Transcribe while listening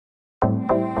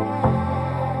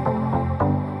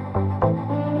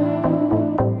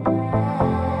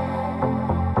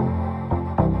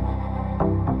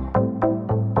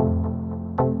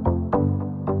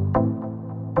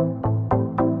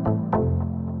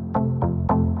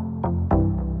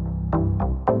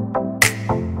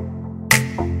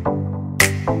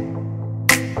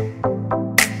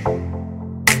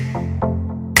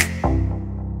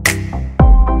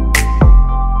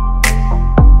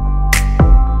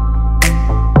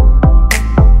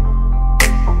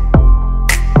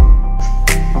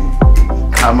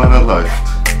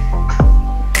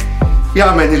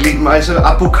Ja, meine Lieben, also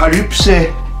Apokalypse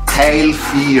Teil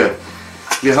 4.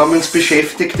 Wir haben uns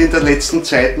beschäftigt in der letzten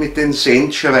Zeit mit den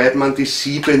Sendschreiben an die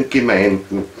 7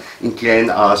 Gemeinden in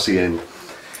Kleinasien.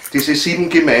 Diese 7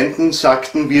 Gemeinden,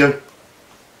 sagten wir,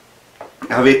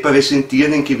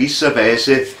 repräsentieren in gewisser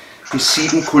Weise die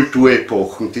 7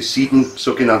 Kulturepochen, die 7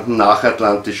 sogenannten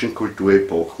nachatlantischen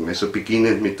Kulturepochen, also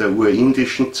beginnend mit der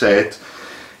urindischen Zeit.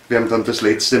 Wir haben dann das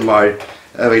letzte Mal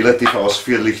relativ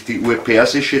ausführlich die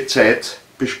urpersische Zeit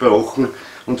besprochen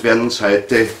und werden uns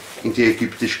heute in die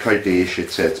ägyptisch-chaldäische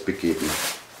Zeit begeben.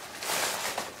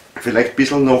 Vielleicht ein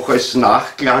bisschen noch als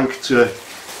Nachklang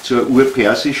zur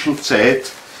urpersischen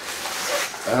Zeit.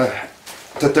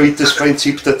 Da tritt das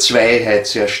Prinzip der Zweiheit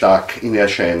sehr stark in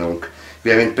Erscheinung.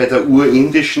 Während bei der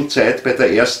urindischen Zeit, bei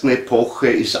der ersten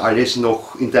Epoche, ist alles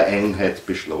noch in der Einheit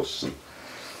beschlossen.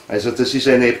 Also das ist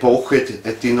eine Epoche,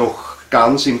 die noch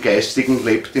ganz im Geistigen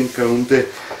lebt im Grunde,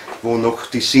 wo noch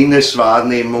die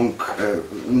Sinneswahrnehmung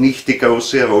nicht die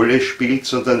große Rolle spielt,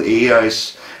 sondern eher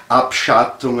als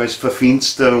Abschattung, als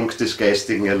Verfinsterung des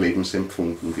geistigen Erlebens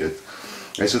empfunden wird.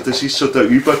 Also das ist so der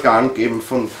Übergang eben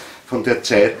von der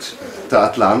Zeit der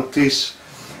Atlantis,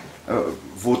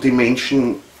 wo die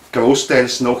Menschen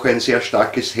großteils noch ein sehr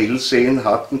starkes Hellsehen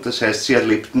hatten, das heißt, sie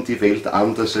erlebten die Welt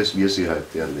anders, als wir sie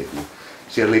heute erleben.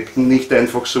 Sie erlebten nicht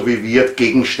einfach so wie wir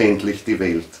gegenständlich die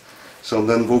Welt,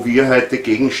 sondern wo wir heute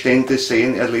Gegenstände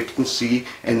sehen, erlebten sie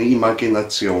eine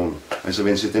Imagination. Also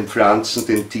wenn sie den Pflanzen,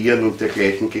 den Tieren und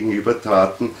dergleichen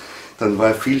gegenübertraten, dann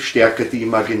war viel stärker die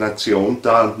Imagination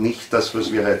da und nicht das,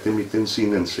 was wir heute mit den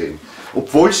Sinnen sehen.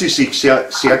 Obwohl sie sich sehr,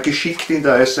 sehr geschickt in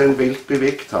der äußeren Welt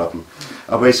bewegt haben.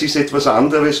 Aber es ist etwas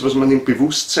anderes, was man im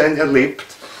Bewusstsein erlebt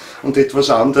und etwas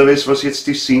anderes, was jetzt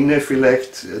die Sinne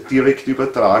vielleicht direkt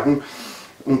übertragen.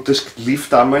 Und das lief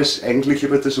damals eigentlich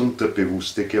über das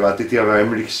Unterbewusste, gerade die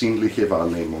räumlich-sinnliche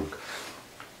Wahrnehmung.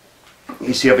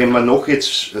 Ist ja, wenn man noch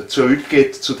jetzt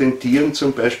zurückgeht zu den Tieren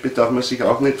zum Beispiel, darf man sich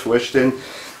auch nicht vorstellen,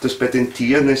 dass bei den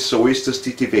Tieren es so ist, dass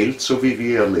die Welt so wie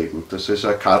wir erleben. Dass also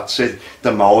eine Katze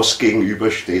der Maus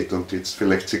gegenübersteht und jetzt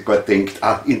vielleicht sogar denkt,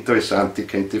 ah, interessant, die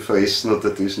könnte fressen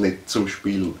oder das ist nicht zum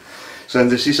Spielen.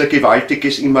 Sondern es ist ein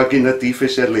gewaltiges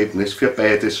imaginatives Erlebnis für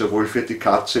beide, sowohl für die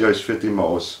Katze als für die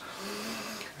Maus.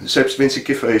 Selbst wenn sie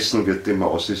gefressen wird, die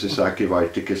Maus, ist es ein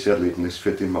gewaltiges Erlebnis für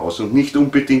die Maus und nicht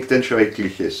unbedingt ein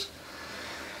schreckliches.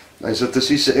 Also das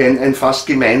ist ein fast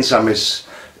gemeinsames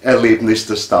Erlebnis,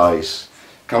 das da ist.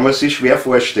 Kann man sich schwer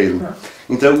vorstellen.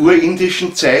 In der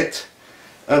urindischen Zeit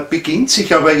beginnt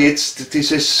sich aber jetzt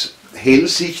dieses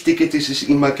hellsichtige, dieses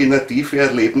imaginative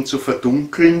Erleben zu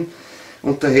verdunkeln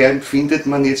und daher empfindet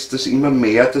man jetzt das immer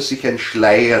mehr, dass sich ein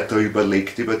Schleier drüber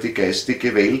legt über die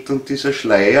geistige Welt und dieser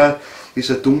Schleier,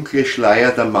 dieser dunkle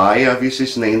Schleier der Maya, wie sie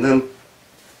es nennen,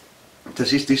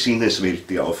 das ist die Sinneswelt,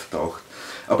 die auftaucht.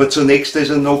 Aber zunächst ist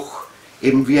er noch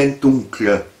eben wie ein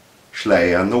dunkler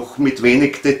Schleier, noch mit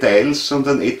wenig Details,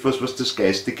 sondern etwas, was das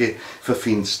Geistige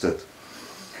verfinstert.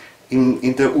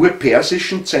 In der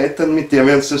urpersischen Zeit, dann, mit der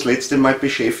wir uns das letzte Mal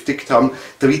beschäftigt haben,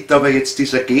 tritt aber jetzt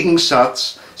dieser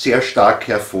Gegensatz sehr stark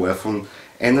hervor, von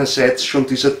einerseits schon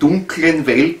dieser dunklen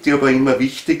Welt, die aber immer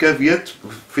wichtiger wird,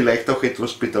 vielleicht auch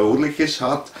etwas Bedrohliches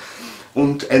hat,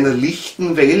 und einer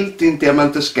lichten Welt, in der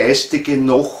man das Geistige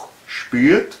noch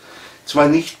spürt, zwar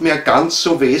nicht mehr ganz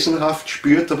so wesenhaft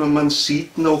spürt, aber man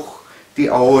sieht noch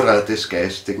die Aura des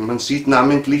Geistigen. Man sieht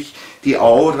namentlich die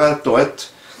Aura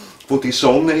dort, wo die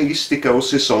Sonne ist, die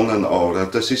große Sonnenaura.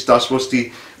 Das ist das, was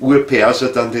die Urperser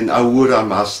dann den Aura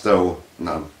Mastao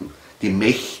nannten. Die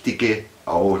mächtige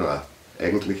Aura.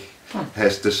 Eigentlich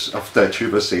heißt das auf Deutsch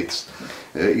übersetzt.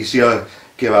 Ist ja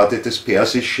gerade das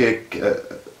Persische,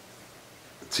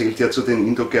 zählt ja zu den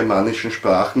indogermanischen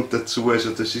Sprachen dazu,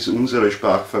 also das ist unsere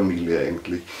Sprachfamilie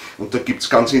eigentlich. Und da gibt es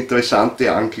ganz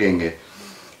interessante Anklänge.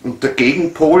 Und der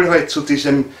Gegenpol halt zu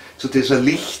dieser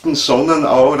lichten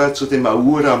Sonnenaura, zu dem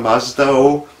Aura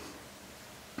Mazdao,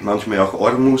 manchmal auch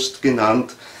Ormuzd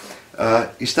genannt,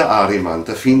 ist der Ahriman,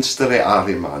 der finstere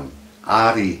Ahriman.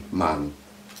 Ahriman.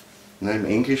 Na, im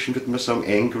Englischen würde man sagen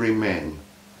Angry Man.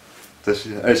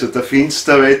 Also der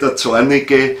Finstere, der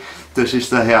Zornige, das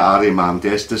ist der Herr Ahriman,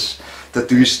 der ist der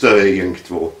Düstere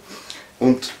irgendwo.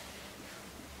 Und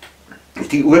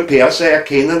die Urperser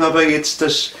erkennen aber jetzt,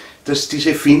 dass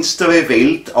diese finstere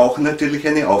Welt auch natürlich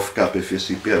eine Aufgabe für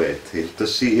sie bereithält,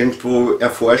 dass sie irgendwo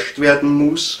erforscht werden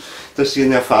muss, dass sie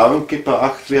in Erfahrung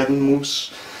gebracht werden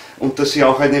muss und dass sie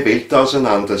auch eine Welt der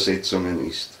Auseinandersetzungen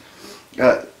ist.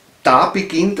 Da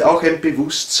beginnt auch ein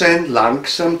Bewusstsein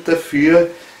langsam dafür,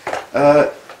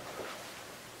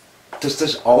 dass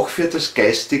das auch für das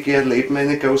geistige Erleben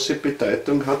eine große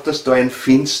Bedeutung hat, dass da ein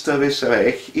finsteres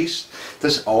Reich ist,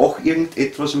 das auch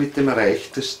irgendetwas mit dem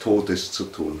Reich des Todes zu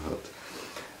tun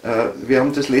hat. Wir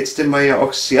haben das letzte Mal ja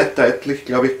auch sehr deutlich,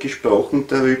 glaube ich, gesprochen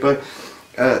darüber,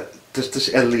 dass das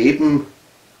Erleben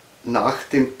nach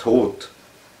dem Tod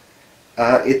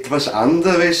etwas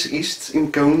anderes ist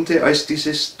im Grunde als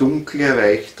dieses dunkle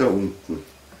Reich da unten.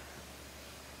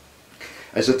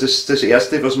 Also das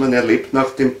Erste, was man erlebt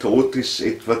nach dem Tod, ist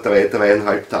etwa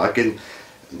 3,5 Tage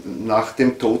nach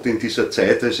dem Tod in dieser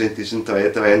Zeit, also in diesen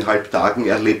 3,5 Tagen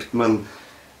erlebt man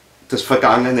das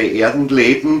vergangene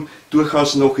Erdenleben,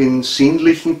 durchaus noch in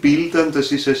sinnlichen Bildern,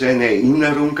 das ist also eine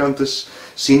Erinnerung an das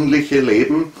sinnliche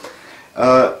Leben,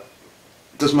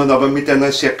 das man aber mit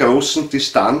einer sehr großen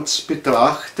Distanz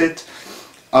betrachtet,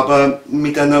 aber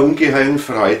mit einer ungeheuren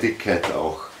Freudigkeit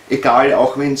auch. Egal,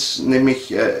 auch wenn es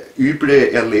nämlich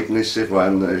üble Erlebnisse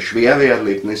waren, schwere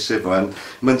Erlebnisse waren,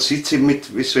 man sieht sie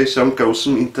mit, wie soll ich sagen,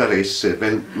 großem Interesse,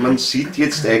 weil man sieht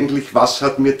jetzt eigentlich, was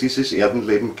hat mir dieses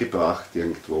Erdenleben gebracht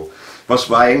irgendwo, was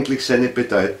war eigentlich seine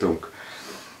Bedeutung.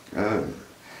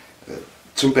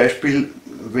 Zum Beispiel,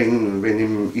 wenn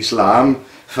im Islam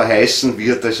verheißen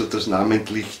wird, also dass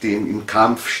namentlich die im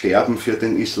Kampf sterben für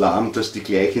den Islam, dass die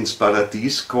gleich ins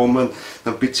Paradies kommen,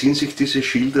 dann beziehen sich diese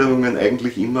Schilderungen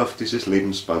eigentlich immer auf dieses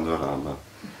Lebenspanorama.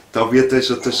 Da wird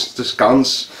also das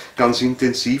ganz, ganz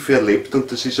intensiv erlebt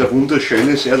und das ist ein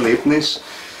wunderschönes Erlebnis.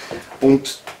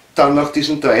 Und dann nach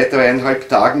diesen 3,5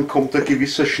 Tagen kommt ein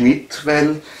gewisser Schnitt,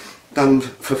 weil dann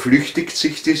verflüchtigt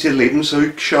sich diese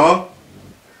Lebensrückschau.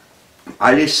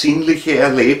 Alles sinnliche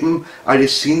Erleben,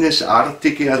 alles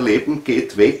sinnesartige Erleben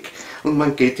geht weg und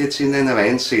man geht jetzt in ein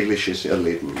rein seelisches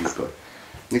Erleben über.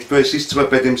 Nicht wahr? Es ist zwar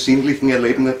bei dem sinnlichen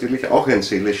Erleben natürlich auch ein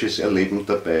seelisches Erleben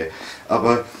dabei,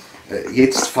 aber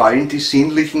jetzt fallen die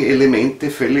sinnlichen Elemente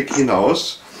völlig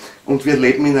hinaus und wir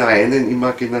leben in reinen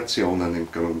Imaginationen im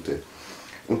Grunde.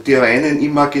 Und die reinen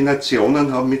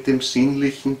Imaginationen haben mit dem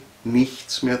Sinnlichen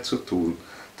nichts mehr zu tun.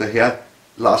 Daher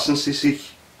lassen sie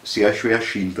sich sehr schwer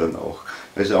schildern auch.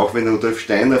 Also auch wenn Rudolf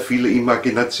Steiner viele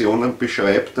Imaginationen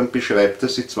beschreibt, dann beschreibt er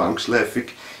sie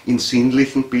zwangsläufig in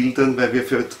sinnlichen Bildern, weil wir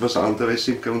für etwas anderes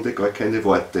im Grunde gar keine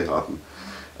Worte haben.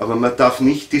 Aber man darf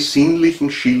nicht die sinnlichen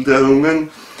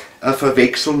Schilderungen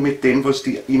verwechseln mit dem, was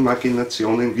die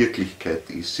Imagination in Wirklichkeit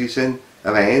ist. Sie ist ein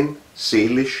rein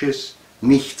seelisches,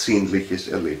 nicht sinnliches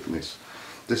Erlebnis.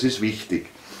 Das ist wichtig.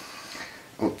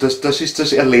 Und das ist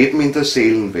das Erleben in der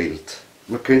Seelenwelt.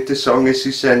 Man könnte sagen,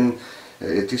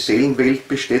 die Seelenwelt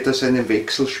besteht aus einem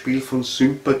Wechselspiel von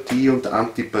Sympathie- und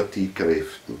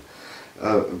Antipathiekräften.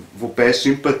 Wobei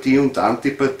Sympathie und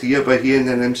Antipathie aber hier in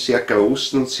einem sehr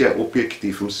großen und sehr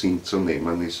objektiven Sinn zu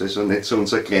nehmen ist. Also nicht so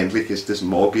unser kleinliches, das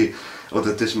mag ich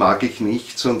oder das mag ich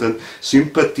nicht, sondern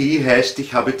Sympathie heißt,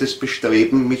 ich habe das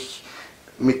Bestreben, mich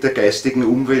mit der geistigen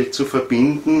Umwelt zu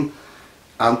verbinden.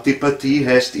 Antipathie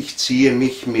heißt, ich ziehe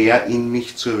mich mehr in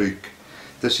mich zurück.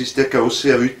 Das ist der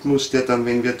große Rhythmus, der dann,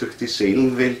 wenn wir durch die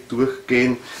Seelenwelt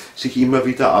durchgehen, sich immer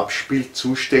wieder abspielt,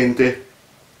 Zustände,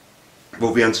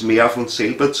 wo wir uns mehr auf uns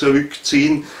selber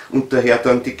zurückziehen und daher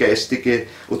dann die geistige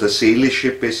oder seelische,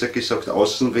 besser gesagt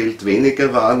Außenwelt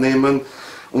weniger wahrnehmen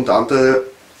und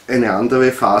eine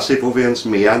andere Phase, wo wir uns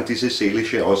mehr an diese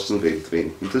seelische Außenwelt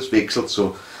wenden. Das wechselt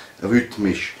so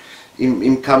rhythmisch.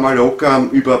 Im Kamaloka,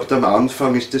 überhaupt am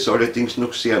Anfang, ist das allerdings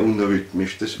noch sehr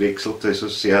unrhythmisch. Das wechselt also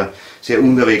sehr, sehr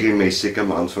unregelmäßig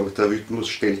am Anfang. Der Rhythmus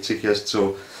stellt sich erst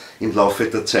so im Laufe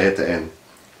der Zeit ein.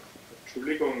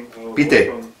 Entschuldigung, bitte.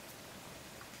 Wolfgang.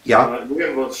 Ja?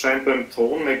 Irgendwas scheint beim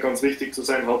Ton nicht ganz wichtig zu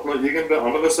sein. Hat man irgendwer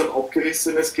anderes ein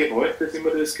abgerissenes Geräusch, das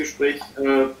immer das Gespräch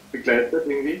begleitet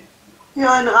irgendwie?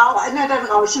 Ja, ein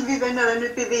Rauschen, wie wenn eine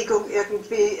Bewegung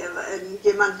irgendwie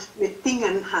jemand mit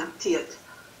Dingen hantiert.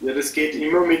 Ja, das geht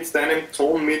immer mit deinem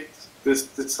Ton mit. Das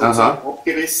hat so ein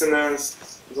abgerissener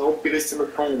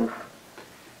Ton.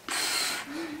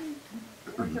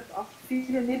 Ich habe auch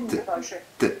viele Nebengeräusche.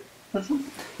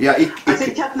 Ja, also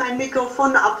ich habe mein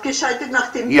Mikrofon abgeschaltet,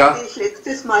 nachdem ich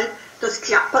letztes Mal das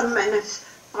Klappern meines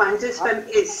Freundes beim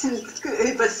Essen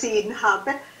übersehen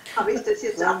habe. habe ich das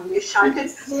jetzt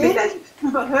abgeschaltet, vielleicht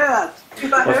überhört.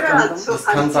 So es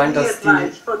kann sein, dass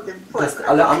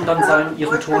alle anderen Seiten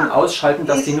ihren Ton ausschalten,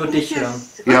 dass sie nur dich hören.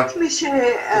 Das rhythmische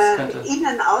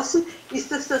Innen-Außen,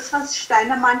 ist das, was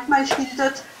Steiner manchmal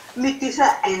schildert mit dieser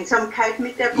Einsamkeit,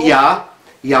 mit der Gruppe?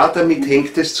 Ja, damit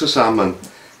hängt es zusammen.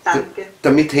 Danke.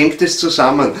 Damit hängt es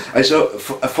zusammen. Also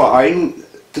vor allem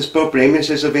das Problem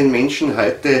ist also, wenn Menschen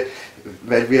heute,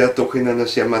 weil wir ja doch in einer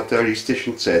sehr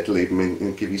materialistischen Zeit leben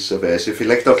in gewisser Weise,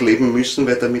 vielleicht auch leben müssen,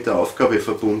 weil damit eine Aufgabe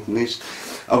verbunden ist,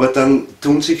 aber dann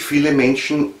tun sich viele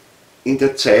Menschen in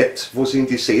der Zeit, wo sie in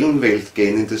die Seelenwelt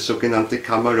gehen, in das sogenannte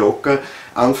Kamaloka,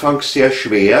 anfangs sehr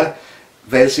schwer,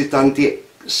 weil sie dann die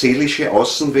seelische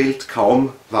Außenwelt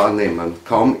kaum wahrnehmen,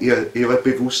 kaum ihrer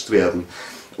bewusst werden.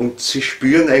 Und sie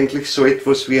spüren eigentlich so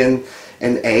etwas wie ein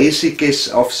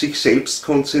eisiges, auf sich selbst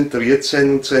konzentriert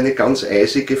sein und so eine ganz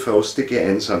eisige, frostige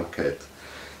Einsamkeit.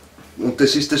 Und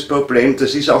das ist das Problem,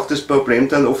 das ist auch das Problem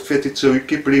dann oft für die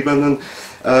Zurückgebliebenen,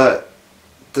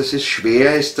 dass es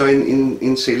schwer ist, da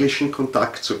in seelischen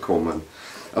Kontakt zu kommen.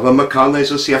 Aber man kann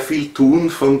also sehr viel tun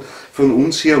von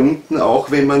uns hier unten,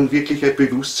 auch wenn man wirklich ein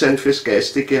Bewusstsein fürs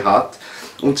Geistige hat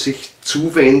und sich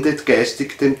zuwendet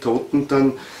geistig dem Toten,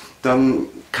 dann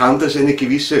kann das eine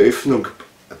gewisse Öffnung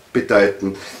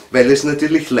bedeuten, weil es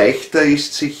natürlich leichter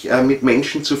ist, sich mit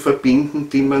Menschen zu verbinden,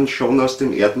 die man schon aus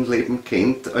dem Erdenleben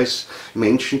kennt, als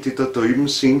Menschen, die da drüben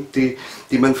sind, die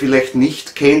man vielleicht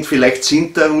nicht kennt. Vielleicht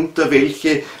sind darunter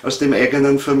welche aus dem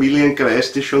eigenen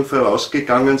Familienkreis, die schon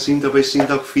vorausgegangen sind, aber es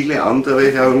sind auch viele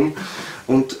andere herum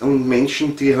und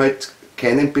Menschen, die halt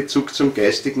keinen Bezug zum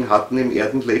Geistigen hatten im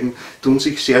Erdenleben, tun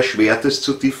sich sehr schwer, das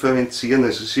zu differenzieren.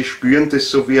 Also sie spüren das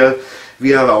so wie ein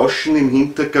Rauschen im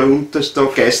Hintergrund, dass da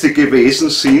geistige Wesen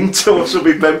sind, so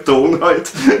wie beim Ton halt.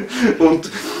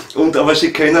 Aber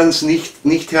sie können es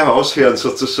nicht heraushören,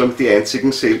 sozusagen die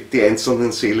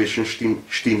einzelnen seelischen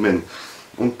Stimmen.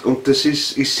 Und das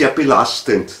ist sehr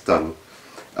belastend dann.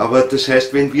 Aber das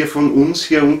heißt, wenn wir von uns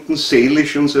hier unten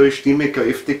seelisch unsere Stimme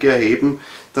kräftig erheben,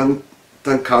 dann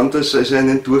kann das also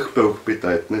einen Durchbruch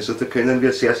bedeuten. Also da können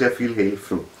wir sehr, sehr viel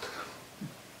helfen.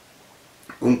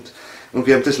 Und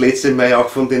wir haben das letzte Mal auch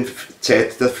von der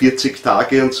Zeit der 40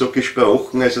 Tage und so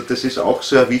gesprochen, also das ist auch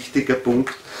so ein wichtiger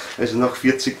Punkt. Also nach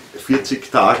 40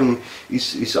 Tagen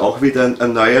ist auch wieder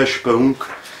ein neuer Sprung,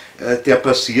 der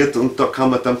passiert und da kann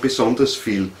man dann besonders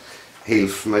viel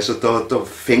helfen. Also da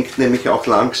fängt nämlich auch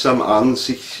langsam an,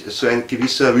 sich so ein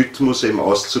gewisser Rhythmus eben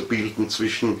auszubilden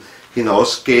zwischen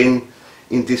hinausgehen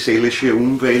in die seelische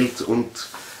Umwelt und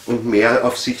mehr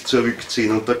auf sich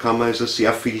zurückziehen. Und da kann man also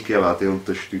sehr viel gerade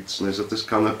unterstützen. Also das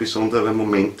kann ein besonderer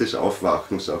Moment des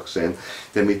Aufwachens auch sein,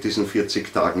 der mit diesen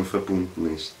 40 Tagen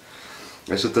verbunden ist.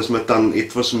 Also dass man dann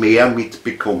etwas mehr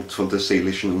mitbekommt von der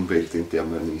seelischen Umwelt, in der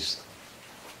man ist.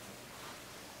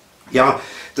 Ja,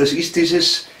 das ist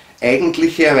dieses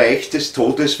eigentliche Reich des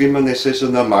Todes, wie man es also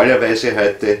normalerweise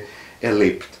heute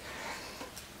erlebt.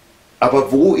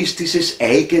 Aber wo ist dieses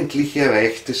eigentliche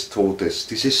Reich des Todes,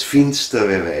 dieses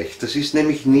finstere Reich? Das ist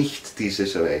nämlich nicht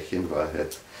dieses Reich in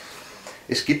Wahrheit.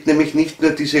 Es gibt nämlich nicht nur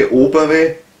diese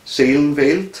obere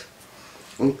Seelenwelt,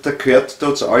 und da gehört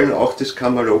trotz allem auch das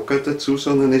Kamaloka dazu,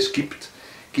 sondern es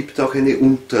gibt auch eine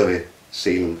untere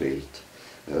Seelenwelt.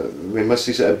 Wenn man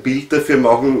sich ein Bild dafür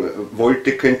machen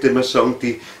wollte, könnte man sagen,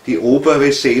 die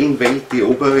obere Seelenwelt, die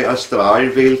obere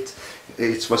Astralwelt,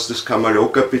 jetzt was das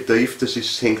Kamaloka betrifft,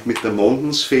 hängt mit der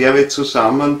Mondensphäre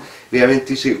zusammen, während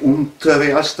diese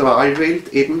untere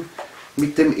Astralwelt eben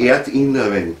mit dem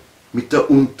Erdinneren, mit der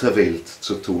Unterwelt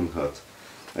zu tun hat.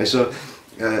 Also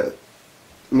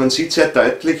man sieht sehr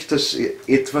deutlich, dass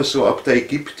etwa so ab der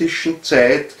ägyptischen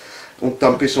Zeit und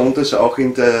dann besonders auch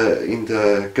in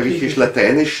der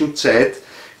griechisch-lateinischen Zeit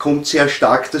kommt sehr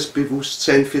stark das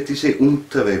Bewusstsein für diese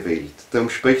untere Welt. Darum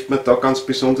spricht man da ganz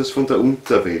besonders von der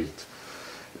Unterwelt.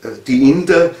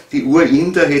 Die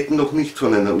Urinder hätten noch nicht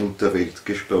von einer Unterwelt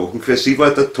gesprochen. Für sie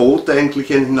war der Tod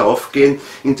eigentlich ein Hinaufgehen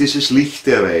in dieses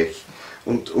lichte Reich.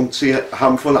 Und sie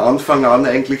haben von Anfang an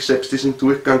eigentlich selbst diesen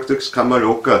Durchgang durchs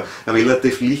Kamaloka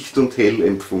relativ licht und hell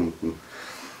empfunden.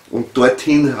 Und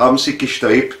dorthin haben sie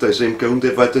gestrebt, also im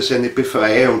Grunde war das eine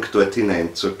Befreiung, dort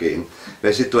hineinzugehen,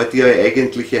 weil sie dort ihre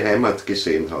eigentliche Heimat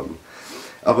gesehen haben.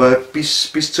 Aber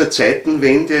bis zur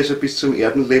Zeitenwende, also bis zum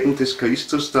Erdenleben des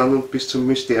Christus dann und bis zum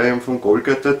Mysterium von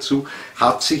Golgatha dazu,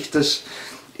 hat sich das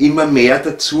immer mehr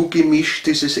dazu gemischt,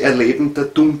 dieses Erleben der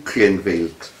dunklen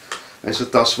Welt. Also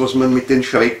das, was man mit den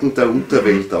Schrecken der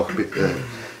Unterwelt auch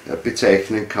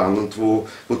bezeichnen kann und wo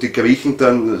die Griechen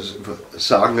dann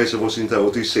sagen, also was in der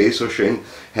Odyssee so schön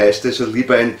heißt, also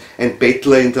lieber ein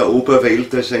Bettler in der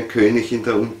Oberwelt als ein König in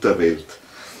der Unterwelt.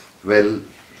 Weil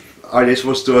alles,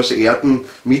 was du aus Erden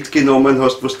mitgenommen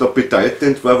hast, was da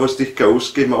bedeutend war, was dich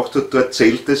groß gemacht hat, dort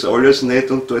zählt das alles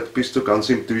nicht und dort bist du ganz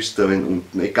im Düsteren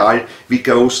unten, egal wie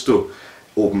groß du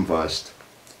oben warst.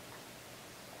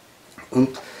 Und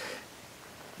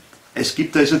es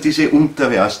gibt also diese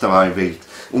untere Astralwelt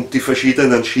und die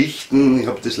verschiedenen Schichten. Ich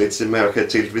habe das letzte Mal auch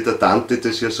erzählt, wie der Dante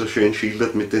das ja so schön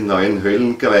schildert mit den 9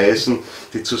 Höllenkreisen,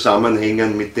 die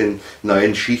zusammenhängen mit den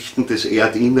 9 Schichten des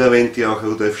Erdinneren, die auch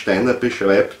Rudolf Steiner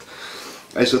beschreibt.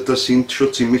 Also das sind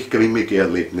schon ziemlich grimmige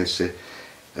Erlebnisse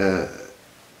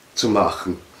zu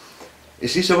machen.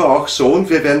 Es ist aber auch so, und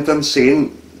wir werden dann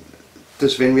sehen,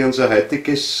 dass wenn wir unser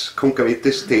heutiges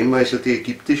konkretes Thema, also die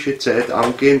ägyptische Zeit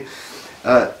angehen,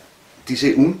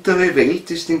 diese untere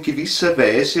Welt ist in gewisser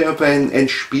Weise aber ein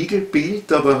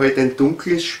Spiegelbild, aber halt ein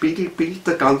dunkles Spiegelbild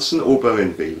der ganzen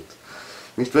oberen Welt.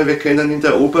 Nicht wahr? Wir können in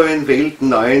der oberen Welt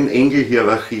 9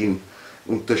 Engelhierarchien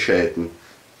unterscheiden.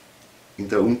 In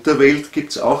der Unterwelt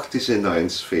gibt es auch diese 9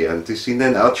 Sphären. Die sind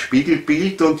eine Art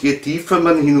Spiegelbild und je tiefer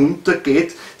man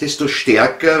hinuntergeht, desto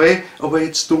stärkere, aber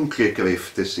jetzt dunkle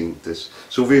Kräfte sind es.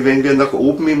 So wie wenn wir nach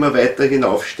oben immer weiter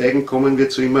hinaufsteigen, kommen wir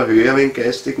zu immer höheren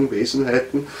geistigen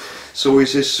Wesenheiten. So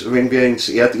ist es, wenn wir ins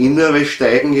Erdinnere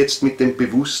steigen, jetzt mit dem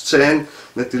Bewusstsein,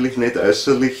 natürlich nicht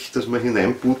äußerlich, dass wir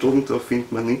hineinbuddeln, da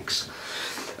findet man nichts.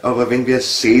 Aber wenn wir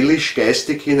seelisch,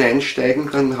 geistig hineinsteigen,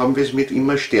 dann haben wir es mit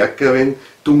immer stärkeren,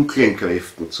 dunklen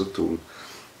Kräften zu tun.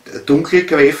 Dunkle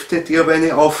Kräfte, die aber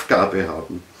eine Aufgabe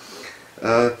haben.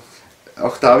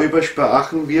 Auch darüber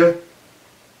sprachen wir,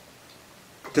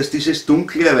 dass dieses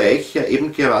dunkle Reich ja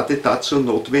eben gerade dazu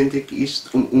notwendig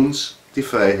ist, um uns die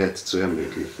Freiheit zu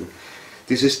ermöglichen.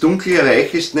 Dieses dunkle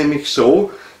Reich ist nämlich so,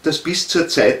 dass bis zur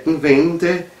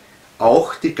Zeitenwende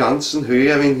auch die ganzen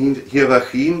höheren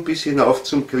Hierarchien bis hinauf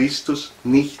zum Christus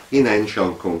nicht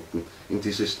hineinschauen konnten in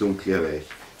dieses dunkle Reich.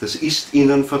 Das ist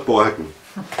ihnen verborgen.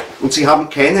 Und sie haben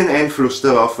keinen Einfluss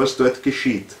darauf, was dort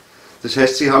geschieht. Das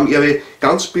heißt, sie haben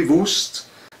ganz bewusst,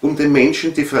 um den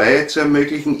Menschen die Freiheit zu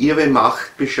ermöglichen, ihre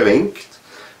Macht beschränkt,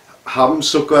 haben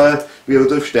sogar, wie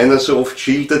Rudolf Steiner so oft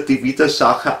schildert, die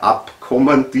Widersacher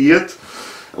abkommandiert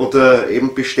oder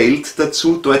eben bestellt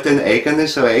dazu, dort ein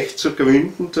eigenes Reich zu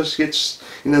gründen, das jetzt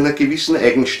in einer gewissen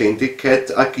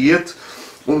Eigenständigkeit agiert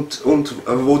und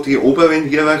wo die oberen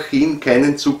Hierarchien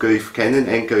keinen Zugriff, keinen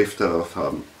Eingriff darauf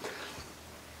haben.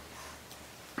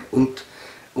 Und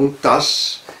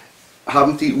das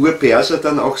haben die Urperser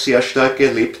dann auch sehr stark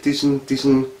erlebt, diesen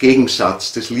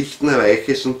Gegensatz des lichten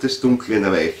Reiches und des dunklen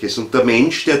Reiches und der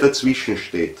Mensch, der dazwischen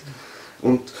steht.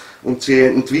 Und sie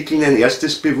entwickeln ein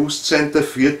erstes Bewusstsein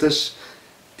dafür, dass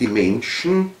die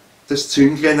Menschen das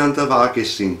Zünglein an der Waage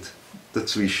sind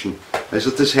dazwischen.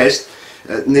 Also das heißt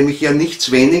nämlich ja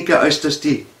nichts weniger, als dass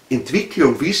die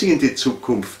Entwicklung, wie sie in die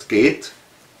Zukunft geht,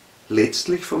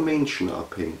 letztlich vom Menschen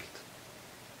abhängt.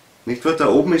 Nicht wahr? Da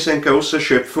oben ist ein großer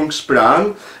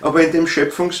Schöpfungsplan, aber in dem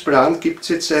Schöpfungsplan gibt es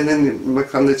jetzt einen, man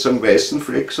kann nicht sagen weißen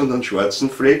Fleck, sondern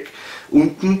schwarzen Fleck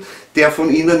unten, der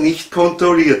von ihnen nicht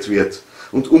kontrolliert wird.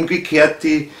 Und umgekehrt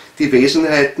die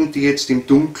Wesenheiten, die jetzt im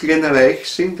dunklen Reich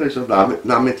sind, also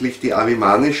namentlich die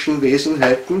arimanischen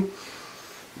Wesenheiten,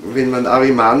 wenn man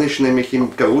arimanisch nämlich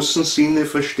im großen Sinne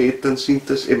versteht, dann sind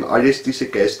das eben alles diese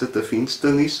Geister der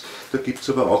Finsternis, da gibt es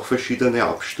aber auch verschiedene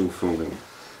Abstufungen.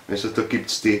 Also da gibt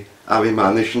es die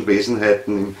arimanischen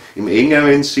Wesenheiten im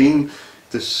engeren Sinn,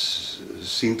 das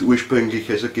sind ursprünglich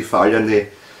also gefallene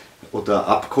oder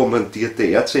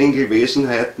abkommandierte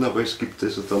Erzengelwesenheiten, aber es gibt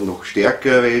also dann noch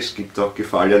stärkere, es gibt auch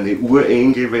gefallene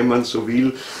Urengel, wenn man so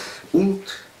will, und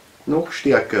noch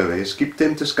stärkere. Es gibt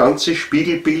eben das ganze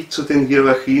Spiegelbild zu den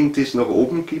Hierarchien, die es nach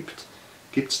oben gibt,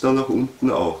 gibt es da nach unten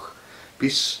auch.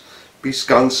 Bis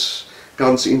ganz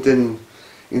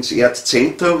ins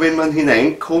Erdzentrum, wenn man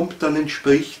hineinkommt, dann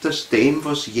entspricht das dem,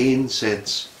 was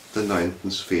jenseits der 9.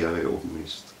 Sphäre oben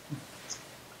ist.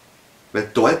 Weil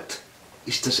dort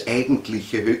ist das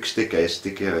eigentliche, höchste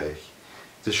geistige Reich.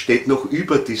 Das steht noch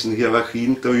über diesen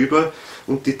Hierarchien drüber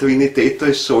und die Trinität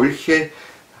als solche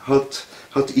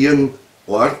hat ihren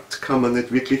Ort, kann man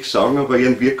nicht wirklich sagen, aber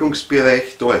ihren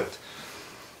Wirkungsbereich dort.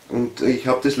 Und ich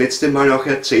habe das letzte Mal auch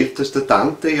erzählt, dass der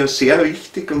Dante ja sehr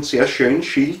richtig und sehr schön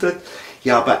schildert,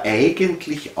 ja aber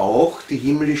eigentlich auch die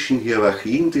himmlischen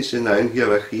Hierarchien, diese 9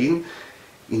 Hierarchien,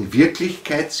 in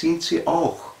Wirklichkeit sind sie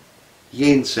auch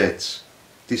jenseits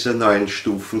dieser 9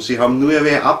 Stufen. Sie haben nur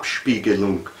ihre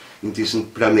Abspiegelung in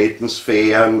diesen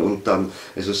Planetensphären und dann,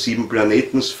 also 7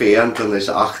 Planetensphären, dann als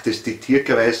 8. die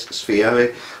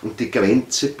Tierkreissphäre und die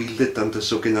Grenze bildet dann der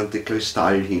sogenannte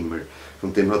Kristallhimmel.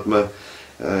 Von dem hat man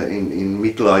im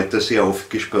Mittelalter sehr oft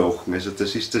gesprochen. Also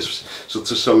das ist das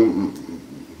sozusagen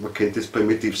man könnte es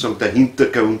primitiv sagen, der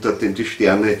Hintergrund, an dem die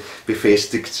Sterne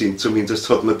befestigt sind. Zumindest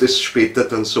hat man das später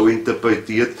dann so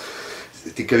interpretiert.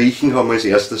 Die Griechen haben als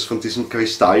erstes von diesem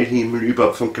Kristallhimmel,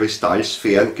 überhaupt von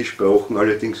Kristallsphären gesprochen,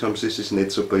 allerdings haben sie es nicht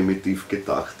so primitiv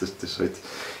gedacht, dass das halt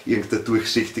irgendeine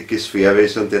durchsichtige Sphäre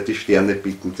ist, an der die Sterne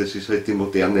bieten. Das ist halt die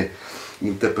moderne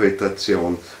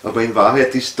Interpretation. Aber in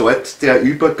Wahrheit ist dort der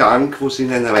Übergang, wo es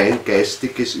in ein rein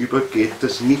Geistiges übergeht,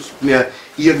 das nicht mehr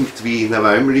irgendwie in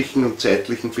räumlichen und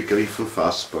zeitlichen Begriffen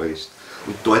fassbar ist.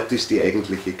 Und dort ist die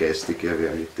eigentliche geistige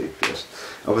Realität erst.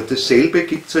 Aber dasselbe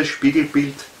gibt es als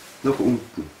Spiegelbild nach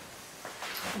unten.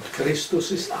 Und Christus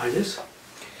ist alles?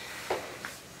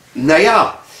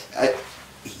 Naja,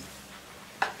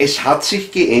 es hat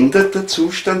sich geändert, der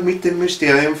Zustand mit dem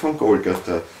Mysterium von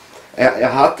Golgatha.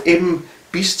 Er hat eben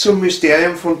bis zum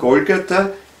Mysterium von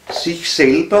Golgatha sich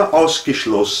selber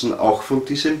ausgeschlossen, auch von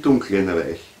diesem dunklen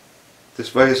Reich.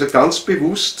 Das war also ganz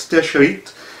bewusst der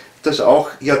Schritt, dass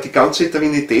auch ja die ganze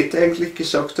Trinität eigentlich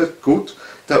gesagt hat, gut,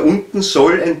 da unten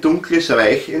soll ein dunkles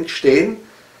Reich entstehen,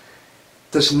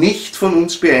 das nicht von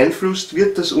uns beeinflusst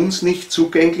wird, das uns nicht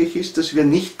zugänglich ist, das wir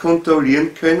nicht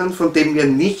kontrollieren können, von dem wir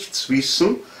nichts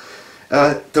wissen.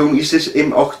 Darum ist es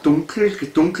eben auch dunkel.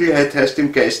 Dunkelheit heißt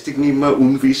im Geistigen immer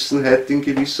Unwissenheit in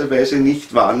gewisser Weise,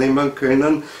 nicht wahrnehmen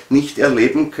können, nicht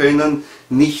erleben können,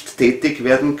 nicht tätig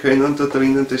werden können da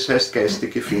drinnen, das heißt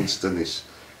geistige Finsternis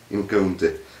im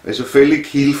Grunde. Also völlig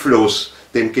hilflos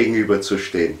dem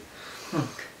gegenüberzustehen.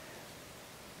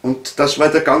 Und das war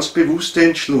der ganz bewusste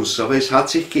Entschluss, aber es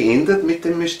hat sich geändert mit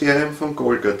dem Mysterium von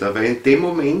Golgatha, weil in dem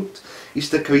Moment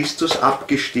ist der Christus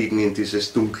abgestiegen in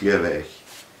dieses dunkle Reich.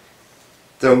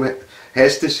 Darum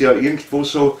heißt es ja irgendwo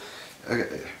so,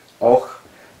 auch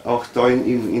da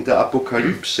in der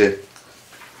Apokalypse,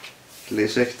 ich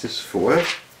lese euch das vor,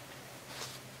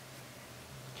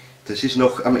 das ist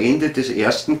noch am Ende des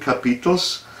ersten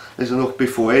Kapitels, also noch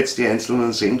bevor jetzt die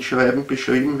einzelnen Sendschreiben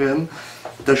beschrieben werden,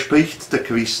 da spricht der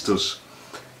Christus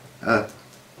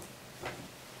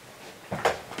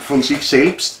von sich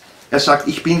selbst. Er sagt,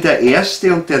 ich bin der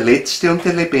Erste und der Letzte und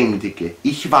der Lebendige.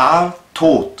 Ich war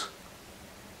tot.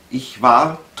 Ich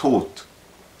war tot.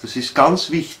 Das ist ganz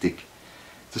wichtig,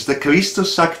 dass der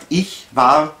Christus sagt, ich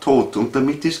war tot. Und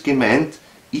damit ist gemeint,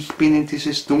 ich bin in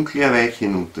dieses dunkle Reich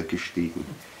hinuntergestiegen.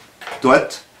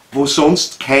 Dort, wo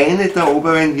sonst keine der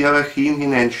oberen Hierarchien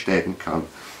hineinsteigen kann.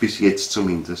 Bis jetzt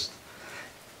zumindest.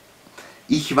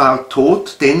 Ich war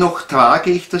tot, dennoch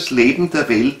trage ich das Leben der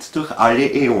Welt durch alle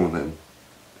Äonen.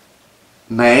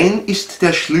 Mein ist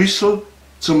der Schlüssel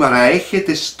zum Reiche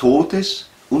des Todes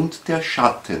und der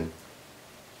Schatten.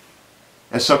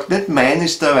 Er sagt nicht, mein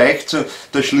ist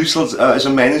der Schlüssel, also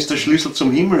mein ist der Schlüssel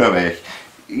zum Himmelreich.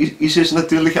 Ist es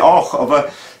natürlich auch,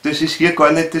 aber das ist hier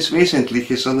gar nicht das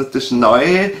Wesentliche, sondern das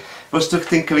Neue, was durch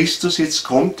den Christus jetzt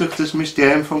kommt, durch das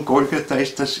Mysterium von Golgatha,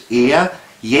 ist, dass er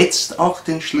jetzt auch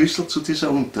den Schlüssel zu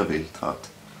dieser Unterwelt hat.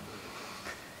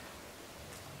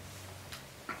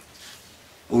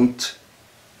 Und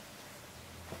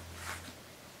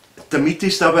damit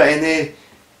ist aber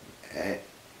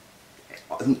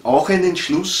auch ein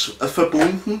Entschluss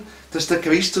verbunden, dass der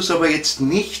Christus aber jetzt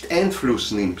nicht Einfluss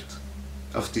nimmt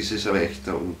auf dieses Reich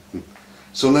da unten,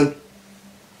 sondern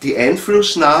die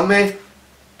Einflussnahme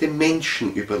dem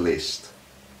Menschen überlässt.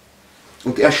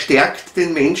 Und er stärkt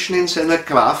den Menschen in seiner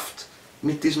Kraft,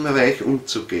 mit diesem Reich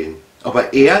umzugehen.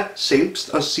 Aber er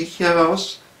selbst aus sich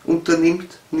heraus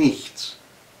unternimmt nichts.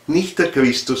 Nicht der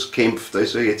Christus kämpft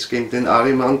also jetzt gegen den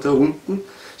Ahriman da unten,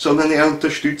 sondern er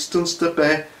unterstützt uns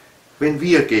dabei, wenn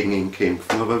wir gegen ihn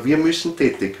kämpfen. Aber wir müssen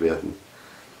tätig werden.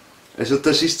 Also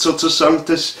das ist sozusagen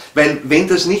das, weil wenn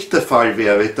das nicht der Fall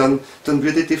wäre, dann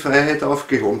würde die Freiheit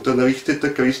aufgehoben, dann richtet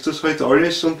der Christus halt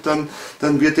alles und dann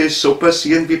würde es so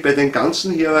passieren wie bei den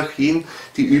ganzen Hierarchien,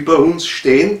 die über uns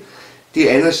stehen, die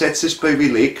einerseits das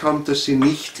Privileg haben, dass sie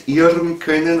nicht irren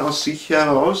können aus sich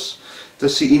heraus,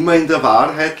 dass sie immer in der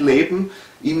Wahrheit leben,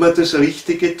 immer das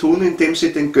Richtige tun, indem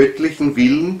sie den göttlichen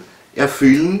Willen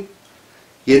erfüllen,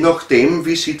 je nachdem,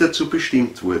 wie sie dazu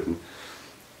bestimmt wurden.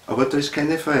 Aber da ist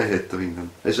keine Freiheit drinnen.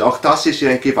 Also auch das ist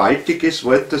ja ein gewaltiges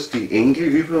Wort, dass die Engel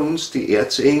über uns, die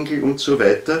Erzengel und so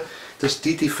weiter, dass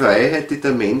die Freiheit, die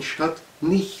der Mensch hat,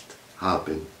 nicht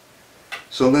haben.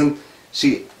 Sondern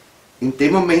sie, in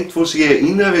dem Moment, wo sie ihr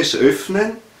Inneres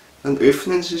öffnen, dann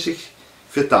öffnen sie sich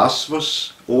für das,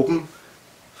 was oben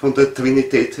von der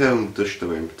Trinität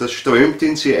herunterströmt. Das strömt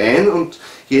in sie ein und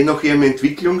je nach ihrem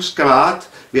Entwicklungsgrad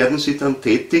werden sie dann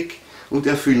tätig und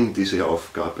erfüllen diese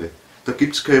Aufgabe. Da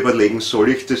gibt es kein Überlegen, soll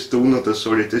ich das tun oder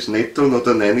soll ich das nicht tun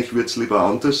oder nein, ich würde es lieber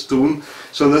anders tun,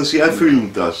 sondern sie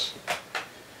erfüllen das.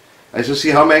 Also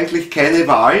sie haben eigentlich keine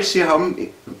Wahl, sie haben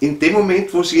in dem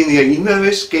Moment, wo sie in ihr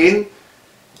Inneres gehen,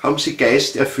 haben sie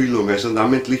Geisterfüllung, also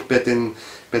namentlich bei den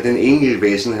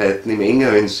Engelwesenheiten im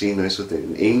engeren Sinn, also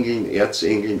den Engeln,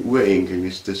 Erzengeln, Urengeln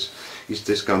ist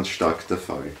das ganz stark der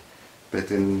Fall. Bei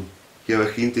den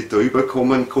Hierarchien, die da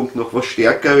überkommen, kommt noch was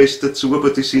Stärkeres dazu, aber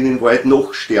die sind in Wahrheit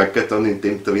noch stärker dann in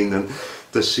dem drinnen,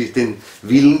 dass sie den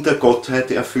Willen der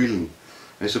Gottheit erfüllen.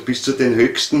 Also bis zu den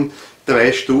höchsten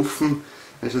 3 Stufen,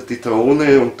 also die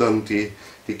Throne und dann die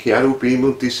Cherubim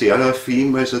und die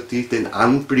Seraphim, also die den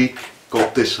Anblick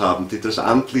Gottes haben, die das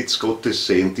Antlitz Gottes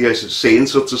sehen, die also sehen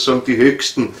sozusagen die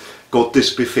höchsten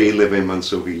Gottesbefehle, wenn man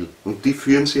so will. Und die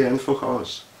führen sie einfach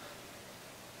aus.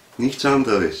 Nichts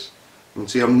anderes. Und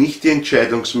sie haben nicht die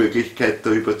Entscheidungsmöglichkeit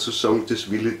darüber zu sagen,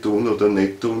 das will ich tun oder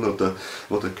nicht tun oder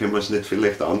können wir es nicht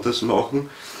vielleicht anders machen.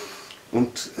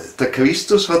 Und der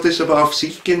Christus hat es aber auf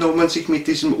sich genommen, sich mit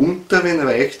diesem unteren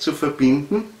Reich zu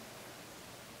verbinden,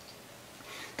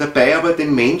 dabei aber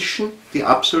dem Menschen die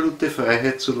absolute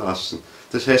Freiheit zu lassen.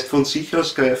 Das heißt, von sich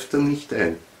aus greift er nicht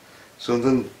ein,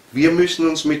 sondern wir müssen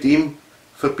uns mit ihm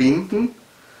verbinden,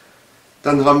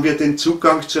 dann haben wir den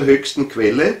Zugang zur höchsten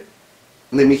Quelle,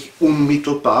 nämlich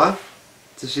unmittelbar.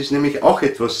 Das ist nämlich auch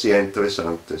etwas sehr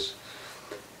Interessantes.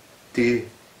 Die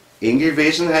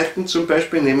Engelwesenheiten zum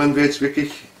Beispiel, nehmen wir jetzt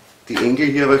wirklich die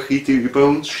Engelhierarchie, die über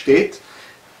uns steht,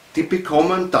 die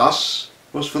bekommen das,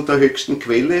 was von der höchsten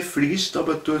Quelle fließt,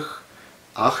 aber durch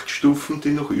 8 Stufen,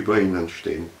 die noch über ihnen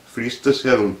stehen, fließt das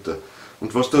herunter.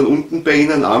 Und was dann unten bei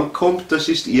ihnen ankommt, das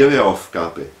ist ihre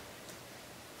Aufgabe.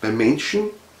 Bei Menschen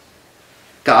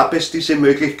gab es diese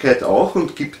Möglichkeit auch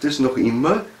und gibt es noch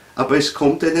immer, aber es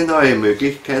kommt eine neue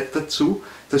Möglichkeit dazu,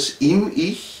 dass im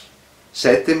Ich,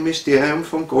 seit dem Mysterium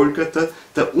von Golgatha,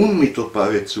 der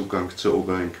unmittelbare Zugang zur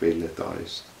oberen Quelle da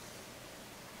ist.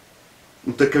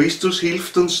 Und der Christus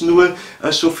hilft uns nur,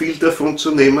 so viel davon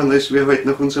zu nehmen, als wir halt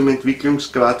nach unserem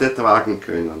Entwicklungsgrad ertragen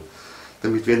können,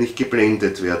 damit wir nicht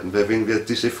geblendet werden, weil wenn wir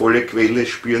diese volle Quelle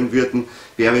spüren würden,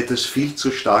 wäre das viel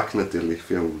zu stark natürlich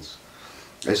für uns.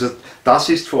 Also das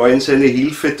ist vor allem seine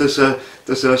Hilfe, dass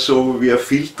er so wie ein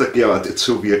Filter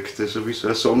geradezu wirkt, also wie so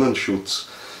ein Sonnenschutz,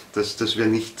 dass wir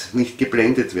nicht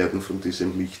geblendet werden von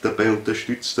diesem Licht. Dabei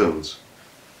unterstützt er uns.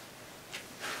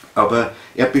 Aber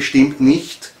er bestimmt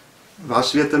nicht,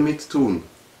 was wir damit tun.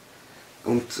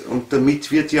 Und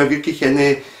damit wird ja wirklich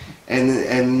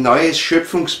ein neues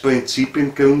Schöpfungsprinzip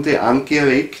im Grunde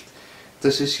angeregt,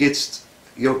 dass es jetzt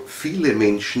ja viele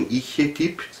Menschen-Iche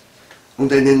gibt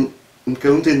und im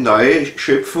Grunde neue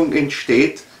Schöpfung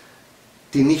entsteht,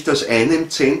 die nicht aus einem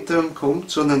Zentrum kommt,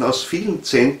 sondern aus vielen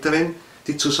Zentren,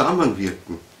 die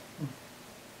zusammenwirken.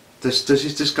 Das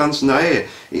ist das ganz Neue.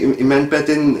 Ich meine, bei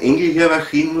den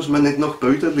Engelhierarchien muss man nicht nach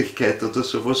Brüderlichkeit oder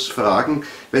sowas fragen,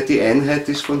 weil die Einheit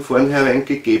ist von vornherein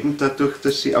gegeben, dadurch,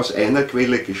 dass sie aus einer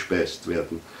Quelle gespeist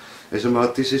werden. Also man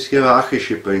hat dieses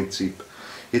hierarchische Prinzip.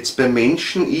 Jetzt beim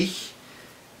Menschen, ich,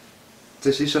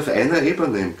 das ist auf einer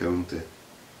Ebene im Grunde.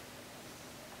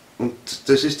 Und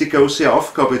das ist die große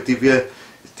Aufgabe, die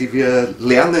wir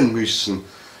lernen müssen.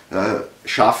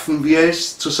 Schaffen wir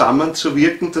es,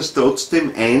 zusammenzuwirken, dass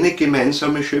trotzdem eine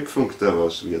gemeinsame Schöpfung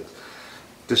daraus wird.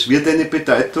 Das wird eine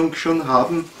Bedeutung schon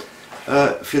haben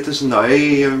für das neue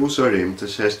Jerusalem,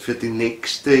 das heißt für die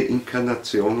nächste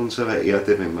Inkarnation unserer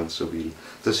Erde, wenn man so will.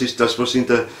 Das ist das, was in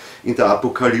der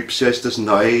Apokalypse als das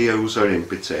neue Jerusalem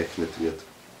bezeichnet wird.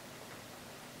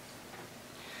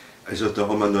 Also da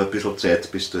haben wir noch ein bisschen Zeit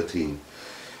bis dorthin.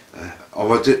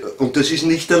 Und das ist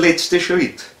nicht der letzte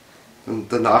Schritt.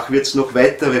 Und danach wird es noch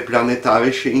weitere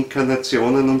planetarische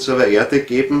Inkarnationen unserer Erde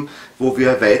geben, wo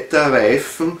wir weiter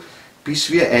reifen, bis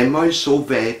wir einmal so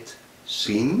weit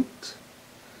sind,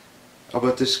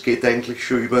 aber das geht eigentlich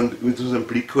schon über unseren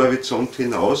Blickhorizont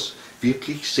hinaus,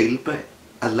 wirklich selber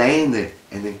alleine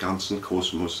einen ganzen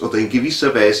Kosmos oder in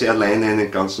gewisser Weise alleine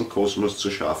einen ganzen Kosmos zu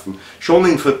schaffen. Schon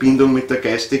in Verbindung mit der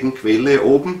geistigen Quelle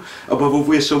oben, aber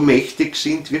wo wir so mächtig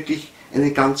sind, wirklich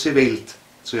eine ganze Welt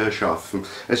zu erschaffen.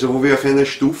 Also wo wir auf einer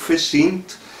Stufe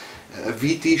sind,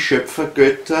 wie die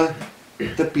Schöpfergötter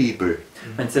der Bibel.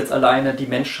 Meinst du jetzt alleine die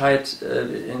Menschheit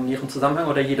in ihrem Zusammenhang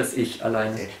oder jedes Ich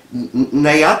alleine?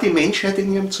 Naja, die Menschheit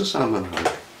in ihrem Zusammenhang.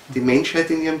 Die Menschheit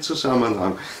in ihrem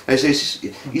Zusammenhang. Also es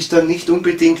ist dann nicht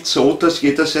unbedingt so, dass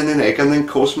jeder seinen eigenen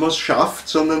Kosmos schafft,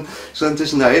 sondern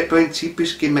das neue Prinzip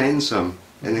ist, gemeinsam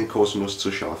einen Kosmos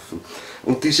zu schaffen.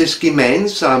 Und dieses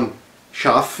gemeinsam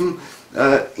Schaffen,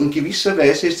 in gewisser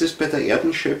Weise ist es bei der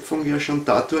Erdenschöpfung ja schon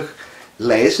dadurch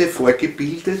leise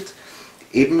vorgebildet,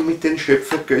 eben mit den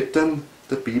Schöpfergöttern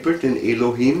der Bibel, den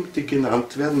Elohim, die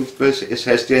genannt werden. Es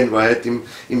heißt ja in Wahrheit im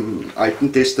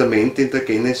Alten Testament, in der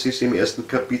Genesis, im ersten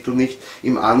Kapitel nicht,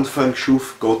 im Anfang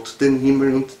schuf Gott den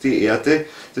Himmel und die Erde.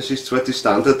 Das ist zwar die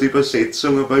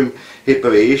Standardübersetzung, aber im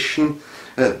Hebräischen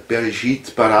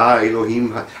Bereshit bara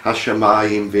Elohim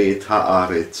hashamayim ve'et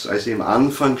haaretz. Also im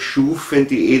Anfang schufen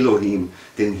die Elohim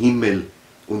den Himmel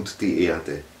und die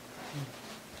Erde.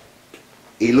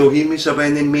 Elohim ist aber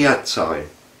eine Mehrzahl.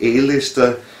 El ist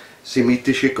der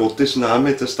semitische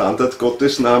Gottesname, der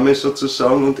Standardgottesname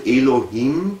sozusagen, und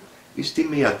Elohim ist die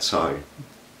Mehrzahl.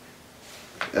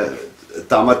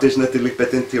 Da man das natürlich bei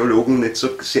den Theologen nicht so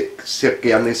sehr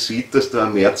gerne sieht, dass da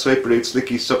eine Mehrzahl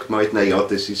plötzlich ist, sagt man halt, naja,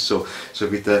 das ist so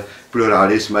wie der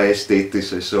Pluralis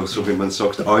Majestätis, also so wie man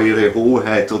sagt, eure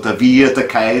Hoheit oder wir, der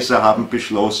Kaiser, haben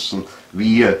beschlossen,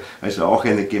 wir, also auch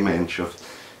eine Gemeinschaft.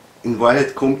 In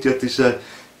Wahrheit kommt ja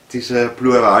dieser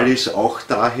Pluralis auch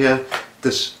daher,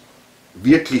 dass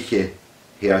wirkliche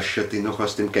Herrscher, die noch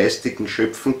aus dem Geistigen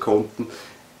schöpfen konnten,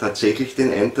 tatsächlich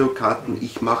den Eindruck hatten,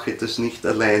 ich mache das nicht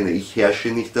alleine, ich herrsche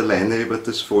nicht alleine über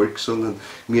das Volk, sondern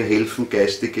mir helfen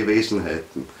geistige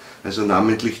Wesenheiten. Also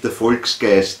namentlich der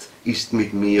Volksgeist ist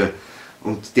mit mir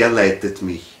und der leitet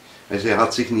mich. Also er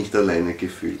hat sich nicht alleine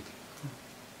gefühlt.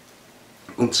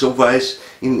 Und so war es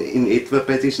in etwa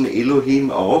bei diesen Elohim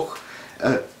auch,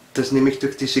 dass nämlich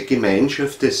durch diese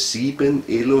Gemeinschaft der sieben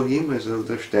Elohim, also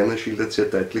der Steiner schildert sehr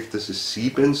deutlich, dass es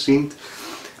 7 sind,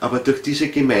 aber durch diese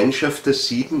Gemeinschaft der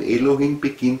 7 Elohim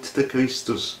beginnt der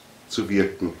Christus zu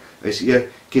wirken, als ihr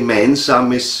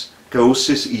gemeinsames,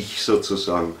 großes Ich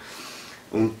sozusagen.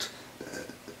 Und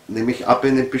nämlich ab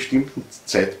einem bestimmten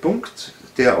Zeitpunkt,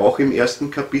 der auch im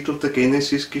ersten Kapitel der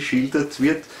Genesis geschildert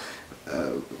wird,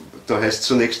 da heißt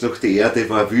zunächst noch, die Erde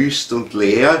war wüst und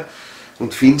leer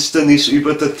und Finsternis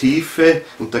über der Tiefe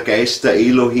und der Geist der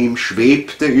Elohim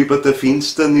schwebte über der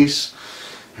Finsternis.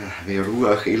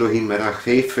 Veruach Elohim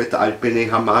Merachefet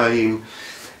Alpene Hamarim.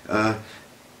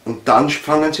 Und dann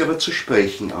fangen sie aber zu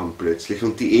sprechen an plötzlich.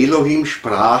 Und die Elohim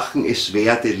sprachen, es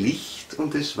werde Licht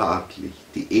und es ward Licht.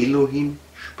 Die Elohim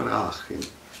sprachen.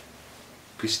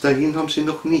 Bis dahin haben sie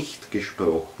noch nicht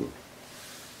gesprochen.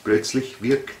 Plötzlich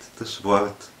wirkt das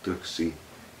Wort durch sie.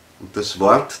 Und das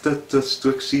Wort, das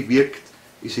durch sie wirkt,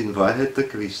 ist in Wahrheit der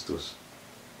Christus.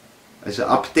 Also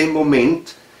ab dem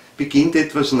Moment beginnt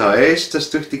etwas Neues, das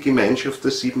durch die Gemeinschaft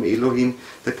der 7 Elohim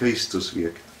der Christus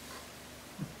wirkt.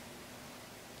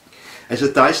 Also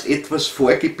da ist etwas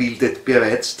vorgebildet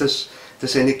bereits,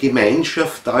 dass eine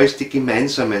Gemeinschaft da ist, die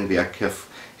gemeinsam ein Werk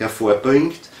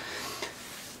hervorbringt.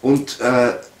 Und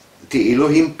die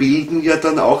Elohim bilden ja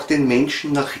dann auch den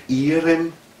Menschen nach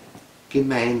ihrem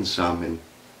gemeinsamen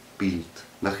Bild.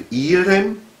 Nach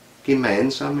ihrem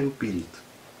gemeinsamen Bild.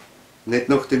 Nicht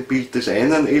nach dem Bild des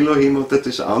einen Elohim oder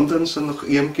des anderen, sondern nach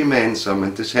ihrem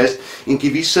gemeinsamen. Das heißt, in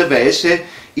gewisser Weise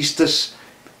ist das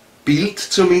Bild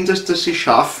zumindest, das sie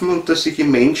schaffen und das sich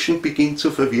im Menschen beginnt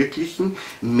zu verwirklichen,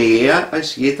 mehr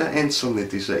als jeder einzelne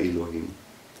dieser Elohim.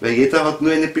 Weil jeder hat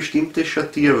nur eine bestimmte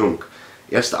Schattierung.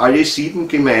 Erst alle 7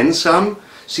 gemeinsam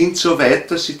sind so weit,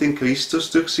 dass sie den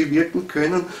Christus durch sie wirken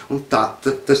können, und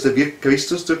dass der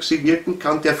Christus durch sie wirken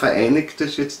kann, der vereinigt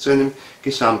das jetzt zu einem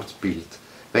Gesamtbild.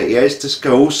 Weil er ist das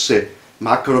große,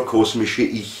 makrokosmische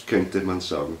Ich, könnte man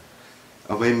sagen.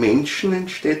 Aber im Menschen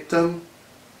entsteht dann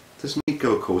das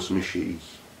mikrokosmische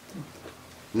Ich.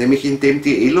 Nämlich indem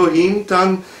die Elohim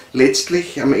dann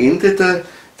letztlich am Ende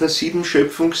der 7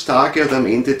 Schöpfungstage oder am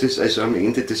Ende des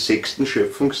 6.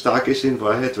 Schöpfungstages in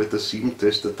Wahrheit, weil der 7.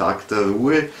 ist der Tag der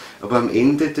Ruhe, aber am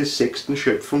Ende des 6.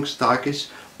 Schöpfungstages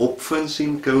opfern sie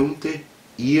im Grunde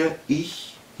ihr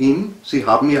Ich hin. Sie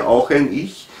haben ja auch ein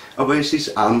Ich, aber es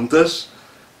ist anders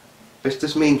als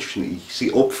das Menschen-Ich.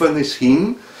 Sie opfern es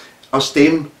hin, aus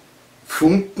dem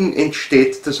Funken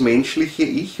entsteht das menschliche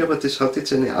Ich, aber das hat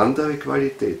jetzt eine andere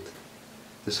Qualität.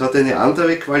 Das hat eine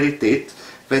andere Qualität,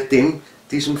 bei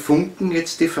diesem Funken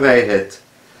jetzt die Freiheit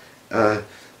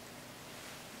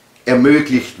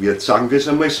ermöglicht wird, sagen wir es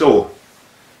einmal so.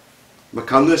 Man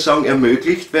kann nur sagen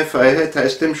ermöglicht, weil Freiheit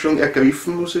heißt eben schon,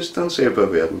 ergriffen muss es dann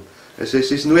selber werden. Also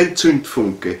es ist nur ein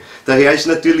Zündfunke. Daher ist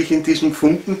natürlich in diesem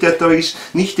Funken, der da ist,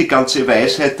 nicht die ganze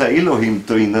Weisheit der Elohim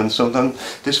drinnen, sondern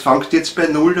das fängt jetzt bei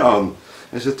Null an.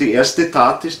 Also die erste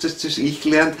Tat ist, dass das Ich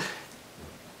lernt,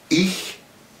 ich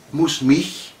muss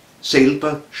mich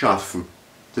selber schaffen.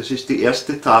 Das ist die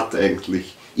erste Tat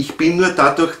eigentlich. Ich bin nur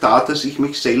dadurch da, dass ich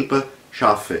mich selber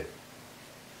schaffe.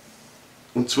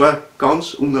 Und zwar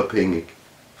ganz unabhängig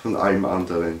von allem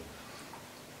anderen.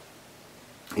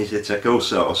 Ist jetzt ein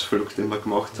großer Ausflug, den wir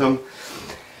gemacht haben.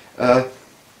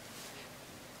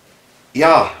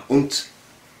 Ja, und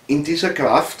in dieser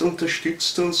Kraft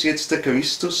unterstützt uns jetzt der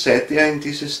Christus, seit er in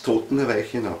dieses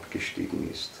Totenreich hinabgestiegen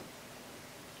ist.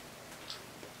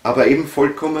 Aber eben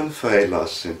vollkommen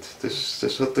freilassend.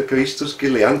 Das hat der Christus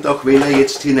gelernt, auch wenn er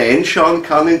jetzt hineinschauen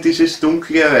kann in dieses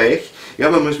dunkle Reich. Ja,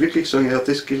 man muss wirklich sagen, er hat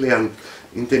es gelernt,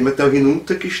 indem er da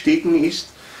hinuntergestiegen ist,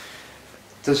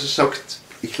 dass er sagt,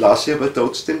 ich lasse aber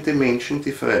trotzdem den Menschen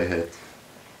die Freiheit.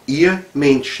 Ihr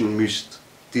Menschen müsst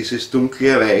dieses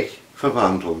dunkle Reich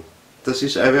verwandeln. Das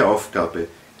ist eure Aufgabe.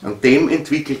 An dem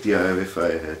entwickelt ihr eure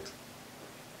Freiheit.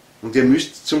 Und ihr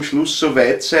müsst zum Schluss so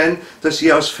weit sein, dass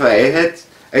ihr aus Freiheit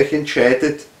euch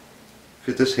entscheidet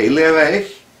für das helle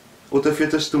Reich oder für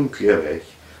das dunkle Reich.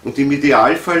 Und im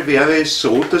Idealfall wäre es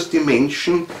so, dass die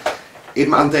Menschen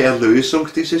eben an der Erlösung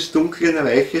dieses dunklen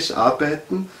Reiches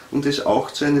arbeiten und es auch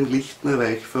zu einem lichten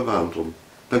Reich verwandeln.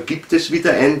 Dann gibt es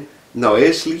wieder ein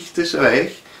neues lichtes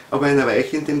Reich, aber ein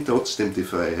Reich, in dem trotzdem die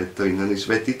Freiheit drinnen ist,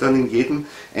 weil die dann in jedem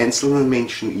einzelnen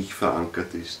Menschen-Ich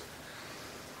verankert ist.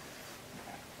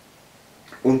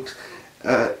 Und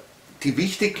die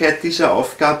Wichtigkeit dieser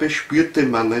Aufgabe spürte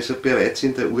man also bereits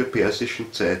in der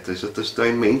urpersischen Zeit, also dass da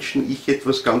im Menschen-Ich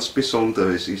etwas ganz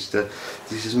Besonderes ist.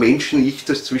 Dieses Menschen-Ich,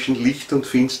 das zwischen Licht und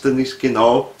Finsternis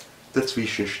genau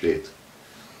dazwischen steht.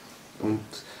 Und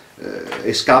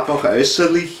es gab auch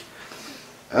äußerlich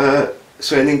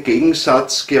so einen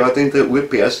Gegensatz, gerade in der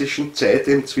urpersischen Zeit,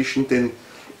 eben zwischen den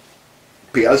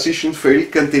persischen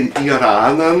Völkern, den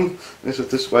Iranern, also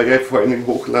das war ja vor allem im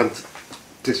Hochland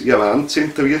des Iran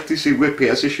zentriert, diese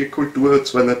urpersische Kultur, hat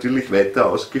zwar natürlich weiter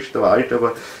ausgestrahlt,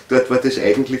 aber dort war das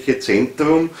eigentliche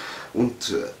Zentrum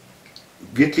und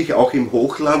wirklich auch im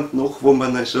Hochland noch, wo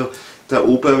man also der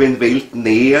oberen Welt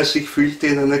näher sich fühlte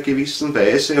in einer gewissen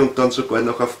Weise und dann sogar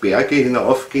noch auf Berge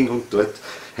hinaufging und dort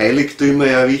Heiligtümer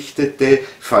errichtete,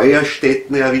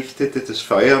 Feuerstätten errichtete. Das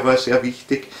Feuer war sehr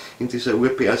wichtig in dieser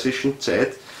urpersischen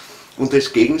Zeit. Und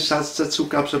als Gegensatz dazu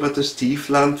gab es aber das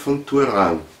Tiefland von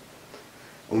Turan.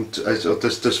 Und also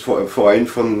das vor allem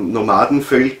von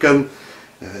Nomadenvölkern,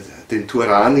 den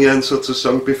Turaniern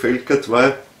sozusagen bevölkert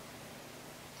war.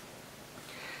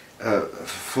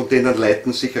 Von denen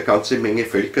leiten sich eine ganze Menge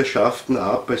Völkerschaften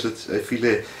ab, also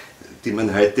viele, die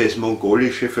man heute als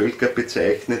mongolische Völker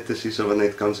bezeichnet, das ist aber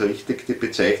nicht ganz richtig die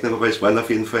Bezeichnung, aber es waren auf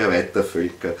jeden Fall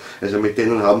Reitervölker. Also mit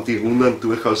denen haben die Hunnen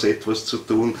durchaus etwas zu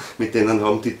tun, mit denen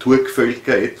haben die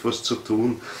Turkvölker etwas zu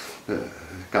tun.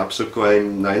 Gab sogar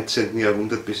im 19.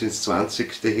 Jahrhundert bis ins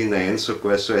 20. hinein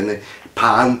sogar so eine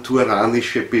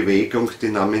pan-turanische Bewegung, die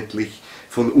namentlich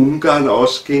von Ungarn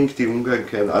ausging. Die Ungarn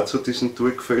gehören auch zu diesen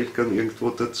Turkvölkern irgendwo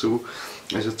dazu,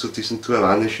 also zu diesen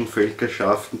turanischen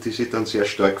Völkerschaften, die sich dann sehr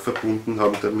stark verbunden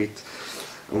haben damit.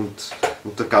 Und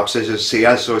da gab es also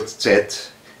sehr, so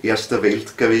Zeit Erster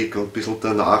Weltkrieg und ein bisschen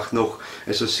danach noch,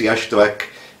 also sehr stark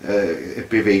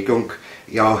Bewegung,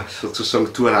 ja,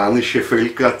 sozusagen turanische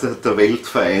Völker der Welt,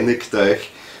 vereinigt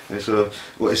euch. Also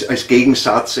als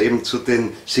Gegensatz eben zu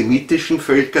den semitischen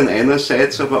Völkern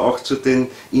einerseits, aber auch zu den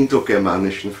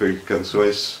indogermanischen Völkern, so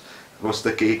als was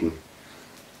dagegen.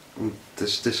 Und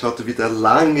das hat wieder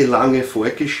lange, lange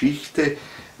Vorgeschichte,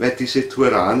 weil diese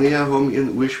Turanier haben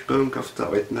ihren Ursprung auf der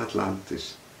alten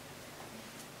Atlantis.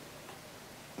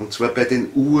 Und zwar bei den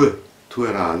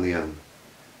Urturaniern.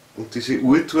 Und diese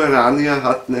Urturanier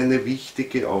hatten eine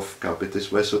wichtige Aufgabe,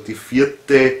 das war so die 4.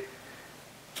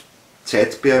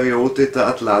 Zeitperiode der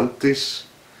Atlantis,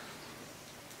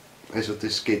 also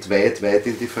das geht weit, weit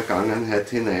in die Vergangenheit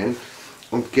hinein,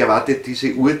 und gerade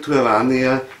diese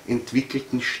Urturanier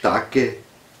entwickelten starke,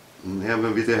 ja,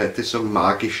 man würde heute sagen,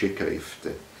 magische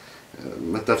Kräfte.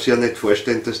 Man darf sich ja nicht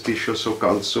vorstellen, dass die schon so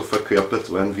ganz so verkörpert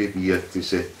waren wie wir,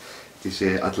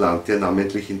 diese Atlantier,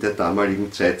 namentlich in der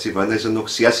damaligen Zeit. Sie waren also noch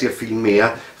sehr, sehr viel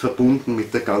mehr verbunden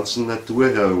mit der ganzen Natur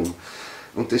herum.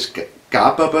 Und es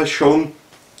gab aber schon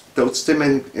trotzdem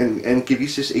ein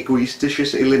gewisses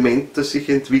egoistisches Element, das sich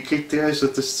entwickelte, also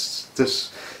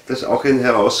das auch ein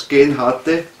Herausgehen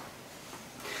hatte,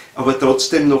 aber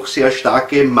trotzdem noch sehr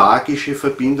starke magische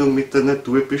Verbindung mit der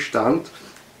Natur bestand.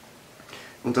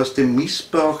 Und aus dem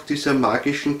Missbrauch dieser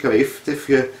magischen Kräfte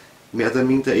für mehr oder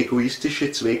minder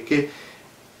egoistische Zwecke,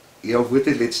 ja,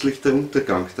 wurde letztlich der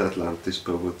Untergang der Atlantis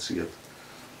provoziert.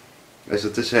 Also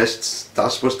das heißt,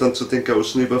 das, was dann zu den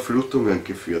großen Überflutungen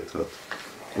geführt hat.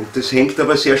 Und das hängt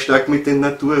aber sehr stark mit den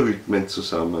Naturrhythmen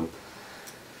zusammen.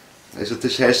 Also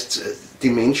das heißt, die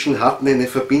Menschen hatten eine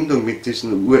Verbindung mit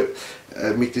diesen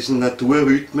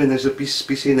Naturrhythmen, also bis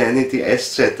hinein in die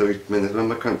Eiszeitrhythmen. Also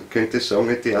man könnte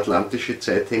sagen, die atlantische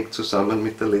Zeit hängt zusammen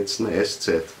mit der letzten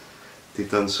Eiszeit, die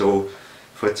dann so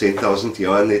vor 10.000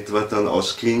 Jahren etwa dann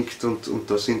ausklingt und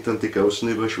da sind dann die großen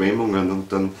Überschwemmungen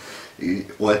und dann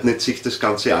ordnet sich das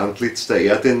ganze Antlitz der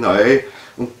Erde neu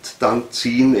und dann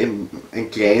ziehen ein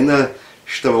kleiner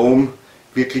Strom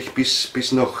wirklich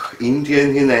bis nach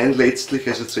Indien hinein letztlich,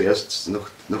 also zuerst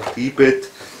nach Tibet,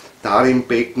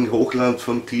 Tarimbecken, Hochland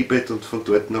von Tibet und von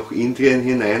dort nach Indien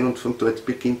hinein und von dort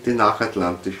beginnt die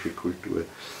nachatlantische Kultur.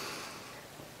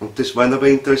 Und das waren aber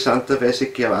interessanterweise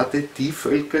gerade die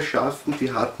Völkerschaften,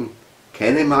 die hatten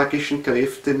keine magischen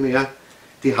Kräfte mehr,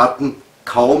 die hatten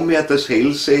kaum mehr das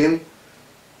Hellsehen,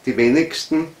 die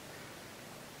wenigsten.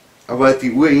 Aber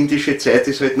die urindische Zeit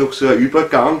ist halt noch so ein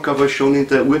Übergang, aber schon in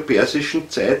der urpersischen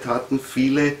Zeit hatten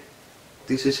viele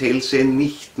dieses Hellsehen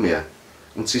nicht mehr.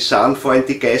 Und sie sahen vor allem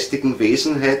die geistigen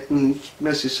Wesenheiten nicht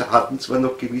mehr, sie hatten zwar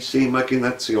noch gewisse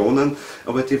Imaginationen,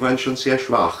 aber die waren schon sehr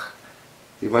schwach,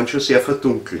 die waren schon sehr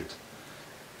verdunkelt.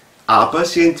 Aber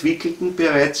sie entwickelten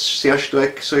bereits sehr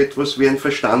stark so etwas wie ein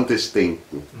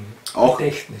Verstandesdenken. Auch,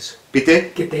 Gedächtnis. Bitte?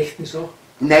 Gedächtnis auch?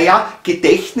 Naja,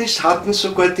 Gedächtnis hatten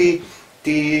sogar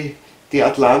die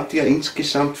Atlantier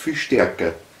insgesamt viel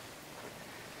stärker.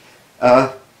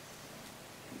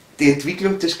 Die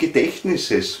Entwicklung des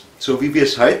Gedächtnisses, so wie wir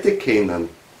es heute kennen,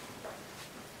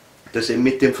 das eben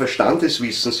mit dem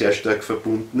Verstandeswissen sehr stark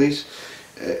verbunden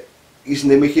ist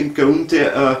nämlich im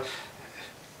Grunde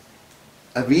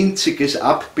ein winziges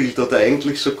Abbild oder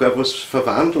eigentlich sogar was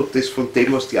Verwandeltes von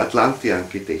dem, was die Atlantier an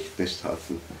Gedächtnis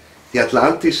hatten. Die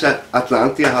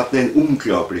Atlantier hatten ein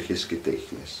unglaubliches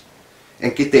Gedächtnis.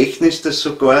 Ein Gedächtnis, das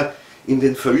sogar in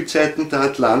den Frühzeiten der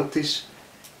Atlantis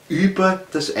über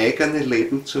das eigene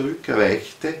Leben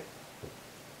zurückreichte,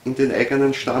 in den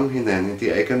eigenen Stamm hinein, in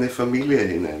die eigene Familie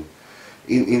hinein.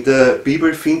 In der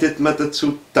Bibel findet man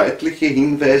dazu deutliche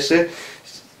Hinweise,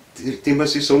 die man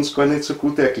sich sonst gar nicht so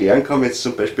gut erklären kann. Jetzt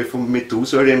zum Beispiel von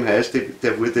Methusalem heißt,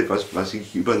 der wurde, was weiß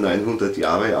ich, über 900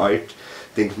 Jahre alt,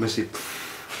 denkt man sich,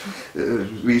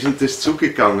 wie ist denn das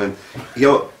zugegangen?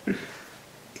 Ja,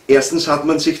 erstens hat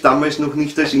man sich damals noch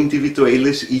nicht als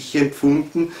individuelles Ich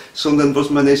empfunden, sondern was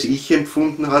man als Ich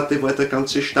empfunden hatte, war der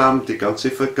ganze Stamm, die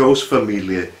ganze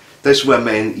Großfamilie. Das war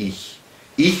mein Ich.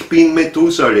 Ich bin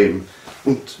Methusalem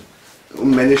und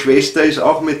meine Schwester ist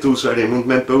auch Methusalem und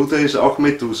mein Bruder ist auch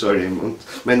Methusalem und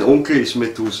mein Onkel ist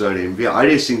Methusalem. Wir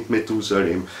alle sind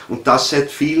Methusalem und das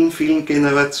seit vielen, vielen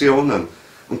Generationen.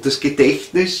 Und das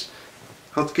Gedächtnis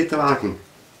hat getragen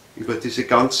über diese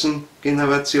ganzen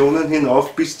Generationen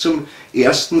hinauf bis zum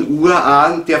ersten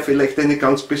Urahn, der vielleicht eine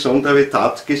ganz besondere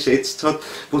Tat gesetzt hat,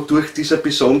 wodurch dieser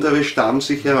besondere Stamm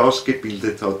sich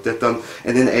herausgebildet hat, der dann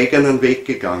einen eigenen Weg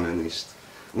gegangen ist.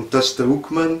 Und das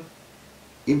trug man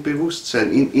im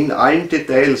Bewusstsein, in allen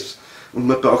Details. Und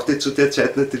man brauchte zu der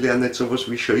Zeit natürlich auch nicht so etwas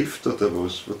wie Schrift oder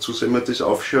was. Wozu soll man das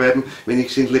aufschreiben, wenn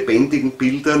ich es in lebendigen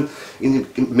Bildern, in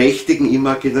mächtigen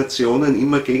Imaginationen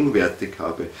immer gegenwärtig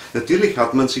habe? Natürlich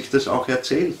hat man sich das auch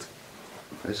erzählt.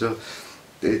 Also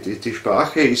die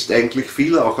Sprache ist eigentlich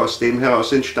viel auch aus dem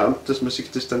heraus entstanden, dass man sich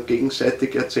das dann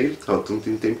gegenseitig erzählt hat und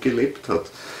in dem gelebt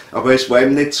hat. Aber es war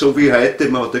eben nicht so wie heute,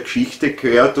 man hat eine Geschichte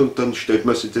gehört und dann stellt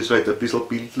man sich das halt ein bisschen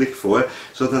bildlich vor,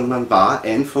 sondern man war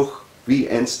einfach wie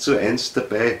 1:1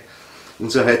 dabei.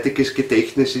 Unser heutiges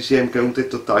Gedächtnis ist ja im Grunde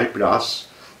total blass.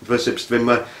 Weil selbst wenn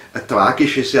wir ein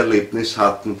tragisches Erlebnis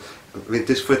hatten, wenn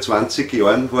das vor 20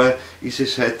 Jahren war, ist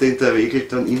es heute in der Regel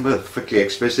dann immer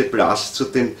vergleichsweise blass zu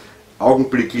dem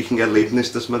augenblicklichen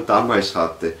Erlebnis, das man damals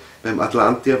hatte. Beim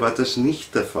Atlantier war das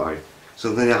nicht der Fall,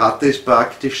 sondern er hatte es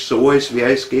praktisch so, als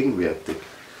wäre es gegenwärtig.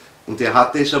 Und er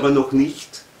hatte es aber noch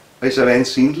nicht als ein rein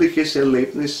sinnliches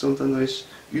Erlebnis, sondern als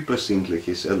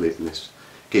übersinnliches Erlebnis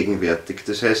gegenwärtig.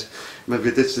 Das heißt, man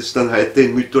wird jetzt das dann heute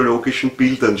in mythologischen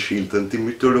Bildern schildern. Die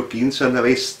Mythologien sind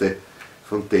Reste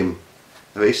von dem,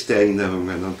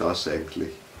 Resteerinnerungen an das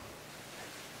eigentlich.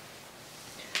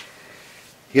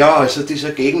 Ja, also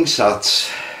dieser Gegensatz,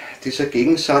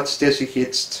 der sich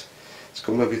jetzt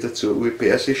kommen wir wieder zur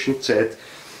urpersischen Zeit,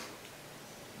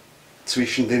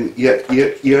 zwischen den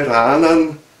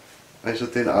Iranern, also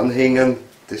den Anhängern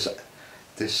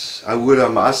des Ahura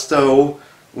Mazda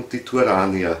und die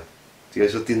Turanier, die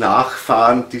also die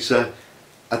Nachfahren dieser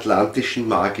atlantischen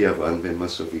Magier waren, wenn man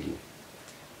so will.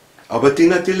 Aber die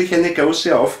natürlich eine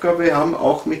große Aufgabe haben,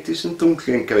 auch mit diesen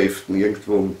dunklen Kräften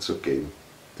irgendwo umzugehen.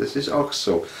 Das ist auch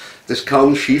so. Das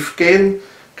kann schief gehen,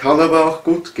 kann aber auch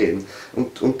gut gehen.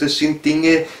 Und das sind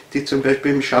Dinge, die zum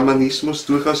Beispiel im Schamanismus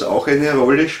durchaus auch eine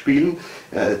Rolle spielen.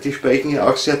 Die sprechen ja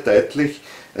auch sehr deutlich,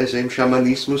 also im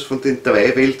Schamanismus, von den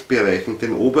 3 Weltbereichen.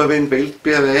 Dem oberen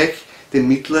Weltbereich, dem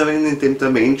mittleren, in dem der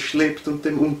Mensch lebt, und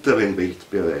dem unteren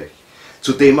Weltbereich.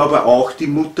 Zu dem aber auch die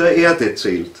Mutter Erde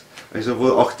zählt. Also wo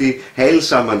auch die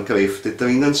heilsamen Kräfte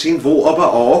drinnen sind, wo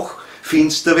aber auch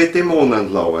finstere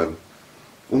Dämonen lauern.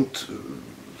 Und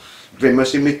wenn man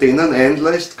sich mit denen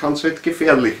einlässt, kann es halt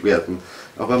gefährlich werden.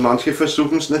 Aber manche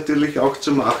versuchen es natürlich auch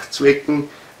zu Machtzwecken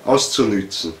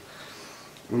auszunützen.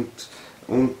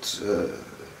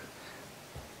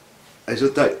 Also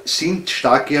da sind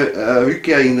starke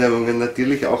Rückerinnerungen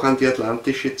natürlich auch an die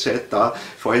atlantische Zeit da,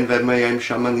 vor allem weil man ja im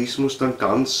Schamanismus dann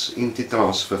ganz in die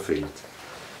Trance verfällt.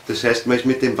 Das heißt, man ist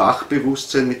mit dem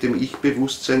Wachbewusstsein, mit dem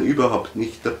Ich-Bewusstsein überhaupt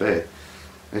nicht dabei.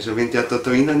 Also wenn der da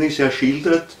drinnen ist, er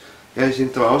ist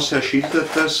in Trance, er schildert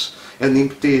das, er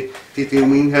nimmt die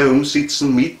um ihn herum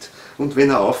sitzen mit, und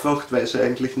wenn er aufwacht, weiß er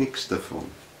eigentlich nichts davon.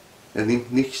 Er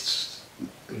nimmt nichts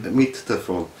mit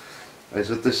davon.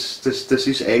 Also das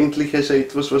ist eigentlich also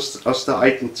etwas, was aus der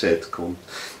alten Zeit kommt.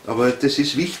 Aber das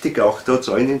ist wichtig auch trotz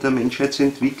allem in der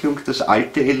Menschheitsentwicklung, dass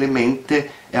alte Elemente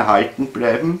erhalten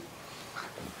bleiben,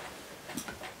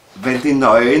 weil die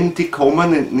neuen, die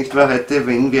kommen, nicht wahr, heute,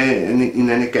 wenn wir in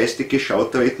eine geistige Schau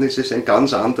treten, ist es ein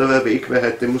ganz anderer Weg, weil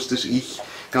heute muss das Ich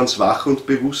ganz wach und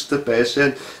bewusst dabei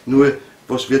sein. Nur,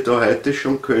 was wir da heute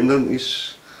schon können,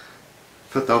 ist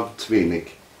verdammt wenig.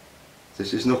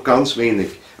 Das ist noch ganz wenig.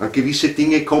 An gewisse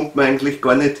Dinge kommt man eigentlich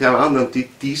gar nicht heran, an die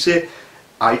diese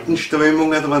alten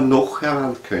Strömungen aber noch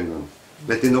heran können.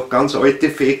 Weil die noch ganz alte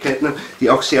Fähigkeiten haben, die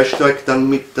auch sehr stark dann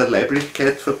mit der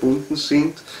Leiblichkeit verbunden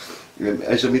sind,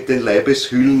 also mit den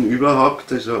Leibeshüllen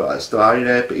überhaupt, also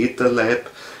Astralleib, Ätherleib,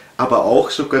 aber auch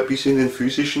sogar bis in den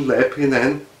physischen Leib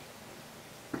hinein.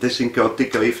 Das sind gerade die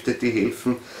Kräfte, die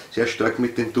helfen, sehr stark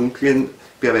mit dem dunklen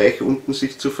Bereich unten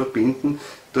sich zu verbinden.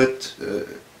 Dort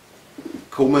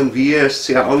kommen wir erst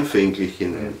sehr anfänglich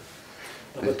hinein.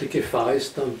 Aber die Gefahr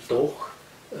ist dann doch,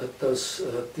 dass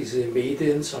diese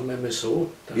Medien, sagen wir mal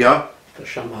so, der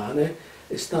Schamane,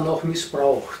 es dann auch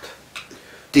missbraucht.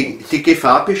 Die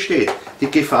Gefahr besteht. Die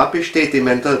Gefahr besteht. Ich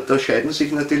meine, da scheiden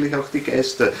sich natürlich auch die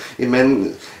Geister. Ich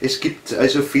meine, es gibt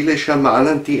also viele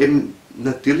Schamanen, die eben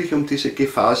natürlich um diese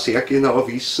Gefahr sehr genau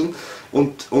wissen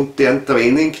und deren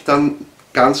Training dann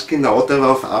ganz genau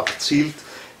darauf abzielt,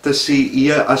 dass sie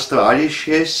ihr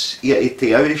Astralisches, ihr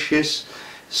Ätherisches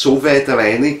so weit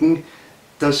reinigen,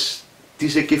 dass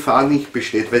diese Gefahr nicht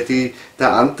besteht. Weil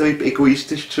der Antrieb,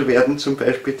 egoistisch zu werden zum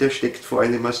Beispiel, der steckt vor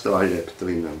allem im Astralleib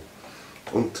drinnen.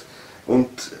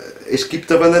 Und es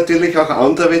gibt aber natürlich auch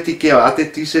andere, die gerade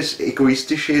dieses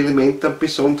egoistische Element dann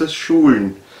besonders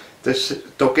schulen.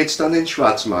 Da geht es dann ins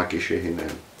Schwarzmagische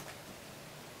hinein.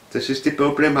 Das ist die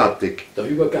Problematik. Der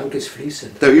Übergang ist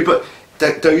fließend.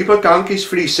 Der Übergang ist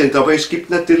fließend, aber es gibt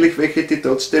natürlich welche, die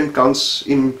trotzdem ganz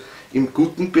im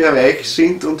guten Bereich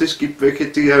sind, und es gibt welche,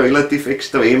 die ja relativ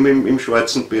extrem im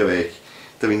schwarzen Bereich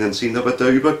drinnen sind. Aber der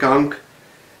Übergang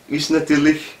ist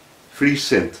natürlich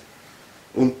fließend.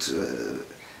 Und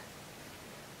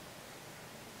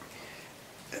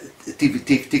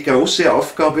die große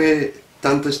Aufgabe,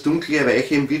 dann das dunkle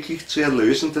Reich eben wirklich zu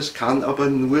erlösen, das kann aber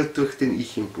nur durch den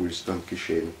Ich-Impuls dann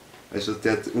geschehen. Also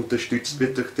der unterstützt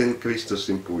wird durch den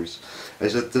Christus-Impuls.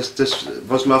 Also das,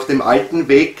 was man auf dem alten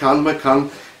Weg kann, man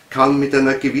kann mit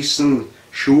einer gewissen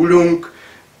Schulung,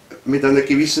 mit einer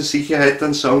gewissen Sicherheit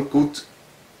dann sagen, gut,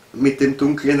 mit dem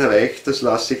dunklen Reich, das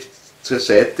lasse ich zur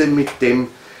Seite, mit dem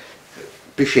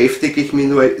beschäftige ich mich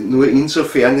nur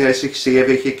insofern, als ich sehe,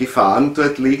 welche Gefahren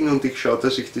dort liegen, und ich schaue,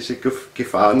 dass ich diese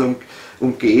Gefahren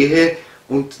umgehe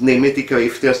und nehme die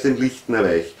Kräfte aus dem lichten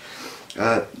Reich.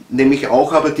 Nämlich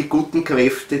auch aber die guten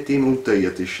Kräfte, die im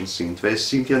Unterirdischen sind, weil es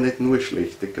sind ja nicht nur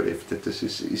schlechte Kräfte, das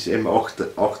ist eben auch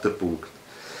der Punkt.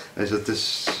 Also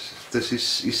das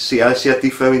ist sehr, sehr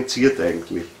differenziert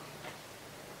eigentlich.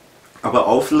 Aber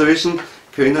auflösen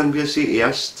können wir sie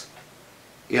erst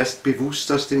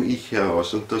bewusst aus dem Ich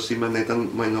heraus, und da sind wir nicht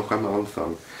einmal noch am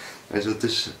Anfang. Also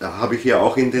das habe ich ja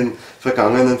auch in den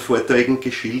vergangenen Vorträgen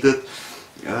geschildert.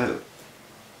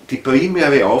 Die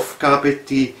primäre Aufgabe,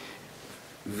 die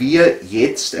wir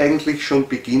jetzt eigentlich schon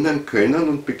beginnen können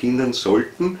und beginnen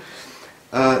sollten,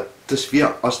 dass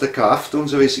wir aus der Kraft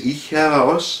unseres Ich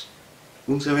heraus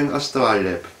unseren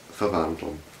Astralleib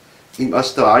verwandeln. Im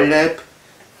Astralleib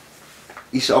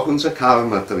ist auch unser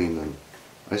Karma drinnen.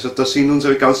 Also da sind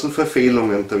unsere ganzen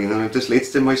Verfehlungen drinnen. Wir haben das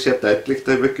letzte Mal sehr deutlich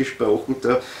darüber gesprochen,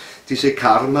 diese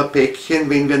Karma-Päckchen,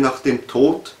 wenn wir nach dem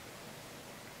Tod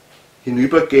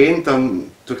hinübergehen,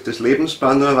 dann durch das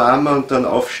Lebenspanorama und dann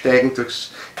aufsteigen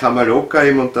durchs Kamaloka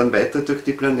und dann weiter durch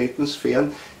die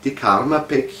Planetensphären, die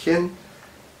Karma-Päckchen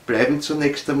bleiben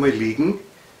zunächst einmal liegen,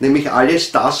 nämlich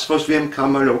alles das, was wir im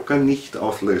Kamaloka nicht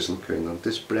auflösen können,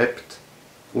 das bleibt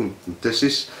unten.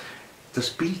 Das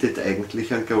bildet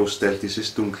eigentlich einen Großteil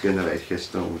dieses dunklen Reiches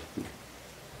da unten.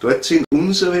 Dort sind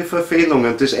unsere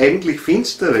Verfehlungen, das eigentlich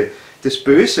Finstere, das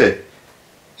Böse,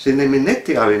 sind nämlich nicht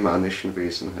die arimanischen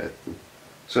Wesenheiten,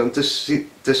 sondern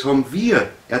das haben wir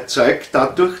erzeugt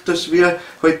dadurch, dass wir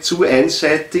halt zu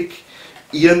einseitig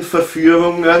ihren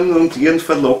Verführungen und ihren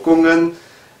Verlockungen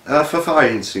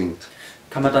verfallen sind.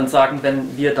 Kann man dann sagen,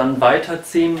 wenn wir dann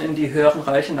weiterziehen in die höheren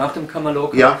Reiche nach dem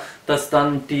Kamaloka, ja, dass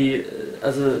dann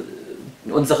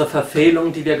unsere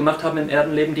Verfehlungen, die wir gemacht haben im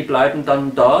Erdenleben, die bleiben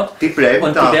dann dort? Die bleiben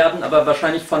und da. Die werden aber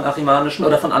wahrscheinlich von arimanischen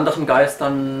oder von anderen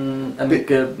Geistern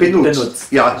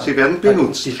benutzt. Ja, sie werden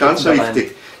benutzt, ganz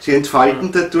richtig. Sie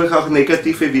entfalten dadurch auch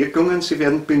negative Wirkungen, sie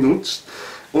werden benutzt.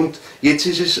 Und jetzt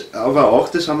ist es aber auch,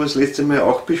 das haben wir das letzte Mal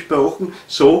auch besprochen,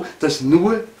 so, dass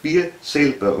nur wir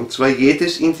selber, und zwar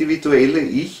jedes individuelle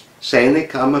Ich, seine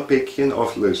Kammerpäckchen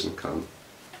auflösen kann.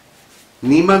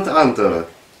 Niemand anderer.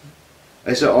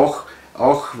 Also auch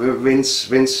wenn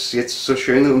es jetzt so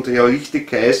schön und ja richtig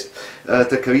heißt,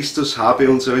 der Christus habe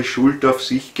unsere Schuld auf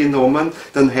sich genommen,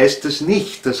 dann heißt das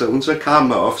nicht, dass er unser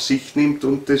Karma auf sich nimmt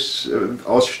und das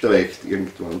ausstreicht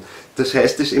irgendwann. Das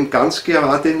heißt es eben ganz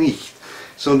gerade nicht,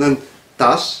 sondern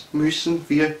das müssen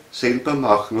wir selber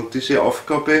machen. Und diese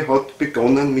Aufgabe hat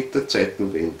begonnen mit der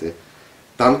Zeitenwende.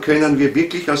 Dann können wir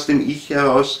wirklich aus dem Ich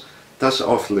heraus das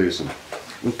auflösen.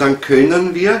 Und dann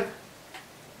können wir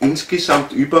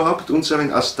insgesamt überhaupt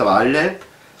unseren Astralleib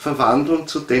verwandeln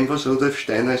zu dem, was Rudolf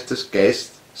Steiner als das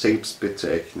Geist selbst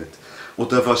bezeichnet.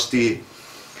 Oder was die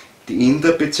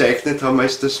Inder bezeichnet haben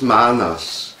als das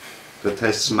Manas. Das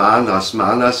heißt Manas.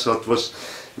 Manas hat was,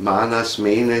 Manas,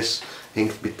 Menes,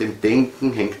 hängt mit dem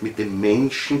Denken, hängt mit dem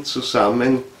Menschen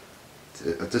zusammen.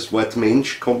 Das Wort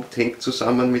Mensch hängt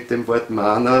zusammen mit dem Wort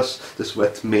Manas. Das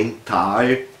Wort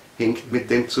mental hängt mit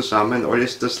dem zusammen.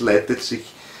 Alles das leitet sich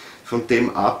von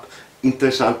dem ab.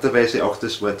 Interessanterweise auch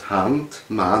das Wort Hand,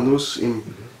 Manus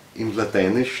im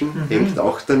Lateinischen, hängt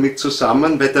auch damit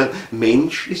zusammen, weil der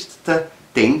Mensch ist der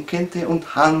denkende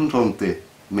und handelnde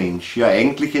Mensch. Ja,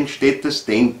 eigentlich entsteht das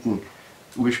Denken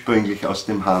ursprünglich aus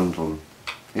dem Handeln.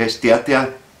 Er ist der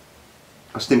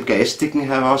aus dem Geistigen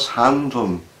heraus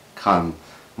handeln kann.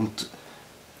 Und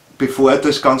bevor er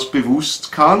das ganz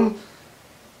bewusst kann,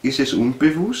 ist es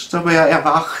unbewusst, aber er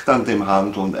erwacht an dem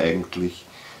Handeln eigentlich.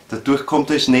 Dadurch kommt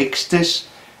als nächstes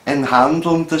ein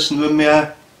Handeln, das nur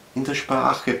mehr in der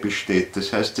Sprache besteht.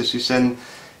 Das heißt, es ist ein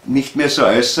nicht mehr so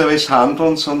äußeres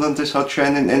Handeln, sondern das hat schon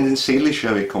eine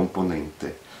seelischere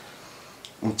Komponente.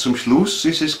 Und zum Schluss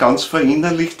ist es ganz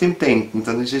verinnerlicht im Denken,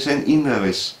 dann ist es ein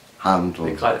inneres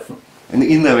Handeln. Begreifen. Ein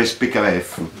inneres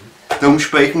Begreifen. Darum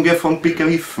sprechen wir von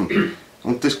Begriffen.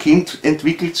 Und das Kind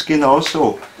entwickelt es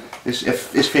genauso.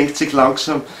 Es fängt sich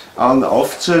langsam an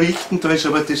aufzurichten, da ist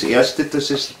aber das Erste, dass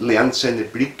es lernt, seine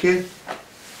Blicke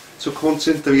zu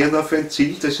konzentrieren auf ein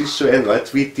Ziel. Das ist so ein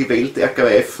Ort wie die Welt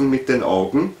ergreifen mit den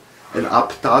Augen, ein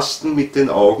Abtasten mit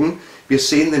den Augen. Wir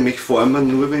sehen nämlich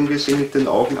Formen nur, wenn wir sie mit den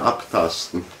Augen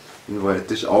abtasten.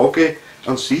 Das Auge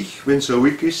an sich, wenn es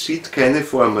ruhig ist, sieht keine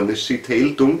Formen. Es sieht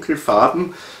hell, dunkel,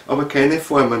 Farben, aber keine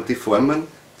Formen. Die Formen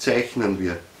zeichnen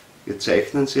wir. Wir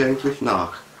zeichnen sie eigentlich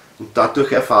nach. Und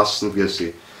dadurch erfassen wir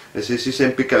sie. Also es ist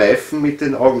ein Begreifen mit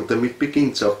den Augen, damit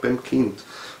beginnt es auch beim Kind.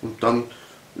 Und dann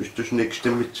ist das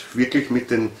nächste wirklich mit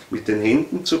den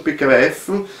Händen zu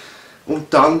begreifen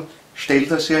und dann stellt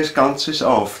er sie als Ganzes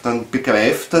auf. Dann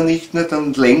begreift er nicht nur,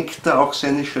 dann lenkt er auch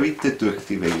seine Schritte durch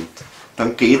die Welt.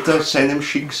 Dann geht er seinem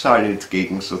Schicksal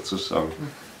entgegen sozusagen.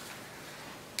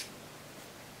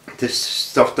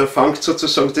 Da fängt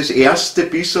sozusagen das erste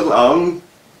bisschen an,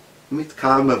 mit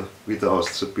Karma wieder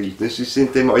auszubilden. Es ist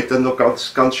in dem Alter noch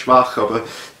ganz, ganz schwach,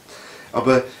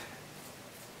 aber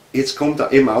jetzt kommt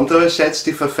eben andererseits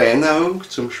die Verfeinerung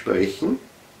zum Sprechen,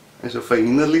 also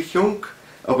Verinnerlichung,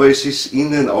 aber es ist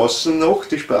innen, außen noch,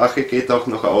 die Sprache geht auch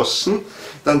nach außen,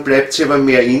 dann bleibt sie aber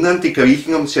mehr innen. Die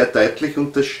Griechen haben sehr deutlich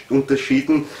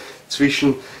unterschieden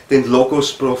zwischen den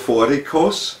Logos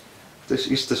prophorikos, das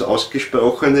ist das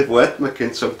ausgesprochene Wort, man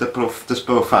könnte sagen das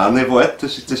profane Wort,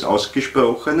 das ist das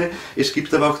ausgesprochene. Es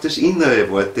gibt aber auch das innere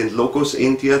Wort, den Logos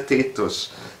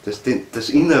endiathetos, das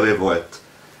innere Wort,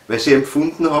 weil sie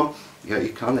empfunden haben, ja,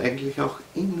 ich kann eigentlich auch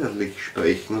innerlich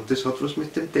sprechen und das hat was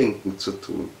mit dem Denken zu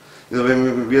tun. Ja,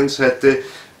 wenn wir uns heute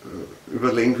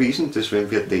überlegen, wie ist denn das,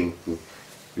 wenn wir denken?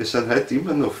 Wir sind heute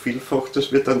immer noch vielfach,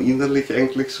 dass wir dann innerlich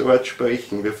eigentlich so Art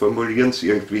sprechen, wir formulieren es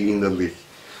irgendwie innerlich.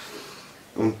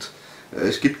 Und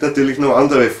es gibt natürlich noch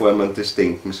andere Formen des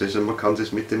Denkens, also man kann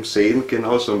das mit dem Sehen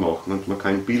genauso machen und man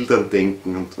kann in Bildern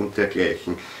denken und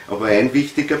dergleichen. Aber ein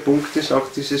wichtiger Punkt ist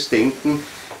auch dieses Denken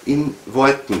in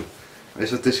Worten.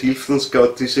 Also das hilft uns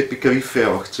gerade, diese Begriffe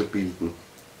auch zu bilden.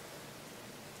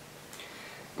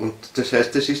 Und das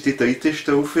heißt, das ist die dritte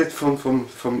Stufe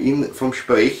vom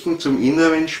Sprechen zum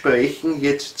inneren Sprechen,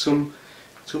 jetzt zum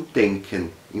Denken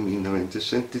im Inneren. Das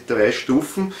sind die 3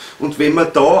 Stufen. Und wenn wir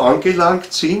da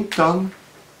angelangt sind, dann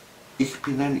ich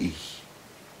bin ein Ich.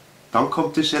 Dann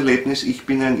kommt das Erlebnis, ich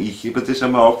bin ein Ich. Über das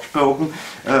haben wir auch gesprochen.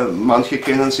 Manche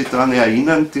können sich daran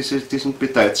erinnern, diesen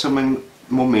bedeutsamen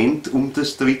Moment um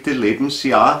das 3.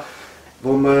 Lebensjahr,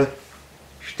 wo man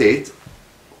steht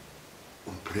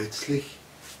und plötzlich,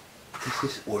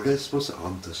 das ist alles was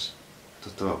anderes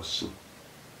da draußen.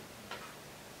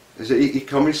 Also ich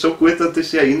kann mich so gut an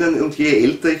das erinnern und je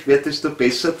älter ich werde, desto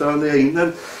besser daran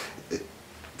erinnern.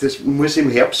 Das muss im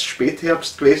Herbst,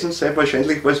 Spätherbst gewesen sein,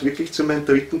 wahrscheinlich war es wirklich zu meinem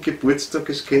 3. Geburtstag,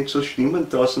 es könnte so stimmen,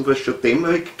 draußen war es schon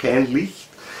dämmerig, kein Licht,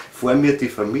 vor mir die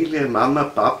Familie, Mama,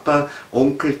 Papa,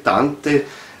 Onkel, Tante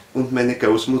und meine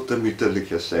Großmutter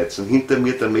mütterlicherseits. Und hinter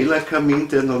mir der Melakamin,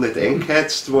 der noch nicht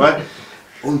eingeheizt war.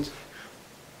 Und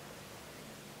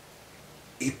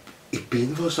ich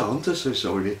bin was anderes als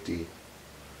alle die.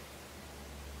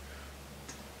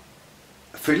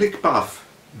 Völlig baff.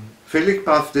 Völlig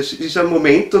baff. Das ist ein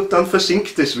Moment und dann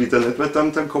versinkt es wieder nicht, weil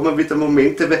dann kommen wieder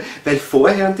Momente, weil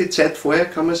vorher, an die Zeit vorher,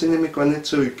 kann man sich nämlich gar nicht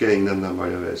zurückerinnern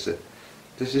normalerweise.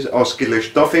 Das ist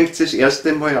ausgelöscht. Da fängt es das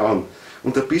erste Mal an.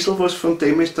 Und ein bisschen was von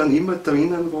dem ist dann immer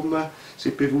drinnen, wo man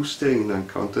sich bewusst erinnern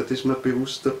kann. Dort ist man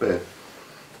bewusst dabei.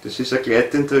 Das ist ein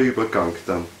gleitender Übergang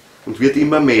dann. Und wird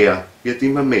immer mehr, wird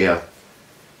immer mehr.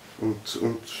 Und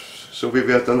so wie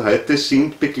wir dann heute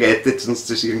sind, begleitet uns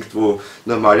das irgendwo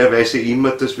normalerweise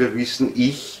immer, dass wir wissen,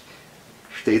 ich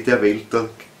stehe der Welt dann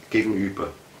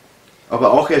gegenüber.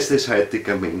 Aber auch als das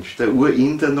heutiger Mensch, der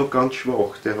Urinder noch ganz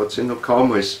schwach, der hat sich noch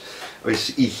kaum als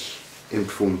Ich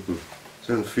empfunden,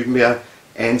 sondern vielmehr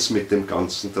eins mit dem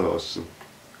Ganzen draußen.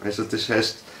 Also das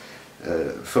heißt,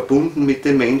 verbunden mit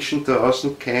den Menschen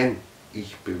draußen kein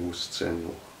Ich-Bewusstsein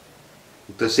noch.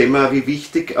 Und da sehen wir auch, wie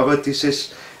wichtig aber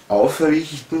dieses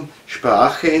Aufrichten,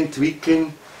 Sprache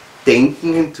entwickeln,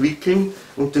 Denken entwickeln,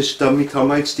 und damit haben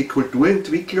wir jetzt die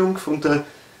Kulturentwicklung von der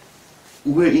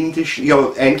urindischen,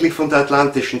 ja eigentlich von der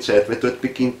atlantischen Zeit, weil dort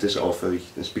beginnt das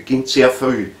Aufrichten. Es beginnt sehr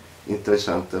früh,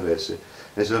 interessanterweise.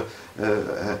 Also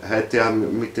heute auch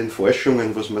mit den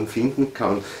Forschungen, was man finden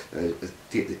kann,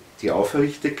 die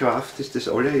Aufrichtekraft ist das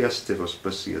allererste, was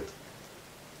passiert.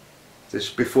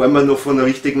 Bevor man noch von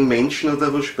richtigen Menschen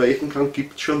oder was sprechen kann,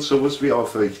 gibt es schon sowas wie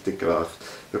Aufrichtekraft.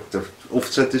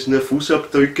 Oft sind das nur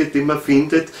Fußabdrücke, die man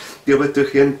findet, die aber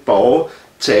durch ihren Bau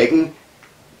zeigen,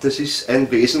 das ist ein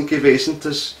Wesen gewesen,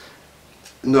 das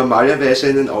normalerweise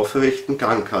einen aufrechten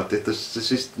Gang hatte. Das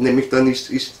ist, nämlich dann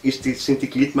sind die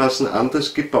Gliedmaßen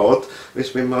anders gebaut,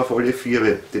 als wenn man auf alle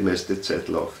Viere die meiste Zeit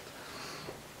läuft.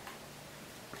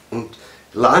 Und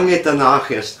lange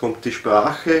danach erst kommt die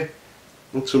Sprache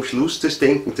und zum Schluss das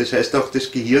Denken. Das heißt auch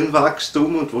das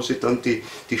Gehirnwachstum, und wo sich dann die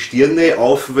Stirne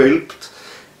aufwölbt,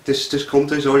 das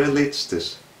kommt als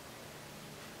allerletztes.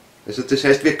 Also das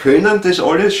heißt, wir können das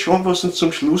alles schon, was uns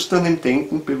zum Schluss dann im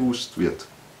Denken bewusst wird.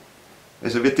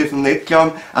 Also wir dürfen nicht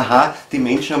glauben, aha, die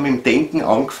Menschen haben im Denken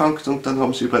angefangen und dann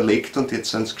haben sie überlegt und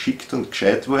jetzt sind sie geschickt und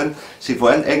gescheit worden. Sie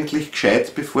waren eigentlich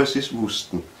gescheit, bevor sie es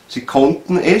wussten. Sie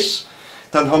konnten es,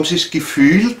 dann haben sie es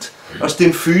gefühlt, aus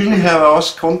dem Fühlen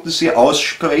heraus konnten sie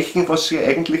aussprechen, was sie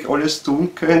eigentlich alles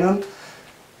tun können,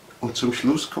 und zum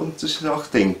Schluss konnten sie es auch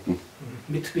denken.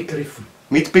 Mit Begriffen.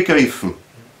 Mit Begriffen.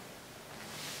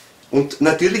 Und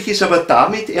natürlich ist aber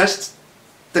damit erst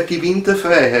der Gewinn der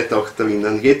Freiheit auch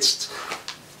drinnen. Jetzt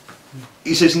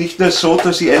ist es nicht nur so,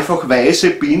 dass ich einfach weise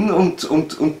bin und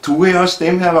tue aus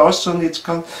dem heraus, sondern jetzt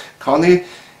kann ich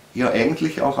ja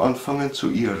eigentlich auch anfangen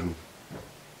zu irren.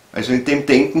 Also in dem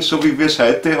Denken, so wie wir es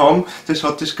heute haben, das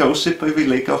hat das große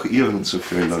Privileg, auch irren zu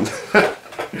können.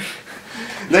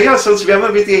 Naja, sonst wären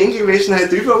wir wie die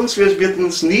Engelwesenheit über uns, wir würden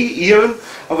uns nie irren,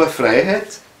 aber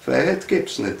Freiheit gäbe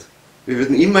es nicht. Wir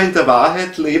würden immer in der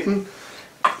Wahrheit leben,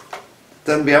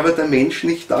 dann wäre aber der Mensch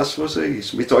nicht das, was er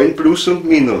ist, mit allen Plus und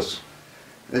Minus.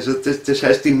 Also das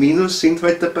heißt, die Minus sind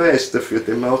halt der Preis dafür,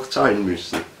 den wir auch zahlen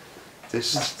müssen.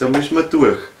 Da müssen wir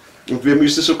durch. Und wir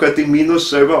müssen sogar die Minus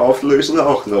selber auflösen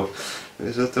auch noch.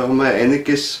 Also da haben wir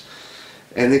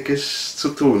einiges zu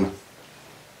tun.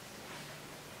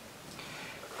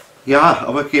 Ja,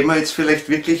 aber gehen wir jetzt vielleicht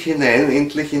wirklich hinein,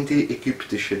 endlich in die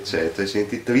ägyptische Zeit, also in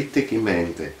die 3.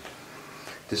 Gemeinde.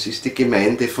 Das ist die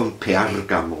Gemeinde von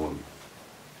Pergamon.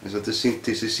 Also das sind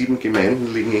diese 7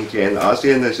 Gemeinden, liegen in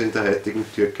Kleinasien, also in der heutigen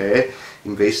Türkei,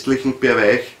 im westlichen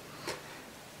Bereich.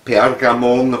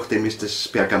 Pergamon, nach dem ist das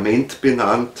Pergament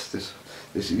benannt,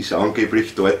 das ist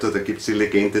angeblich dort, oder gibt es die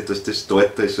Legende, dass das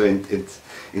dort also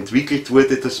entwickelt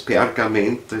wurde, das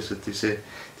Pergament, also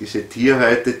diese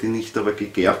Tierhäute, die nicht aber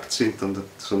gegerbt sind,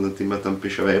 sondern die man dann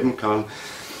beschreiben kann.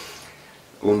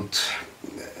 Und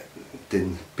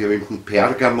den berühmten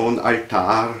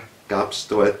Pergamonaltar gab es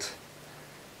dort.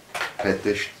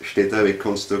 Heute steht eine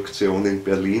Rekonstruktion in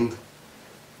Berlin,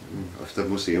 auf der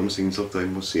Museumsinsel, da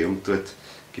im Museum dort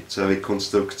gibt es eine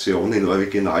Rekonstruktion in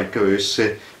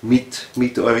Originalgröße mit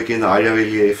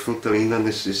Originalreliefen drinnen.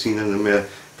 Es sind nicht mehr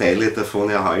Teile davon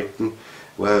erhalten.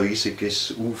 War ein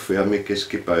riesiges U-förmiges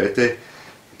Gebäude,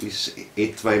 ist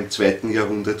etwa im 2.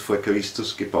 Jahrhundert vor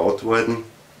Christus gebaut worden.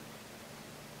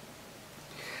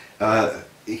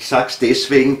 Ich sage es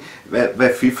deswegen,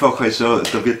 weil vielfach, also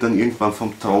da wird dann irgendwann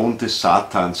vom Thron des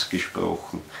Satans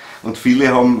gesprochen. Und viele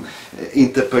haben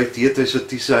interpretiert, also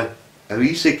dieser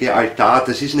riesige Altar,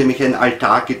 das ist nämlich ein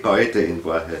Altargebäude in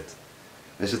Wahrheit.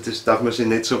 Also das darf man sich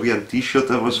nicht so wie ein Tisch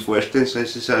oder was vorstellen, sondern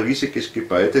es ist ein riesiges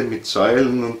Gebäude mit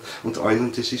Säulen und allem,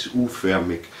 und das ist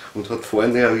U-förmig und hat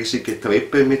vorne eine riesige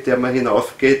Treppe, mit der man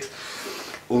hinaufgeht.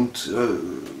 Und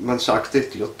man sagte,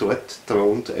 ja, dort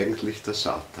thront eigentlich der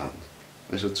Satan.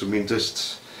 Also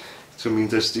zumindest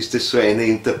ist das so eine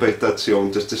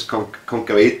Interpretation, dass das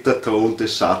konkret der Thron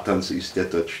des Satans ist, der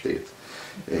dort steht.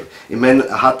 Ich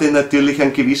meine, hatte natürlich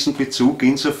einen gewissen Bezug,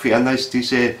 insofern als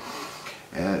diese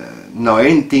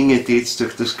neuen Dinge, die jetzt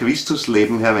durch das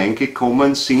Christusleben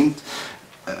hereingekommen sind,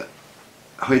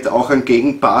 halt auch einen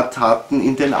Gegenpart hatten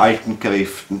in den alten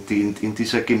Kräften, die in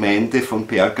dieser Gemeinde von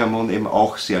Pergamon eben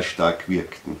auch sehr stark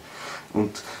wirkten.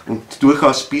 Und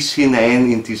durchaus bis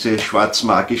hinein in diese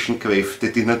schwarzmagischen Kräfte,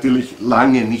 die natürlich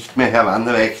lange nicht mehr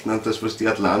heranreichten an das, was die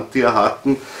Atlantier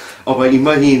hatten, aber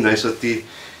immerhin, also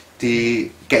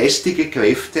die geistige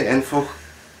Kräfte einfach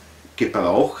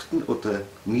gebrauchten oder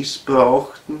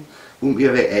missbrauchten, um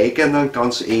ihre eigenen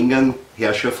ganz engen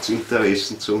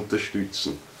Herrschaftsinteressen zu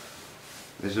unterstützen.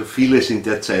 Also vieles in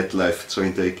der Zeit läuft so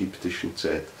in der ägyptischen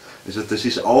Zeit. Also das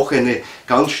ist auch eine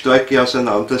ganz starke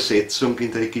Auseinandersetzung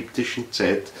in der ägyptischen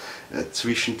Zeit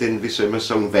zwischen den, wie soll man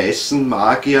sagen, weißen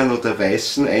Magiern oder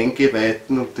weißen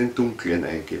Eingeweihten und den dunklen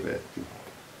Eingeweihten.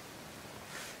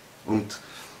 Und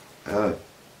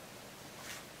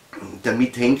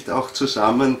damit hängt auch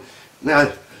zusammen, na,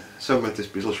 sagen wir das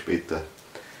ein bisschen später,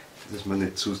 dass wir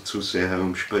nicht zu sehr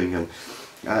herumspringen.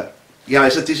 Ja,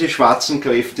 also diese schwarzen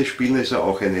Kräfte spielen also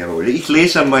auch eine Rolle. Ich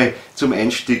lese einmal zum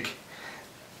Einstieg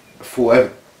vor,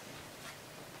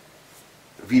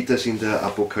 wie das in der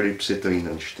Apokalypse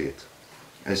drinnen steht.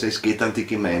 Also es geht an die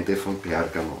Gemeinde von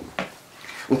Pergamon.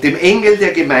 Und dem Engel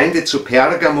der Gemeinde zu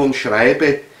Pergamon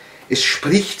schreibe, es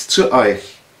spricht zu euch,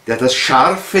 der das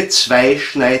scharfe,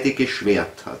 zweischneidige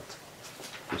Schwert hat.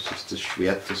 Das ist das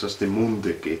Schwert, das aus dem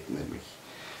Munde geht nämlich.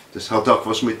 Das hat auch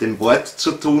was mit dem Wort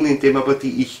zu tun, in dem aber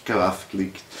die Ich-Kraft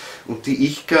liegt. Und die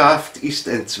Ich-Kraft ist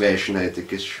ein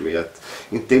zweischneidiges Schwert.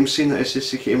 In dem Sinne, als es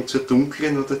sich eben zur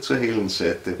dunklen oder zur hellen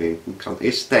Seite wenden kann.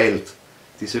 Es teilt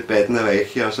diese beiden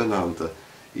Reiche auseinander,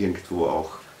 irgendwo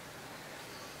auch.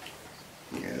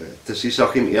 Das ist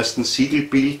auch im ersten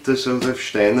Siegelbild, das Rudolf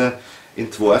Steiner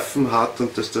entworfen hat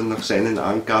und das dann nach seinen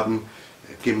Angaben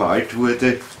gemalt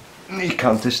wurde. Ich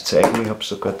kann das zeigen, ich habe es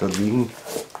sogar da liegen.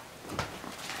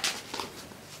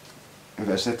 Ich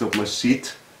weiß nicht, ob man es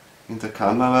sieht in der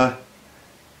Kamera.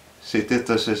 Seht ihr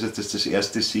das? Also das ist das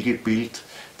erste Siegelbild.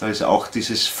 Da ist auch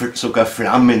dieses sogar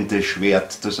flammende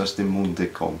Schwert, das aus dem Munde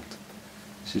kommt.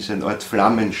 Es ist eine Art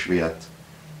Flammenschwert.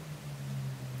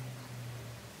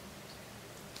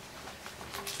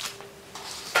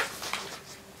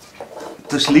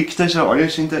 Das liegt also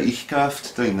alles in der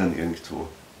Ich-Kraft drinnen irgendwo.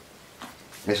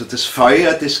 Also das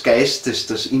Feuer des Geistes,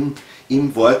 das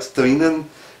im Wort drinnen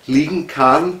liegen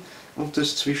kann und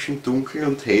das zwischen dunkel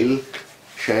und hell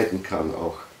scheiden kann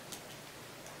auch.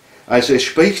 Also es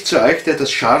spricht zu euch, der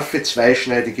das scharfe,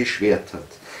 zweischneidige Schwert hat.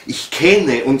 Ich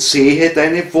kenne und sehe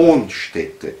deine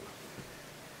Wohnstätte.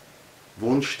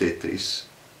 Wohnstätte ist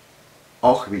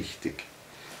auch wichtig.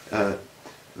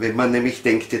 Wenn man nämlich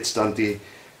denkt jetzt an die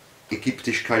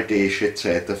ägyptisch-chaldäische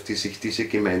Zeit, auf die sich diese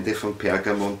Gemeinde von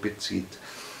Pergamon bezieht.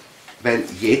 Weil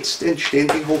jetzt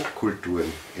entstehen die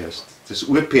Hochkulturen erst. Das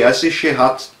Urpersische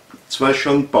hat zwar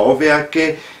schon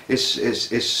Bauwerke, es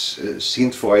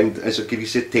sind vor allem also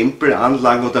gewisse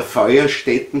Tempelanlagen oder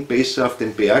Feuerstätten besser auf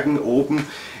den Bergen oben.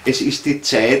 Es ist die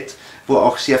Zeit, wo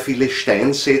auch sehr viele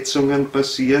Steinsetzungen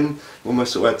passieren, wo man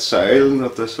so Art Säulen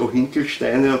oder so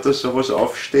Hinkelsteine oder sowas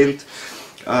aufstellt.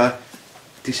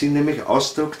 Die sind nämlich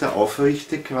Ausdruck der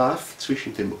aufrichten Kraft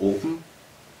zwischen dem Oben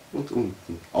und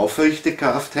Unten. Aufrichte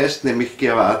Kraft heißt nämlich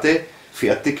gerade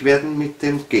fertig werden mit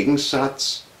dem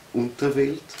Gegensatz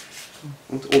Unterwelt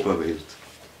und Oberwelt.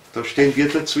 Da stehen wir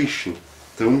dazwischen.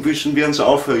 Darum müssen wir uns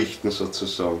aufrichten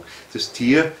sozusagen. Das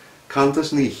Tier kann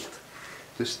das nicht.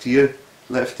 Das Tier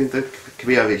läuft in der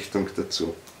Querrichtung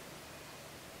dazu.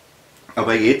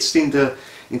 Aber jetzt in der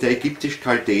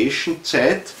ägyptisch-chaldäischen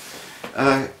Zeit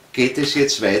geht es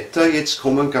jetzt weiter, jetzt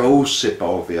kommen große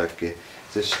Bauwerke.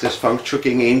 Das fängt schon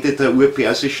gegen Ende der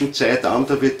urpersischen Zeit an,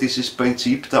 da wird dieses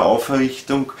Prinzip der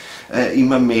Aufrichtung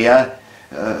immer mehr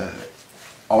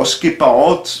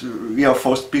ausgebaut, ja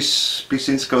fast bis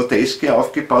ins Groteske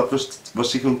aufgebaut,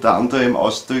 was sich unter anderem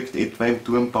ausdrückt, etwa im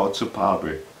Turmbau zu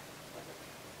Babel.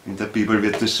 In der Bibel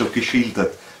wird das so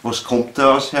geschildert. Was kommt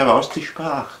daraus heraus? Die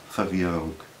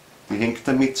Sprachverwirrung. Die hängt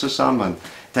damit zusammen.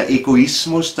 Der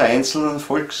Egoismus der einzelnen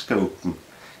Volksgruppen.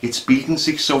 Jetzt bilden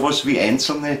sich sowas wie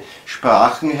einzelne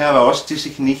Sprachen heraus, die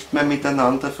sich nicht mehr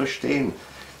miteinander verstehen.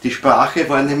 Die Sprache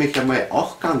war nämlich einmal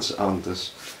auch ganz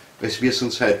anders, als wir es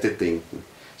uns heute denken.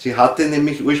 Sie hatte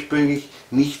nämlich ursprünglich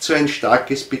nicht so ein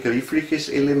starkes begriffliches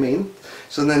Element,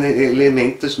 sondern ein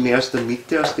Element, das mehr aus der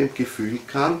Mitte, aus dem Gefühl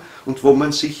kam und wo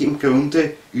man sich im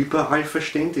Grunde überall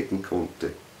verständigen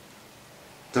konnte.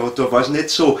 Da war es nicht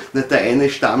so, der eine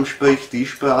Stamm spricht die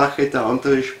Sprache, der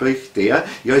andere spricht der.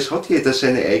 Ja, es hat jeder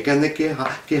seine eigene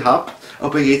gehabt,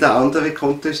 aber jeder andere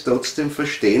konnte es trotzdem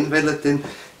verstehen, weil er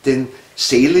den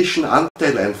seelischen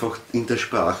Anteil einfach in der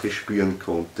Sprache spüren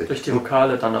konnte. Durch die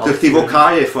Vokale dann auch. Durch die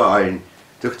Vokale vor allem.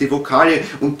 Durch die Vokale.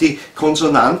 Und die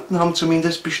Konsonanten haben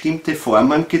zumindest bestimmte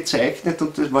Formen gezeichnet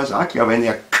und das war es auch klar. Wenn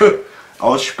ich K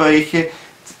ausspreche,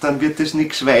 dann wird es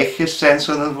nichts Weiches sein,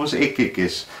 sondern was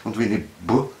Eckiges. Und wenn ich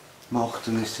B mache,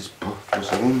 dann ist es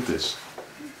was Rundes.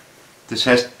 Das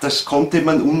heißt, das konnte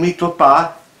man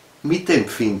unmittelbar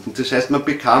mitempfinden. Das heißt, man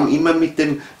bekam immer mit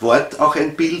dem Wort auch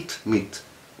ein Bild mit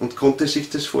und konnte sich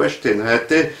das vorstellen.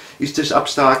 Heute ist es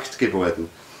abstrakt geworden.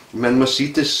 Ich meine, man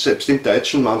sieht es selbst im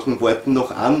Deutschen manchen Worten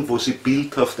noch an, wo sie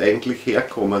bildhaft eigentlich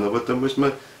herkommen, aber da muss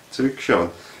man zurückschauen.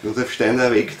 Rudolf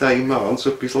Steiner regt da immer an,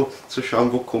 so ein bisschen zu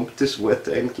schauen, wo kommt das Wort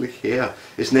eigentlich her.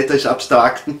 Es nicht als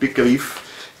abstrakten Begriff,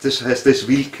 das heißt als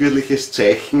willkürliches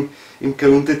Zeichen im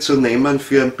Grunde zu nehmen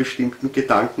für einen bestimmten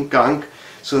Gedankengang,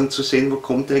 sondern zu sehen, wo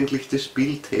kommt eigentlich das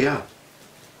Bild her.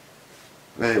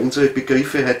 Weil unsere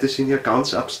Begriffe heute sind ja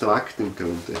ganz abstrakt im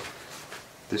Grunde.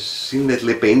 Das sind nicht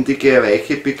lebendige,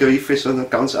 reiche Begriffe, sondern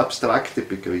ganz abstrakte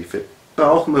Begriffe.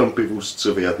 Brauchen wir, um bewusst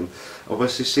zu werden. Aber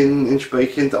sie sind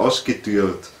entsprechend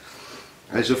ausgetürt.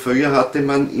 Also früher hatte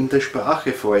man in der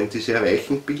Sprache vor allem diese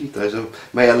reichen Bilder. Also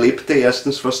man erlebte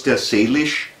erstens, was der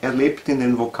seelisch erlebt in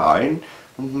den Vokalen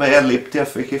und man erlebte,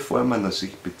 auf welche Formen er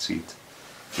sich bezieht.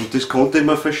 Und das konnte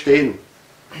man verstehen.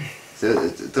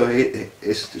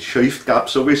 Schrift gab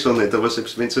es sowieso nicht, aber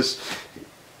selbst wenn es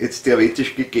jetzt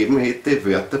theoretisch gegeben hätte,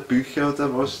 Wörterbücher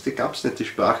oder was, die gab es nicht. Die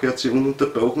Sprache hat sich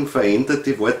ununterbrochen verändert,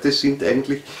 die Worte sind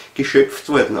eigentlich geschöpft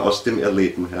worden aus dem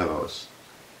Erleben heraus.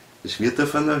 Es wird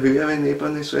auf einer höheren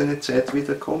Ebene so eine Zeit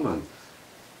wieder kommen.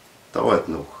 Dauert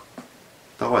noch.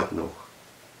 Dauert noch.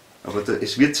 Aber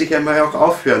es wird sich einmal auch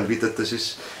aufhören wieder, dass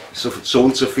es so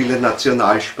und so viele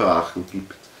Nationalsprachen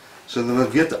gibt. Sondern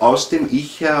man wird aus dem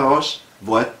Ich heraus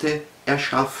Worte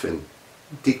erschaffen,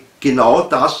 die genau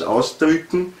das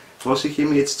ausdrücken, was ich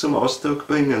ihm jetzt zum Ausdruck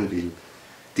bringen will.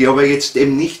 Die aber jetzt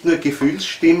eben nicht nur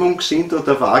Gefühlsstimmung sind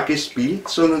oder vages Bild,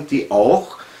 sondern die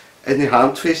auch eine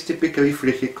handfeste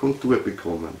begriffliche Kontur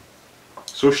bekommen.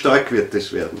 So stark wird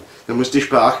es werden. Da muss die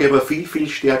Sprache aber viel, viel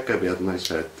stärker werden als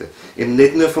heute. Eben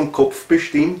nicht nur vom Kopf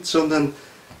bestimmt, sondern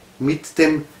mit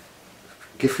dem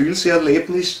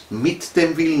Gefühlserlebnis, mit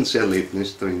dem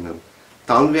Willenserlebnis drinnen.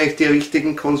 Dann werde ich die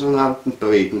richtigen Konsonanten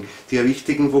prägen, die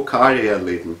richtigen Vokale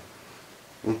erleben.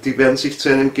 Und die werden sich zu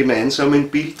einem gemeinsamen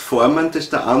Bild formen, das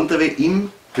der andere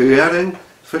im Hören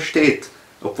versteht,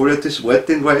 obwohl er das Wort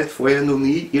in Wahrheit vorher noch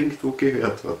nie irgendwo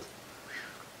gehört hat.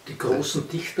 Die großen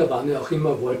Dichter waren ja auch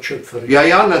immer Wortschöpfer. Ja,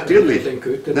 ja, natürlich.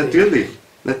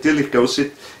 Natürlich,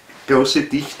 große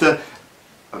Dichter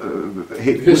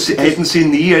hätten sie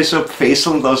nie also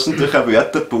fesseln lassen durch ein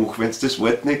Wörterbuch. Wenn es das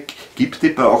Wort nicht gibt,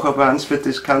 ich brauche aber eins, für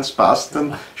das keins passt,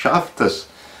 dann schafft das.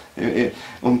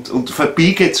 Und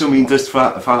verbiege zumindest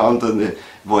vorhandene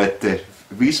Worte,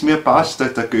 wie es mir passt. Der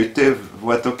Goethe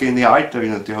war da genial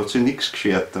drin und der hat sich nichts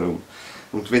geschert darum.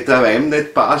 Und wenn der Reim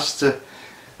nicht passt,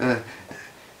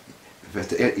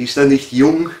 ist er nicht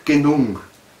jung genug.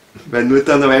 Weil nur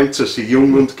dann reimt er sich,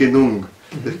 jung und genug.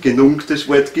 Genug, das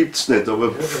Wort gibt es nicht,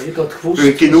 aber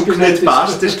wenn genug nicht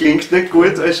passt, das klingt nicht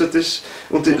gut, also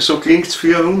und so klingt es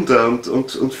viel runder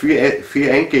und viel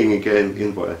eingängiger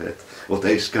in Wahrheit.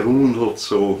 Oder es grundelt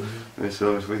so,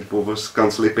 also wo was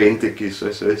ganz lebendig ist,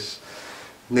 also es,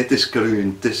 nicht das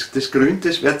Grün. Das Grün,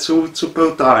 das wäre zu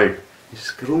brutal.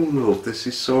 Es grummelt, es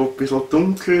ist so ein bisschen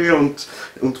dunkel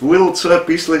und wurdelt so ein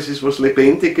bisschen, es ist was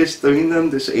Lebendiges drinnen,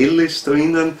 das L ist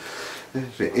drinnen,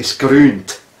 es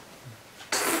grünt.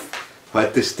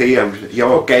 Heute ist der,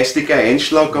 ja, geistiger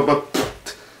Einschlag, aber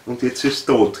und jetzt ist es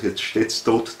tot, jetzt steht es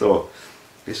tot da.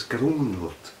 Es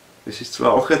grummelt. Es ist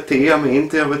zwar auch ein T am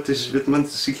Ende, aber das wird man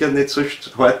sicher nicht so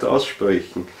hart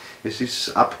aussprechen. Es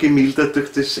ist abgemildert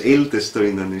durch das L, das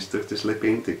drinnen ist, durch das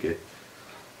Lebendige.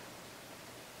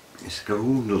 Es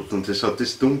grunelt und es hat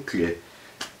das Dunkle.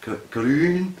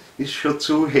 Grün ist schon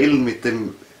zu hell, mit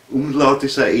dem Umlaut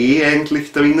ist ein E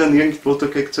eigentlich drinnen, irgendwo, da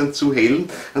kriegt es einen zu hellen,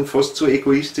 einen fast zu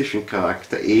egoistischen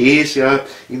Charakter. E ist ja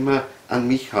immer an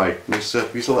mich halten, ist ein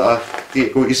bisschen auch die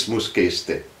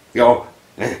Egoismusgeste. Ja,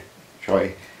 schau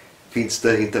ich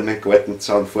finster hinter meinem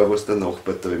Gartenzaun vor, was der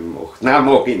Nachbar drüben macht. Nein,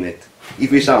 mag ich nicht.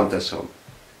 Ich will es anders haben.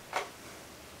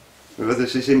 Aber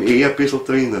das ist im E ein bisschen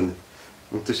drinnen.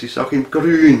 Und das ist auch im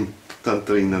Grün dann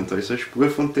drinnen. Da ist eine Spur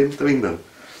von dem drinnen.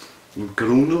 Im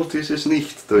Grunelt ist es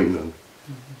nicht drinnen.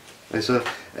 Also,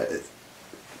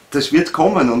 das wird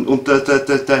kommen. Und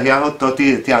der Herr hat da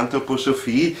die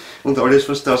Anthroposophie und alles,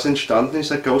 was daraus entstanden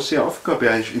ist, eine große Aufgabe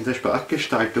in der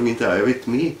Sprachgestaltung, in der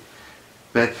Eurythmie.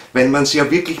 Weil man es ja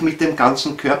wirklich mit dem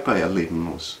ganzen Körper erleben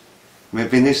muss.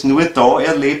 Wenn ich es nur da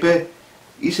erlebe,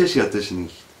 ist es ja das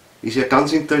nicht. Ist ja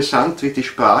ganz interessant, wie die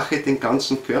Sprache den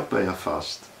ganzen Körper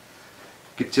erfasst.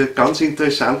 Es gibt ja ganz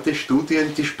interessante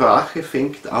Studien, die Sprache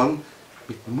fängt an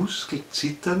mit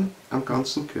Muskelzittern am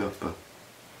ganzen Körper.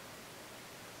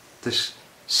 Das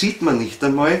sieht man nicht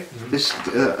einmal. Das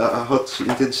hat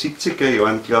in den 70er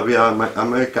Jahren, glaube ich, ein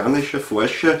amerikanischer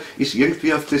Forscher ist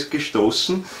irgendwie auf das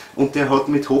gestoßen und der hat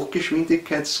mit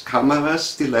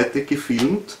Hochgeschwindigkeitskameras die Leute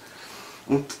gefilmt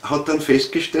und hat dann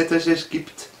festgestellt, dass es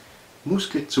gibt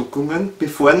Muskelzuckungen,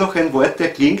 bevor noch ein Wort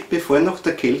erklingt, bevor noch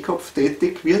der Kehlkopf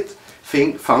tätig wird,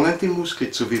 fangen die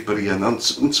Muskeln zu vibrieren.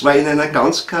 Und zwar in einer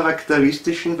ganz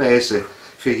charakteristischen Weise.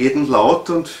 Für jeden Laut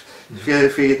und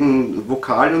für jeden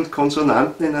Vokal und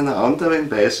Konsonanten in einer anderen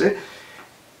Weise.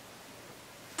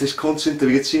 Das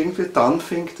konzentriert sich irgendwie, dann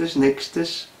fängt das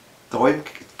nächstes da im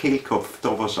Kehlkopf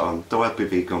da was an, da eine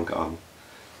Bewegung an.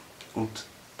 Und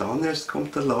dann erst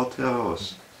kommt der Laut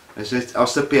heraus. Also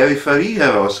aus der Peripherie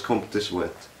heraus kommt das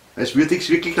Wort. Als würde ich es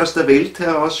wirklich aus der Welt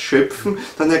heraus schöpfen,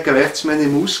 dann ergreift es meine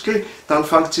Muskel, dann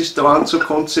fängt es da an zu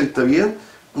konzentrieren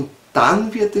und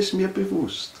dann wird es mir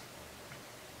bewusst.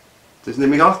 Das ist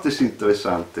nämlich auch das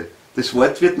Interessante. Das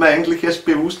Wort wird mir eigentlich erst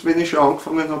bewusst, wenn ich schon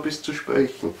angefangen habe, es zu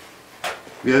sprechen.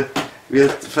 Wir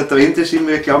verdrehen das immer,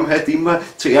 wir glauben halt immer,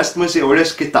 zuerst muss ich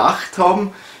alles gedacht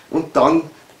haben und dann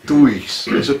tue ich es.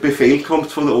 Also Befehl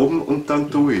kommt von oben und dann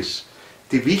tue ich es.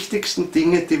 Die wichtigsten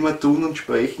Dinge, die wir tun und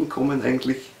sprechen, kommen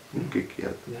eigentlich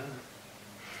umgekehrt. Ja.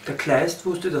 Der Kleist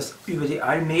wusste das über die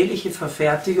allmähliche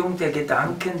Verfertigung der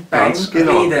Gedanken beim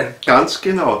Reden. Ganz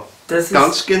genau. Das ist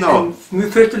ganz genau.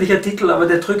 Ein fürchterlicher Titel, aber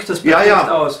der drückt das perfekt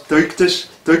aus.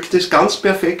 Drückt es ganz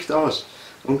perfekt aus.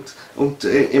 Und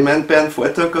ich meine, bei einem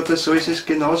Vortrag oder so ist es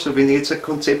genauso. Wenn ich jetzt ein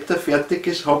Konzept, ein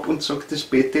fertiges habe und sage, das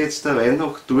bete jetzt der Reihe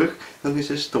nach durch, dann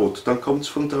ist es tot. Dann kommt es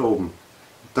von da oben.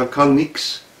 Dann kann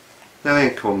nichts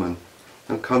hereinkommen.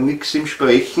 Dann kann nichts im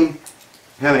Sprechen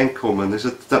hereinkommen.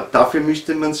 Also dafür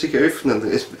müsste man sich öffnen.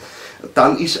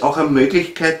 Dann ist auch eine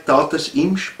Möglichkeit da, dass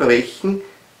im Sprechen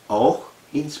auch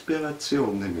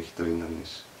Inspiration nämlich drinnen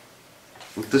ist.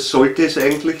 Und das sollte es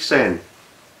eigentlich sein.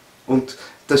 Und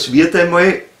das wird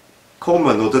einmal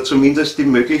kommen, oder zumindest die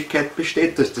Möglichkeit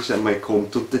besteht, dass das einmal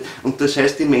kommt. Und das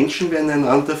heißt, die Menschen werden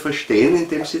einander verstehen,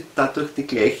 indem sie dadurch die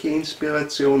gleiche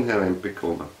Inspiration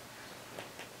hereinbekommen.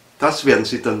 Das werden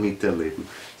sie dann miterleben.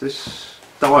 Das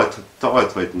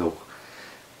dauert halt noch.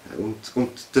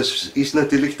 Und das ist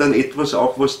natürlich dann etwas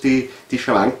auch, was die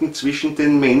Schranken zwischen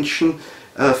den Menschen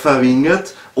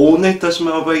verringert, ohne dass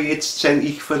man aber jetzt sein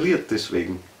Ich verliert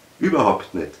deswegen.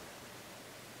 Überhaupt nicht.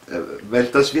 Weil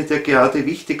das wird ja gerade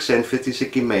wichtig sein für diese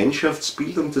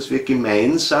Gemeinschaftsbildung, dass wir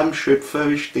gemeinsam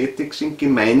schöpferisch tätig sind,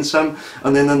 gemeinsam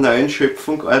an einer neuen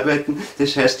Schöpfung arbeiten.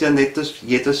 Das heißt ja nicht, dass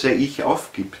jeder sein Ich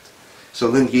aufgibt,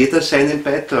 sondern jeder seinen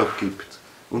Beitrag gibt.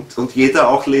 Und jeder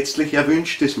auch letztlich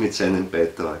erwünscht ist mit seinem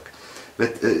Beitrag.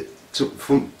 Weil,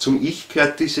 zum Ich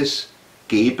gehört dieses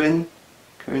Geben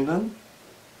können.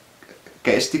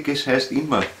 Geistiges heißt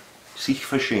immer sich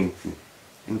verschenken.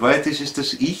 In Wahrheit ist es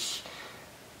das Ich,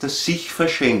 das sich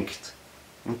verschenkt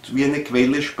und wie eine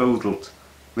Quelle sprudelt.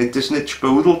 Wenn das nicht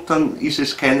sprudelt, dann ist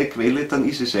es keine Quelle, dann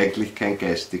ist es eigentlich kein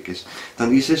Geistiges.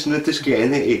 Dann ist es nur das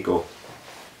kleine Ego.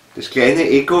 Das kleine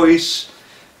Ego ist,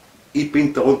 ich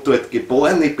bin da und dort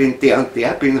geboren, ich bin der und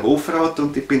der, bin Hofrat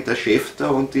und ich bin der Chef da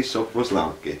und ich sage, was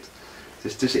lang geht.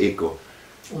 Das ist das Ego.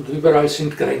 Und überall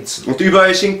sind Grenzen. Und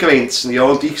überall sind Grenzen, ja,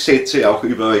 und ich setze auch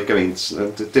überall Grenzen.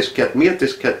 Und das gehört mir,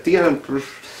 das gehört dir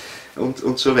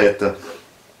und so weiter.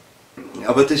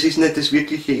 Aber das ist nicht das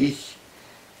wirkliche Ich.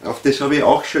 Auf das habe ich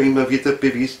auch schon immer wieder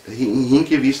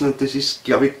hingewiesen, und das ist,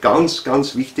 glaube ich, ganz,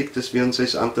 ganz wichtig, dass wir uns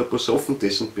als Anthroposophen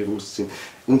dessen bewusst sind.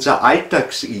 Unser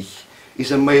Alltags-Ich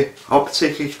ist einmal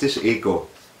hauptsächlich das Ego.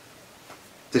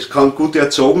 Das kann gut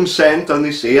erzogen sein, dann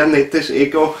ist eher nicht das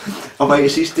Ego, aber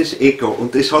es ist das Ego,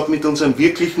 und es hat mit unserem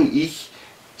wirklichen Ich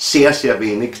sehr, sehr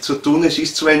wenig zu tun. Es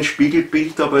ist zwar ein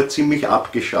Spiegelbild, aber ein ziemlich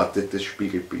abgeschattetes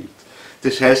Spiegelbild.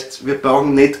 Das heißt, wir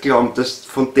brauchen nicht glauben, dass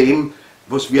von dem,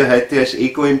 was wir heute als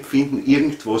Ego empfinden,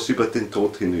 irgendwas über den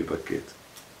Tod hinübergeht.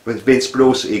 Wenn es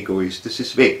bloß Ego ist, das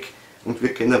ist weg. Und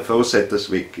wir können froh sein, dass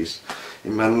es weg ist. Ich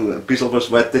meine, ein bisschen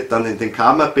was wartet dann in den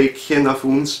Karma-Päckchen auf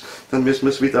uns, dann müssen wir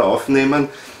es wieder aufnehmen.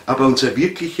 Aber unser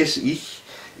wirkliches Ich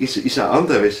ist ein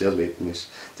anderes Erlebnis.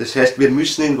 Das heißt, wir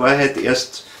müssen in Wahrheit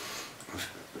erst,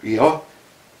 ja,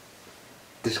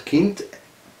 das Kind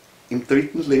im 3.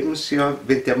 Lebensjahr,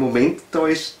 wenn der Moment da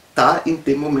ist, da in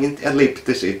dem Moment erlebt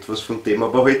es etwas von dem,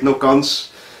 aber halt noch ganz,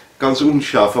 ganz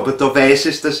unscharf. Aber da weiß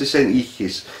es, dass es ein Ich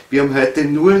ist. Wir haben heute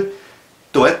nur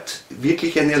dort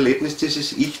wirklich ein Erlebnis,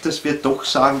 dieses Ich, dass wir doch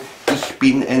sagen, ich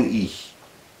bin ein Ich.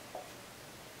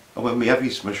 Aber mehr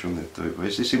wissen wir schon nicht darüber.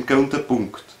 Es ist im Grunde ein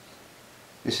Punkt.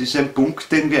 Es ist ein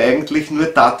Punkt, den wir eigentlich nur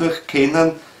dadurch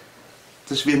kennen,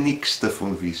 dass wir nichts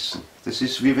davon wissen. Das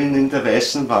ist wie wenn in der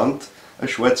weißen Wand ein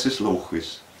schwarzes Loch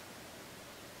ist.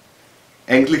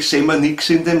 Eigentlich sehen wir nichts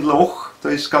in dem Loch, da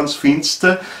ist ganz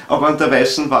finster, aber an der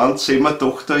weißen Wand sehen wir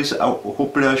doch, da ist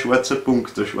hoppla ein schwarzer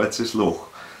Punkt, ein schwarzes Loch.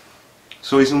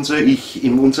 So ist unser Ich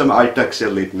in unserem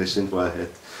Alltagserlebnis in Wahrheit.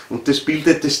 Und das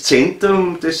bildet das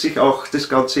Zentrum, das sich auch das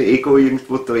ganze Ego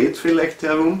irgendwo dreht vielleicht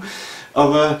herum.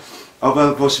 Aber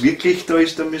was wirklich da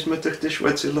ist, da müssen wir durch das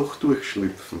schwarze Loch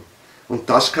durchschlüpfen. Und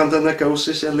das kann dann ein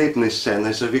großes Erlebnis sein,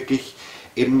 also wirklich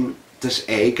eben das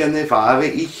eigene, wahre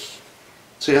Ich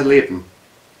zu erleben.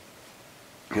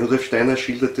 Rudolf Steiner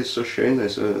schildert das so schön,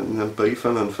 also in einem Brief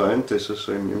an einen Freund, also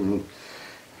so im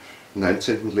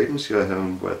 19. Lebensjahr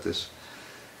herum war das.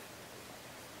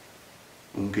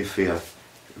 Ungefähr,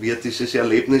 wie er dieses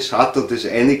Erlebnis hat, und das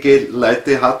einige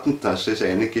Leute hatten das, also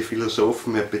einige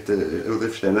Philosophen,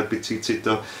 Rudolf Steiner bezieht sich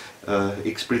da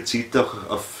explizit auch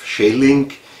auf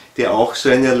Schelling, der auch so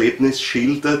ein Erlebnis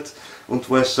schildert, und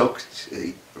wo er sagt,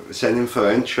 seinem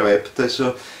Freund schreibt,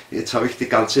 also jetzt habe ich die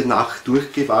ganze Nacht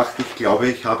durchgewacht, ich glaube,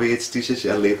 ich habe jetzt dieses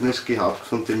Erlebnis gehabt,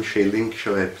 von dem Schelling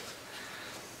schreibt.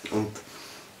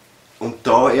 Und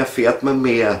da erfährt man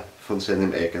mehr von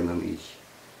seinem eigenen Ich.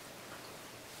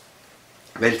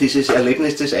 Weil dieses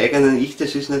Erlebnis des eigenen Ich,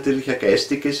 das ist natürlich ein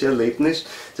geistiges Erlebnis,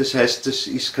 das heißt, das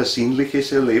ist kein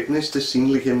sinnliches Erlebnis, das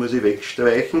Sinnliche muss ich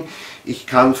wegstreichen. Ich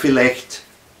kann vielleicht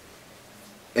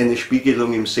eine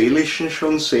Spiegelung im Seelischen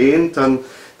schon sehen, dann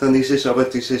ist es aber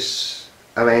dieses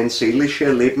rein seelische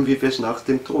Erleben, wie wir es nach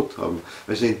dem Tod haben.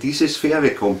 Also in diese Sphäre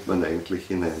kommt man eigentlich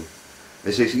hinein.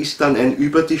 Also es ist dann ein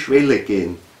über die Schwelle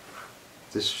gehen.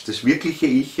 Das wirkliche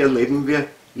Ich erleben wir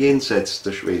jenseits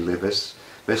der Schwelle, weil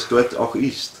es dort auch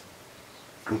ist.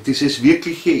 Und dieses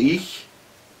wirkliche Ich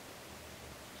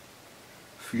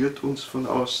führt uns von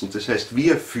außen. Das heißt,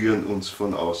 wir führen uns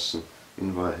von außen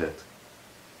in Wahrheit.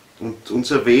 Und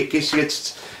unser Weg ist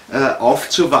jetzt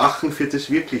aufzuwachen für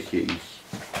das wirkliche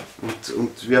Ich.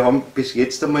 Und wir haben bis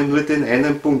jetzt einmal nur den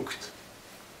einen Punkt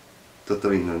da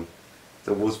drinnen,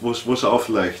 da wo es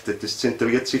aufleuchtet. Das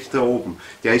zentriert sich da oben.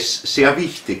 Der ist sehr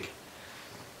wichtig.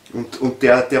 Und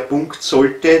der Punkt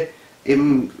sollte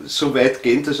eben so weit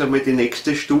gehen, dass einmal die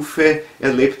nächste Stufe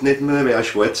erlebt nicht mehr ein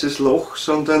schwarzes Loch,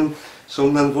 sondern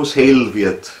wo es hell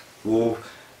wird, wo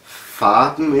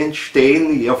Farben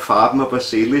entstehen, ja Farben, aber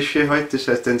seelische halt, das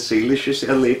heißt ein seelisches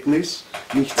Erlebnis,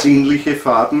 nicht sinnliche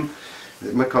Farben.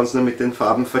 Man kann es nur mit den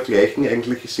Farben vergleichen,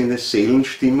 eigentlich sind es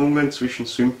Seelenstimmungen zwischen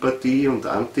Sympathie und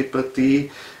Antipathie,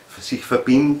 sich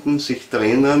verbinden, sich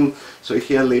trennen,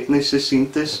 solche Erlebnisse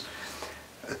sind es,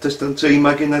 das dann zur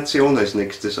Imagination als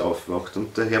nächstes aufwacht.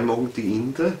 Und daher machen die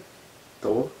Inder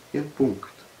da ihren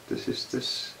Punkt. Das ist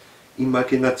das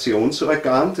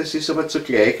Imaginationsorgan, das ist aber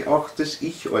zugleich auch das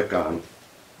Ich-Organ.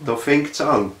 Da fängt es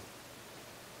an.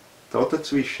 Da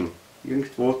dazwischen.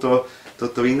 Irgendwo da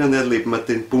drinnen erlebt man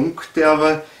den Punkt, der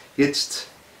aber jetzt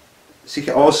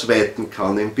sich ausweiten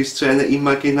kann, eben bis zu einer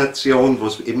Imagination,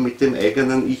 was eben mit dem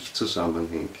eigenen Ich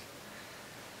zusammenhängt.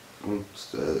 Und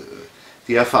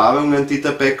die Erfahrungen, die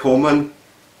dabei kommen,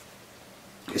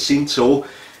 sind so,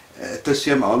 dass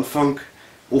sie am Anfang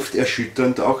oft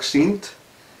erschütternd auch sind,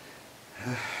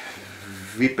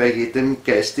 wie bei jedem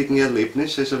geistigen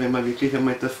Erlebnis, also wenn man wirklich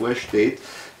einmal davor steht,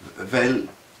 weil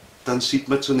dann sieht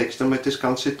man zunächst einmal das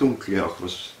ganze Dunkle auch,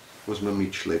 was man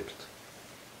mitschleppt.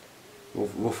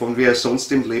 Wovon wir ja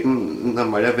sonst im Leben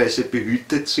normalerweise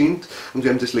behütet sind. Und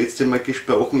wir haben das letzte Mal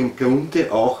gesprochen, im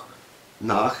Grunde auch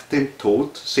nach dem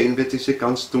Tod sehen wir diese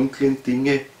ganz dunklen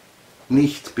Dinge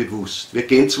nicht bewusst. Wir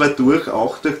gehen zwar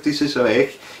auch durch dieses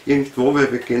Reich irgendwo,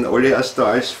 weil wir gehen alle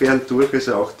Astralsphären durch,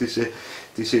 also auch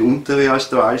diese untere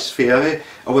Astralsphäre,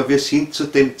 aber wir sind zu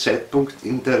dem Zeitpunkt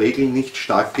in der Regel nicht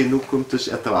stark genug, um das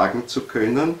ertragen zu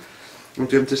können.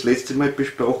 Und wir haben das letzte Mal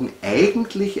besprochen,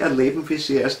 eigentlich erleben wir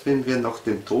sie erst, wenn wir nach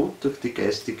dem Tod durch die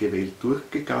geistige Welt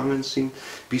durchgegangen sind,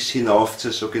 bis hinauf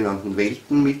zur sogenannten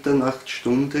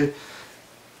Weltenmitternachtstunde,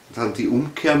 dann die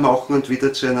Umkehr machen und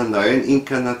wieder zu einer neuen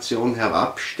Inkarnation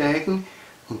herabsteigen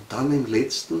und dann im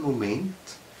letzten Moment,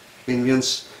 wenn wir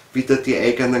uns wieder die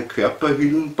eigenen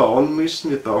Körperhüllen bauen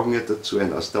müssen, wir brauchen ja dazu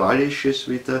ein astralisches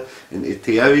wieder, ein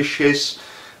ätherisches,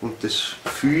 und das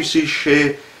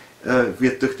physische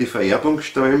wird durch die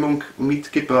Vererbungsströmung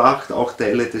mitgebracht, auch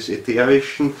Teile des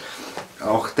Ätherischen,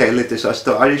 auch Teile des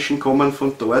Astralischen kommen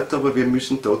von dort, aber wir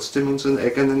müssen trotzdem unseren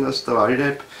eigenen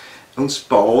Astralleib uns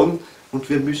bauen und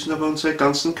wir müssen aber unsere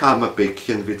ganzen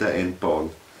Karmabäckchen wieder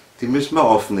einbauen. Die müssen wir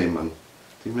aufnehmen,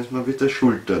 die müssen wir wieder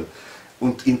schultern.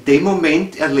 Und in dem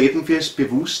Moment erleben wir es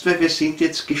bewusst, weil wir sind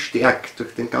jetzt gestärkt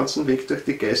durch den ganzen Weg durch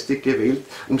die geistige Welt,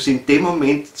 um es in dem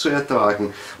Moment zu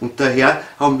ertragen. Und daher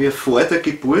haben wir vor der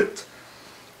Geburt,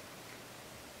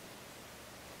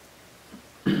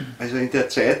 also in der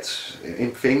Zeit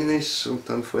Empfängnis und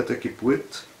dann vor der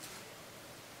Geburt,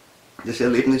 das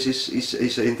Erlebnis ist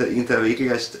in der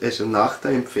Regel also nach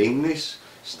der Empfängnis,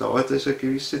 es dauert also eine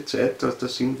gewisse Zeit, da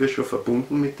sind wir schon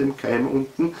verbunden mit dem Keim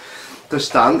unten, dass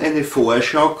dann eine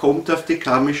Vorschau kommt auf die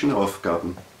karmischen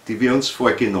Aufgaben, die wir uns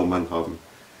vorgenommen haben.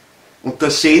 Und da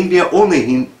sehen wir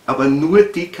ohnehin aber nur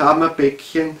die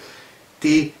Karmabäckchen,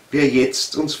 die wir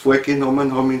jetzt uns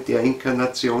vorgenommen haben, in der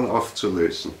Inkarnation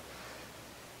aufzulösen.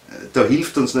 Da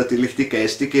hilft uns natürlich die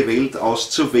geistige Welt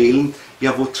auszuwählen,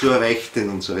 ja, wozu reicht denn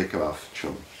unsere Kraft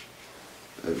schon?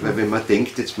 Weil wenn man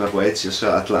denkt, man war jetzt ja so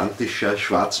ein atlantischer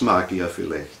Schwarzmagier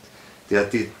vielleicht, der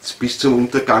die bis zum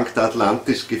Untergang der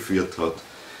Atlantis geführt hat.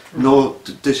 No,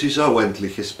 das ist ein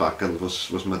ordentliches Backern,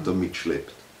 was man da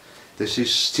mitschleppt. Das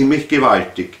ist ziemlich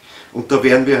gewaltig. Und da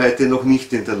wären wir heute noch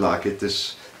nicht in der Lage,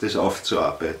 das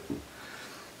aufzuarbeiten.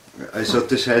 Also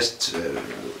das heißt,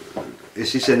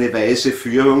 es ist eine weise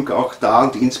Führung auch da,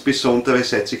 und insbesondere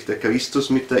seit sich der Christus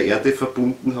mit der Erde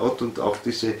verbunden hat und auch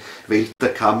diese Welt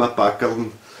der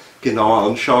Kammerbackerln genauer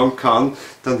anschauen kann,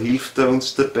 dann hilft er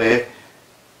uns dabei,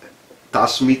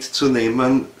 das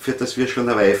mitzunehmen, für das wir schon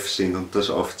reif sind und das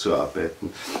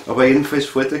aufzuarbeiten. Aber jedenfalls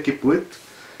vor der Geburt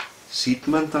sieht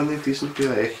man dann in diesen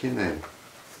Bereich hinein.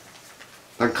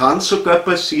 Dann kann es sogar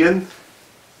passieren,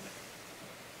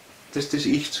 dass das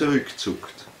Ich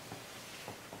zurückzuckt.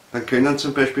 Dann können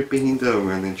zum Beispiel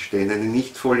Behinderungen entstehen, eine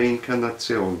nicht volle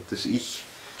Inkarnation. Das Ich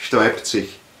sträubt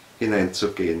sich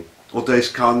hineinzugehen. Oder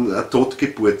es kann eine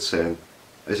Totgeburt sein.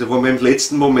 Also wo man im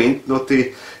letzten Moment noch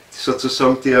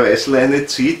sozusagen die Reißleine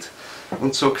zieht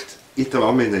und sagt, ich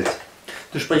traue mich nicht.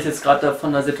 Du sprichst jetzt gerade von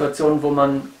einer Situation, wo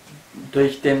man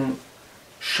durch den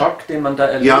Schock, den man da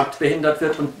erlebt, behindert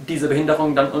wird und diese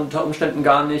Behinderung dann unter Umständen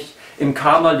gar nicht im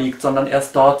Karma liegt, sondern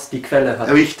erst dort die Quelle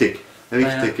hat. Richtig,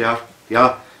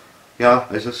 ja,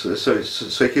 also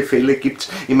solche Fälle gibt es.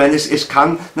 Ich meine, es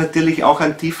kann natürlich auch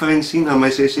einen tieferen Sinn haben.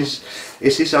 Also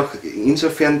es ist auch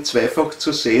insofern zweifach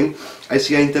zu sehen, als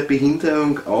ja in der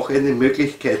Behinderung auch eine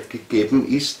Möglichkeit gegeben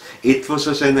ist, etwas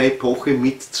aus einer Epoche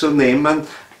mitzunehmen,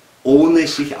 ohne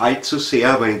sich allzu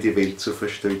sehr aber in die Welt zu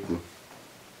verstricken.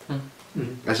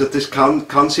 Also das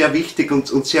kann sehr wichtig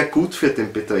und sehr gut für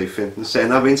den Betreffenden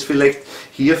sein, aber wenn es vielleicht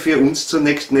hier für uns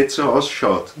zunächst nicht so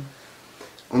ausschaut.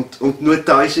 Und nur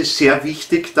da ist es sehr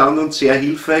wichtig dann und sehr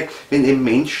hilfreich, wenn eben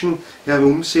Menschen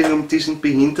herum sind um diesen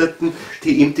Behinderten,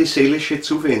 die ihm die seelische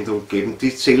Zuwendung geben, die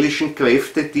seelischen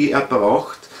Kräfte, die er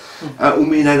braucht,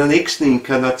 um in einer nächsten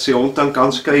Inkarnation dann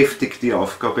ganz kräftig die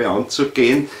Aufgabe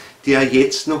anzugehen, die er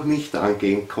jetzt noch nicht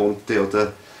angehen konnte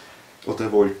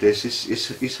oder wollte. Es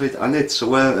ist halt auch nicht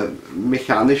so ein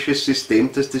mechanisches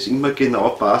System, dass das immer genau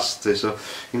passt. Also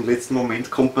im letzten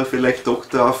Moment kommt man vielleicht doch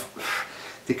darauf,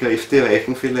 die Kräfte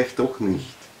reichen vielleicht doch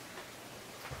nicht.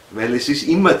 Weil es ist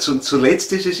immer,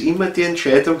 zuletzt ist es immer die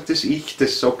Entscheidung des Ich,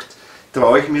 das sagt,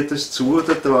 traue ich mir das zu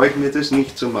oder traue ich mir das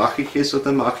nicht, so mache ich es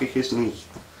oder mache ich es nicht.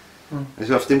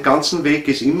 Also auf dem ganzen Weg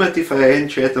ist immer die freie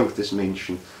Entscheidung des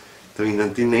Menschen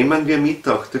drinnen, die nehmen wir mit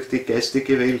auch durch die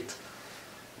geistige Welt.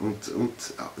 Und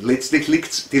letztlich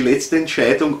liegt die letzte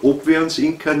Entscheidung, ob wir uns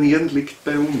inkarnieren, liegt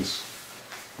bei uns.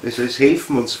 Also es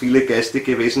helfen uns viele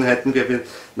geistige Wesenheiten, weil wir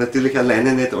natürlich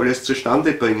alleine nicht alles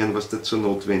zustande bringen, was dazu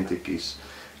notwendig ist.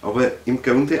 Aber im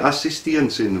Grunde assistieren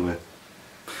sie nur.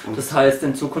 Und das heißt,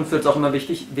 in Zukunft wird es auch immer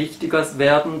wichtiger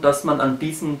werden, dass man an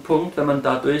diesem Punkt, wenn man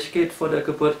da durchgeht vor der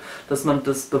Geburt, dass man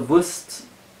das bewusst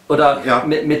oder ja,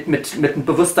 mit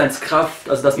Bewusstseinskraft,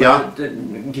 also dass man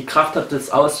die Kraft hat,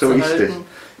 das auszuhalten. So ist es.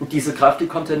 Und diese Kraft, die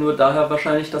kommt ja nur daher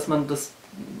wahrscheinlich, dass man das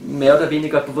mehr oder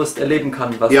weniger bewusst erleben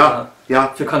kann, was da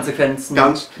für Konsequenzen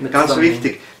ganz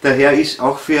wichtig. Daher ist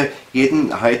auch für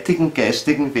jeden heutigen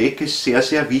geistigen Weg ist sehr,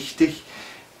 sehr wichtig,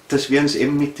 dass wir uns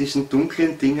eben mit diesen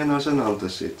dunklen Dingen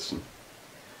auseinandersetzen.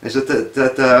 Also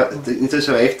in das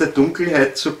Reich der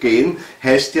Dunkelheit zu gehen,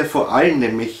 heißt ja vor allem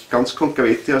nämlich ganz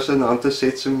konkrete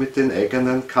Auseinandersetzung mit den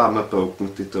eigenen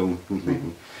Karma-Brocken, die da unten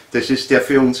liegen. Das ist der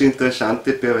für uns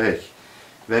interessante Bereich.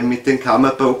 Weil mit den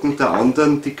Karma-Brocken der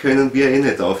anderen, die können wir eh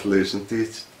nicht auflösen.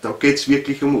 Da geht es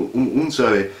wirklich um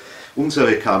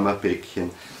unsere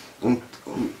Karma-Päckchen. Und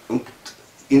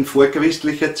in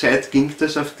vorchristlicher Zeit ging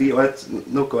das auf die Art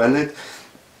noch gar nicht.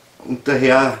 Und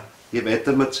daher, je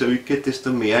weiter man zurückgeht, desto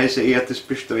mehr ist eher das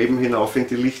Bestreben hinauf in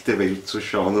die lichte Welt zu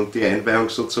schauen und die Einweihung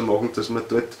so zu machen, dass man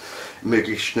dort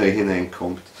möglichst schnell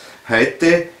hineinkommt.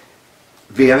 Heute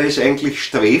wäre es eigentlich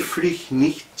sträflich,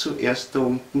 nicht zuerst da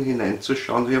unten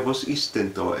hineinzuschauen, ja, was ist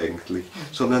denn da eigentlich,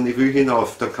 sondern ich will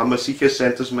hinauf. Da kann man sicher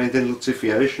sein, dass man in den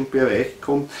luziferischen Bereich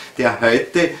kommt, der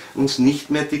heute uns nicht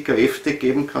mehr die Kräfte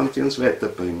geben kann, die uns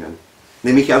weiterbringen.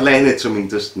 Nämlich alleine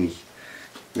zumindest nicht.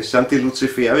 Es sind die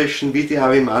luziferischen wie die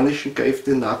arimanischen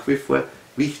Kräfte nach wie vor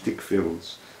wichtig für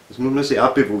uns. Das muss man sich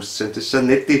auch bewusst sein. Das sind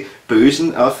nicht die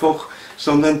Bösen einfach,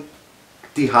 sondern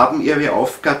die haben ihre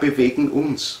Aufgabe wegen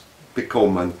uns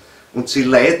bekommen. Und sie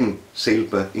leiden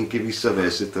selber in gewisser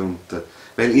Weise darunter,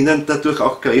 weil ihnen dadurch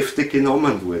auch Kräfte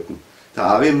genommen wurden. Der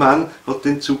Ariman hat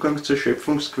den Zugang zur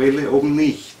Schöpfungsquelle oben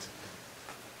nicht.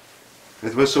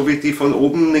 Etwa so wie die von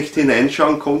oben nicht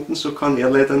hineinschauen konnten, so kann er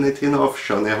leider nicht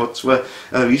hinaufschauen. Er hat zwar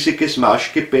ein riesiges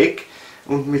Marschgepäck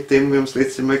und mit dem, wir haben das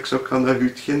letzte Mal gesagt, kann er ein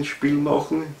Hütchenspiel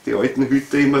machen, die alten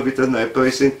Hüte immer wieder neu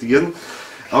präsentieren.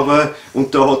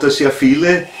 Und da hat er sehr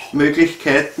viele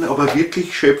Möglichkeiten, aber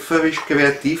wirklich schöpferisch,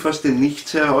 kreativ aus dem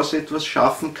Nichts heraus etwas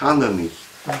schaffen kann er nicht.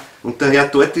 Und daher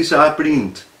dort ist er auch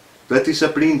blind. Dort ist er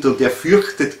blind und er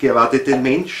fürchtet gerade den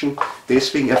Menschen,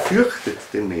 deswegen er fürchtet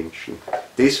den Menschen.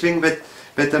 Deswegen, weil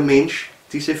der Mensch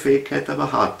diese Fähigkeit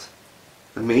aber hat.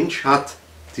 Der Mensch hat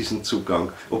diesen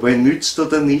Zugang. Ob er ihn nützt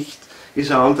oder nicht,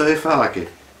 ist eine andere Frage.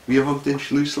 Wir haben den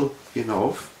Schlüssel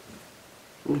hinauf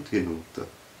und hinunter.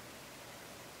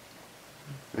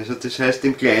 Also das heißt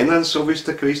im Kleinen, so wie es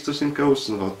der Christus im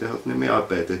Großen hat, der hat nämlich auch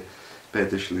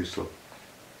beide Schlüssel.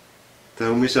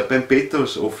 Darum ist er beim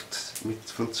Petrus oft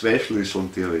von 2 Schlüsseln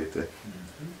die Rede.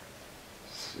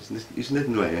 Es ist nicht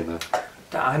nur einer.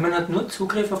 Der Ariman hat nur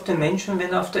Zugriff auf den Menschen,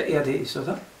 wenn er auf der Erde ist,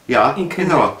 oder? Ja,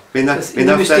 genau. In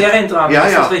der Mysteriendrama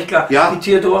ist das recht klar. Ja. Die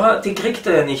Theodora, die kriegt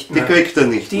er ja nicht mehr. Die kriegt er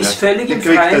nicht mehr. Die ist völlig im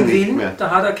freien Willen, da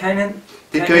hat er keinen...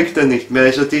 Die kriegt er nicht mehr.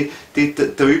 Also die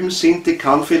drüben sind, die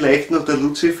kann vielleicht noch der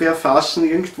Luzifer fassen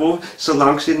irgendwo,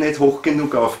 solange sie nicht hoch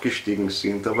genug aufgestiegen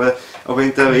sind. Aber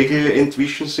in der Regel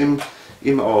entwischen sie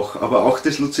ihm auch. Aber auch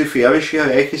das luziferische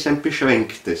Reich ist ein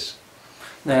beschränktes.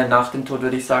 Naja, nach dem Tod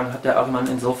würde ich sagen, hat der Ariman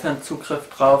insofern Zugriff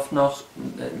drauf noch,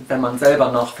 wenn man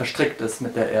selber noch verstrickt ist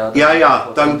mit der Erde.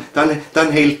 Ja,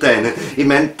 dann hält er einen. Ich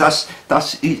meine,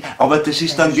 aber das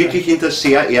ist dann wirklich in der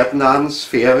sehr erdnahen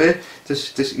Sphäre.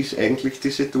 Das ist eigentlich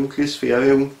diese dunkle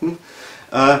Sphäre unten.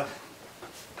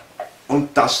 Und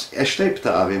das erstrebt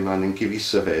der Ariman in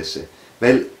gewisser Weise.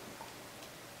 Weil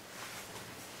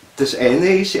das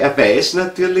eine ist, er weiß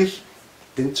natürlich,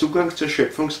 den Zugang zur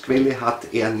Schöpfungsquelle hat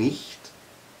er nicht,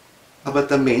 aber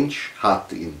der Mensch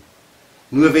hat ihn.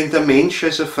 Nur wenn der Mensch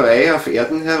also frei auf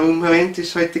Erden herumrennt,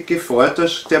 ist halt die Gefahr,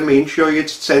 dass der Mensch ja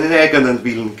jetzt seinen eigenen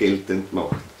Willen geltend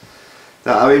macht.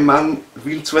 Der Ariman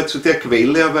will zwar zu der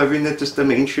Quelle, aber er will nicht, dass der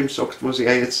Mensch ihm sagt, was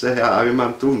er jetzt, der Herr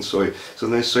Ariman, tun soll,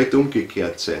 sondern es sollte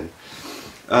umgekehrt sein.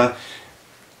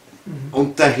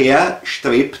 Und daher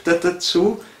strebt er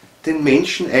dazu, den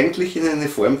Menschen eigentlich in eine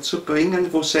Form zu bringen,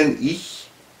 wo sein Ich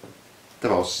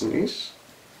draußen ist,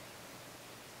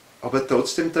 aber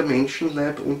trotzdem der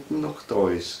Menschenleib unten noch da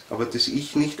ist, aber das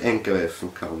Ich nicht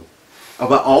eingreifen kann,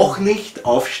 aber auch nicht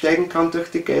aufsteigen kann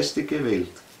durch die geistige Welt.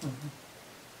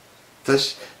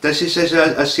 Das ist also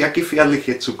eine sehr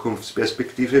gefährliche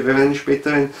Zukunftsperspektive. Wir werden in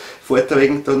späteren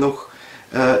Vorträgen da noch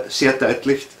sehr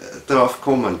deutlich darauf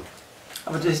kommen.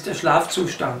 Aber das ist der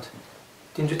Schlafzustand,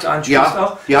 den du jetzt ansprichst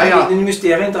auch. Ja. In den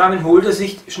Mysteriendramen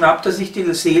schnappt er sich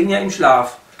die Seelen ja im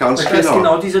Schlaf. Ganz genau. Das ist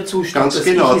genau dieser Zustand. Ganz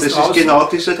genau, das ist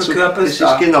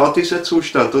genau dieser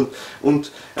Zustand.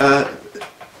 Und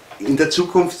in der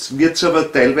Zukunft wird es aber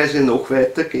teilweise noch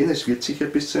weitergehen, es wird sicher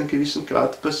bis zu einem gewissen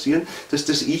Grad passieren, dass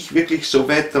das Ich wirklich so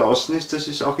weit draußen ist, dass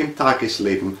es auch im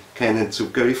Tagesleben keinen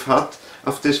Zugriff hat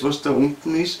auf das, was da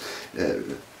unten ist.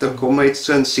 Da kommen wir jetzt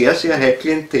zu einem sehr, sehr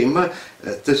heiklen Thema,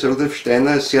 das Rudolf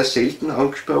Steiner sehr selten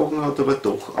angesprochen hat, aber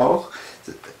doch auch,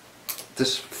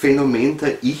 das Phänomen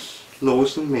der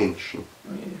ichlosen Menschen.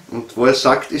 Und wo er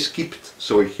sagt, es gibt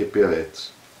solche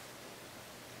bereits.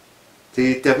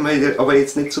 Die darf man aber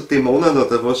jetzt nicht zu Dämonen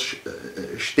oder was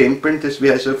stempeln, das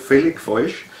wäre also völlig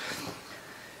falsch.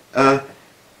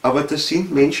 Aber das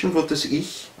sind Menschen, wo das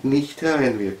Ich nicht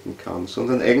hereinwirken kann,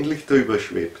 sondern eigentlich drüber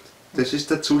schwebt. Das ist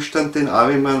der Zustand, den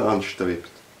Ahriman anstrebt.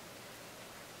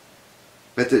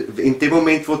 Weil in dem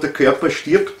Moment, wo der Körper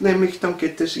stirbt, nämlich, dann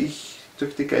geht das Ich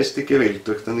durch die geistige Welt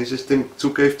durch, dann ist es dem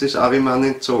Zugriff des Ahriman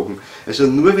entzogen. Also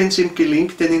nur wenn es ihm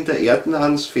gelingt, den in der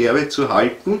erdnahen Sphäre zu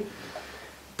halten,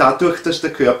 dadurch, dass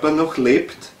der Körper noch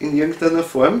lebt in irgendeiner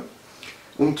Form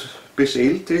und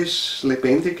beseelt ist,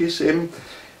 lebendig ist eben,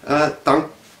 dann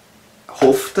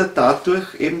hofft er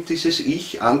dadurch eben dieses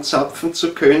Ich anzapfen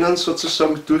zu können,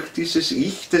 sozusagen durch dieses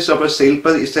Ich, das aber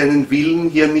selber seinen Willen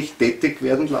hier nicht tätig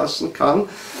werden lassen kann,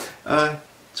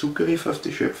 Zugriff auf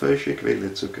die schöpferische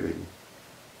Quelle zu kriegen.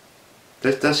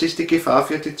 Das ist die Gefahr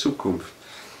für die Zukunft.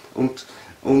 Und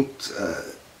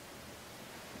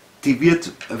die wird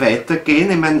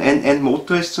weitergehen. Ich meine, ein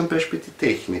Motor ist zum Beispiel die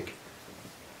Technik.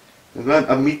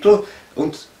 Ein Mittel,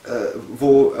 und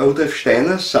wo Rudolf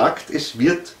Steiner sagt, es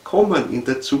wird kommen in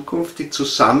der Zukunft die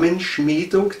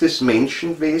Zusammenschmiedung des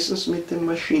Menschenwesens mit dem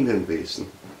Maschinenwesen.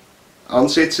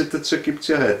 Ansätze dazu gibt es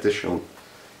ja heute schon.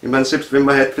 Ich meine, selbst wenn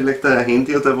wir heute vielleicht ein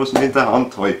Handy oder was wir in der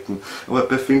Hand halten, aber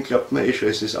bei vielen glaubt man eh schon,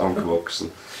 es ist angewachsen.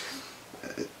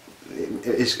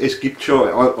 Es gibt schon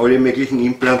alle möglichen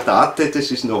Implantate,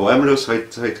 das ist noch harmlos,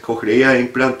 halt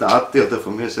Cochlea-Implantate oder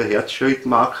von mir ist ein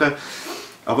Herzschrittmacher,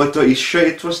 aber da ist schon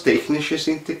etwas Technisches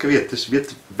integriert. Das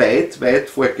wird weit, weit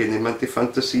vorgehen. Ich meine, die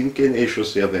Fantasien gehen eh schon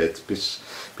sehr weit, bis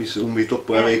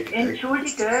unmittelbare...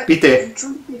 Entschuldige, bitte.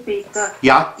 Entschuldige Peter,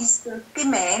 ja? Ist das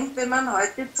gemeint, wenn man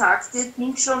heute sagt, wir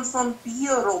sind schon von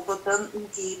Biorobotern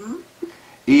umgeben?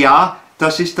 Ja,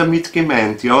 das ist damit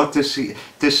gemeint, ja. Die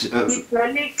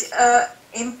völlig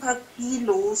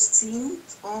empathielos sind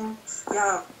und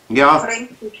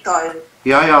fremdgesteuert.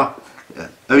 Ja,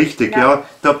 richtig, ja.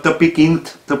 Da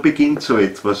beginnt so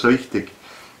etwas, richtig.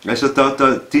 Also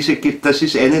das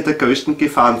ist eine der größten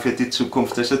Gefahren für die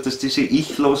Zukunft, also dass diese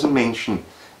ichlosen Menschen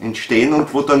entstehen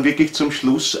und wo dann wirklich zum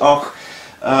Schluss auch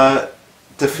der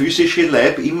physische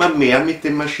Leib immer mehr mit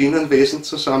dem Maschinenwesen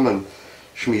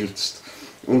zusammenschmilzt.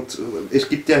 Und es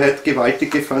gibt ja heute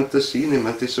gewaltige Fantasien, ich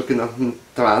meine, die sogenannten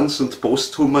Trans- und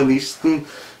Posthumanisten,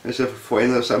 also vor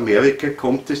allem aus Amerika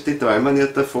kommt es, die träumen ja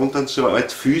davon, dann so eine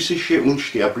Art physische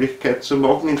Unsterblichkeit zu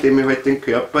machen, indem ich halt den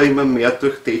Körper immer mehr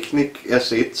durch Technik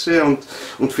ersetze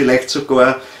und vielleicht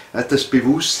sogar das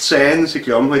Bewusstsein, sie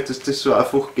glauben halt, dass das so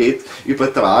einfach geht,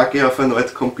 übertrage auf eine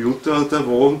Art Computer oder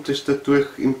wo und das dadurch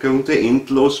im Grunde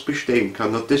endlos bestehen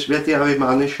kann. Und das wäre die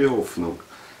arimanische Hoffnung.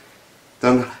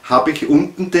 Dann habe ich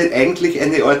unten eigentlich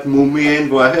eine Art Mumie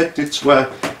in Wahrheit, die zwar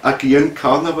agieren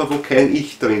kann, aber wo kein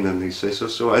Ich drinnen ist. Also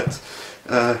so eine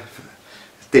Art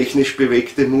technisch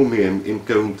bewegte Mumie im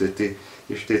Grunde. Die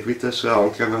steht wieder so ein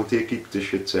Anklang an die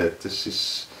ägyptische Zeit. Das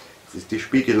ist die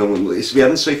Spiegelung. Und es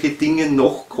werden solche Dinge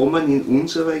noch kommen in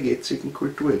unserer jetzigen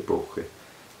Kulturepoche.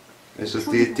 Also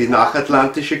die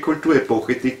nachatlantische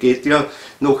Kulturepoche, die geht ja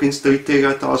noch ins 3.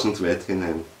 Jahrtausend weit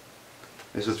hinein.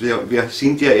 Also wir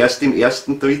sind ja erst im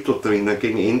ersten Drittel drinnen,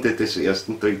 gegen Ende des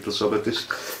ersten Drittels, aber das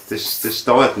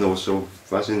dauert noch so,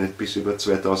 weiß ich nicht, bis über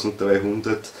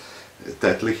 2300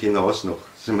 deutlich hinaus noch.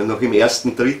 Sind wir noch im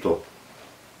ersten Drittel.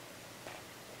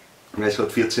 Es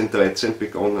hat 1413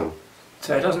 begonnen.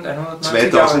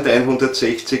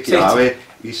 2160 Jahre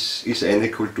ist eine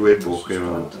Kulturepoche.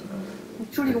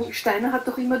 Entschuldigung, Steiner hat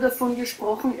doch immer davon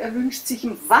gesprochen, er wünscht sich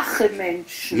wache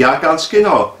Menschen. Ja, ganz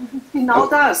genau. Genau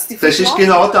das. Das ist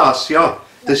genau das, ja.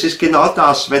 Das ist genau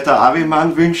das, weil der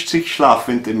Ahriman wünscht sich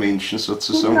schlafende Menschen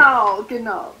sozusagen.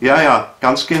 Genau. Ja,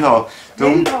 ganz genau.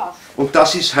 Und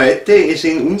das ist heute,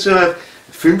 in unserer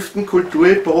 5.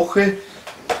 Kulturepoche,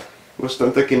 was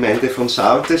dann der Gemeinde von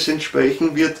Sardes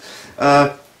entsprechen wird,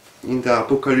 in der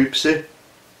Apokalypse.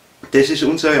 Das ist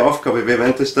unsere Aufgabe. Wir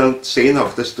werden das dann sehen,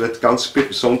 auch dass dort ganz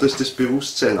besonders das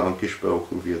Bewusstsein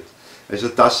angesprochen wird. Also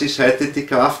das ist heute die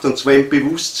Kraft, und zwar im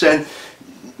Bewusstsein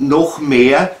noch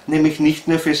mehr, nämlich nicht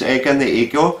nur fürs eigene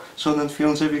Ego, sondern für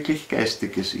unser wirklich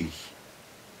geistiges Ich.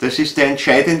 Das ist der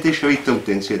entscheidende Schritt, um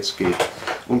den es jetzt geht.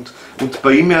 Und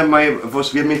bei ihm einmal,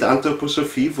 was wir mit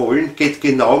Anthroposophie wollen, geht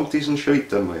genau um diesen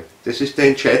Schritt einmal. Das ist der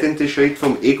entscheidende Schritt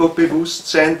vom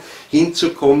Ego-Bewusstsein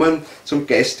hinzukommen zum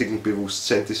geistigen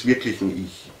Bewusstsein des wirklichen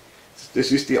Ich.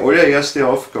 Das ist die allererste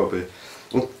Aufgabe.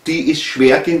 Und die ist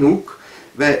schwer genug,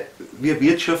 weil wir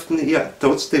wirtschaften ja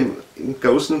trotzdem im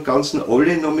Großen und Ganzen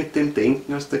alle noch mit dem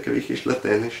Denken aus der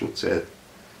griechisch-lateinischen Zeit.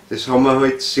 Das haben wir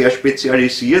halt sehr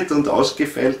spezialisiert und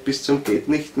ausgefeilt bis zum geht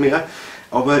nicht mehr,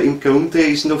 aber im Grunde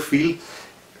ist noch viel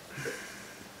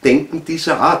Denken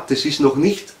dieser Art. Das ist noch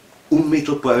nicht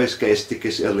unmittelbares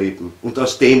geistiges Erleben und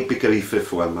aus dem Begriffe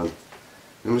formen.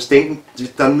 Wenn wir es denken,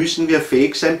 dann müssen wir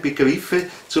fähig sein, Begriffe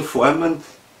zu formen,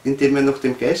 indem wir nach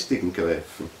dem Geistigen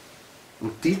greifen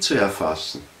und die zu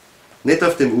erfassen. Nicht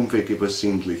auf dem Umweg über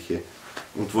Sinnliche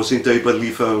und was in der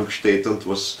Überlieferung steht und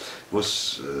was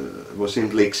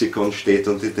im Lexikon steht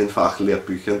und in den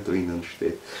Fachlehrbüchern drinnen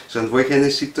steht, sondern wo ich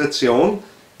eine Situation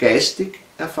geistig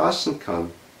erfassen kann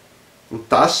und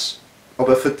das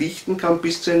aber verdichten kann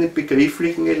bis zu einem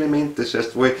begrifflichen Element. Das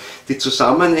heißt, wo ich die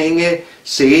Zusammenhänge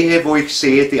sehe, wo ich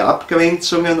sehe die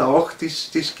Abgrenzungen auch, die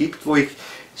es gibt, wo ich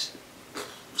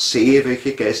sehe,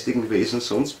 welche geistigen Wesen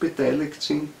sonst beteiligt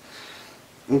sind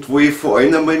und wo ich vor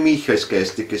allem einmal mich als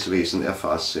geistiges Wesen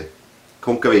erfasse,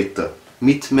 konkreter,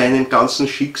 mit meinem ganzen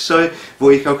Schicksal, wo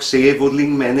ich auch sehe, wo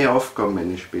liegen meine Aufgaben,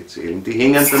 meine speziellen. Die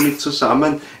hängen damit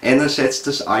zusammen, einerseits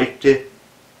das alte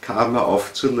Karma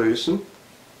aufzulösen,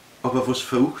 aber was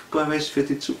Fruchtbares für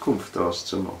die Zukunft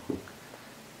auszumachen.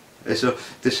 Also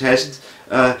das heißt,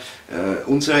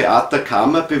 unsere Art der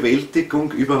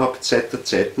Karma-Bewältigung überhaupt seit der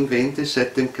Zeitenwende,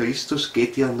 seit dem Christus,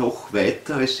 geht ja noch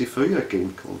weiter, als sie früher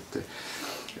gehen konnte.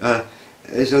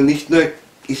 Also nicht nur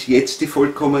ist jetzt die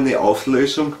vollkommene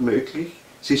Auflösung möglich,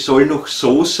 sie soll noch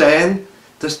so sein,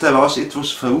 dass daraus etwas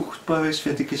Fruchtbares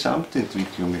für die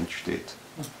Gesamtentwicklung entsteht.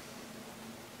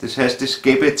 Das heißt, es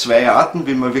gäbe zwei Arten,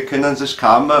 wir können das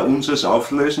Karma unseres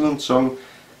auflösen und sagen,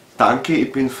 danke,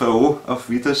 ich bin froh, auf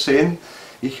Wiedersehen,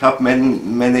 ich habe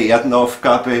meine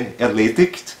Erdenaufgabe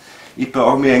erledigt, ich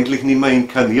brauche mich eigentlich nicht mehr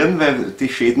inkarnieren, weil die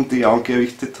Schäden, die ich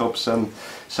angerichtet habe,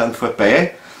 sind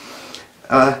vorbei.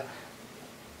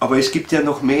 Aber es gibt ja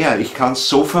noch mehr, ich kann es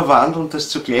so verwandeln, dass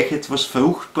zugleich etwas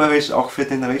Fruchtbares auch für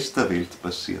den Rest der Welt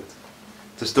passiert.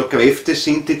 Dass da Kräfte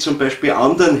sind, die zum Beispiel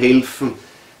anderen helfen,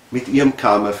 mit ihrem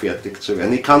Karma fertig zu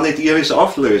werden. Ich kann nicht ihres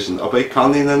auflösen, aber ich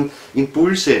kann ihnen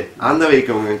Impulse,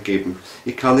 Anregungen geben.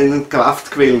 Ich kann ihnen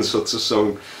Kraftquellen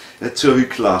sozusagen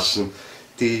zurücklassen,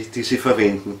 die sie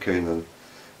verwenden können.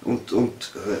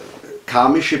 Und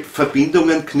karmische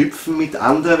Verbindungen knüpfen mit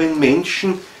anderen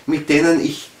Menschen, mit denen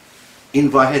ich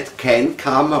in Wahrheit kein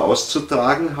Karma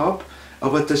auszutragen habe,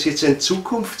 aber das jetzt ein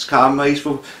Zukunftskarma ist,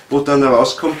 wo dann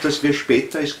rauskommt, dass wir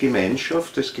später als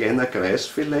Gemeinschaft, als kleiner Kreis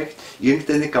vielleicht,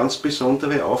 irgendeine ganz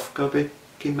besondere Aufgabe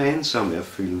gemeinsam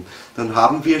erfüllen. Dann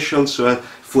haben wir schon so ein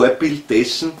Vorbild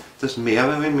dessen, dass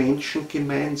mehrere Menschen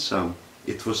gemeinsam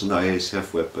etwas Neues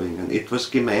hervorbringen,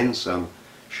 etwas gemeinsam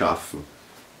schaffen.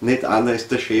 Nicht einer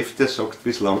ist der Chef, der sagt, wie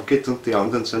es lang geht und die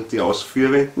anderen sind die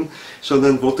Ausführenden,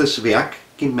 sondern wo das Werk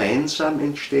gemeinsam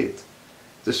entsteht.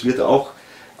 Das wird auch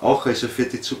also für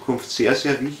die Zukunft sehr,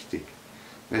 sehr wichtig.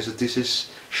 Also dieses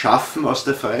Schaffen aus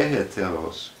der Freiheit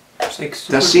heraus.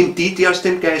 Das sind die aus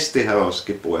dem Geiste heraus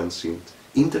geboren sind.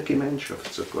 In der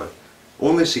Gemeinschaft sogar.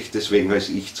 Ohne sich deswegen als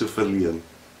Ich zu verlieren.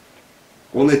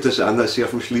 Ohne dass einer sich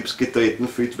auf den Schlips getreten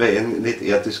fühlt, weil nicht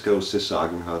er das große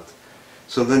Sagen hat.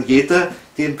 Sondern jeder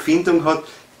die Empfindung hat,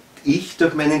 ich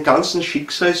durch meinen ganzen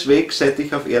Schicksalsweg, seit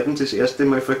ich auf Erden das erste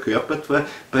Mal verkörpert war,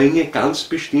 bringe ganz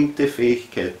bestimmte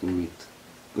Fähigkeiten mit.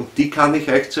 Und die kann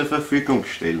ich euch zur Verfügung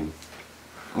stellen.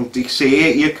 Und ich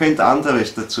sehe, ihr könnt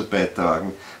anderes dazu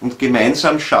beitragen. Und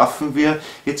gemeinsam schaffen wir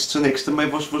jetzt zunächst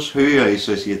einmal was höher ist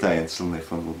als jeder Einzelne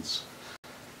von uns.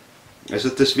 Also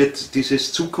das wird,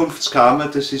 dieses Zukunftskarma,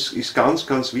 das ist ganz,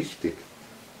 ganz wichtig.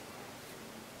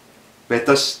 Weil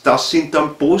das sind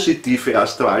dann positive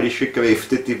astralische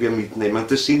Kräfte, die wir mitnehmen.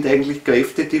 Das sind eigentlich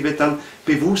Kräfte, die wir dann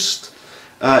bewusst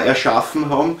erschaffen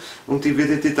haben, und ich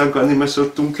würde die dann gar nicht mehr so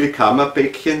dunkle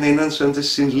Karma-Bäckchen nennen, sondern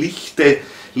das sind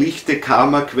lichte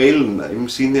Karma-Quellen im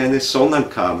Sinne eines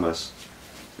Sonnenkarmas.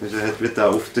 Also heute wird da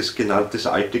oft das genannt, das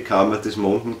alte Karma, das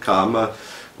Mondenkarma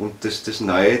und das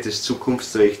neue, das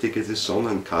zukunftsträchtige, das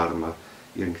Sonnenkarma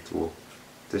irgendwo.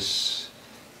 Das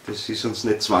ist uns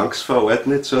nicht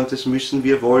zwangsverordnet, sondern das müssen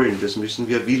wir wollen, das müssen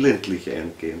wir willentlich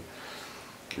eingehen.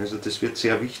 Also das wird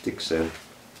sehr wichtig sein.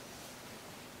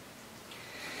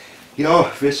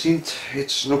 Ja, wir sind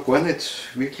jetzt noch gar nicht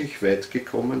wirklich weit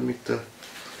gekommen mit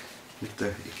der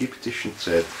ägyptischen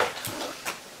Zeit.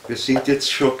 Wir sind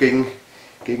jetzt schon gegen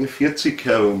gegen 40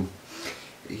 herum.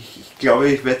 Ich glaube,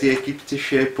 ich werde die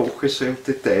ägyptische Epoche so im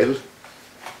Detail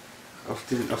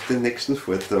auf den nächsten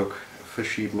Vortrag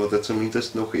verschieben oder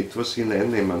zumindest noch etwas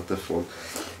hineinnehmen davon.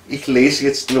 Ich lese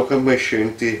jetzt noch einmal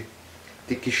schön die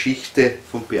Geschichte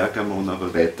von Pergamon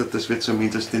aber weiter, dass wir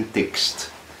zumindest den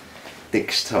Text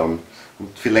haben und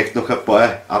vielleicht noch ein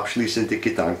paar abschließende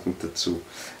Gedanken dazu.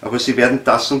 Aber Sie werden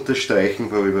das unterstreichen,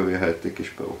 worüber wir heute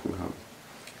gesprochen haben.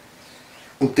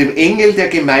 Und dem Engel der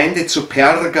Gemeinde zu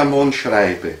Pergamon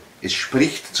schreibe, es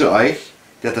spricht zu euch,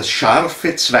 der das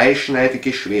scharfe,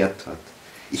 zweischneidige Schwert hat.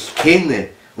 Ich kenne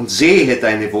und sehe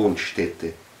deine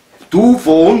Wohnstätte. Du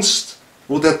wohnst,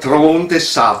 wo der Thron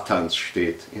des Satans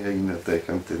steht. Ihr erinnert euch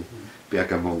an den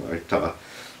Pergamon-Altar.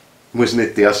 Muss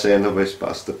nicht der sein, aber es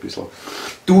passt ein bisschen.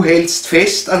 Du hältst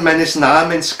fest an meines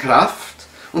Namens Kraft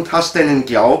und hast deinen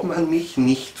Glauben an mich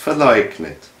nicht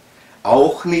verleugnet.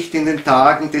 Auch nicht in den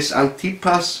Tagen des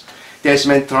Antipas, der als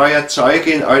mein treuer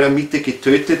Zeuge in eurer Mitte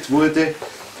getötet wurde,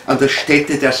 an der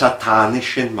Stätte der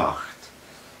satanischen Macht.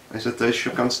 Also da ist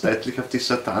schon ganz deutlich auf die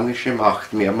satanische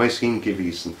Macht mehrmals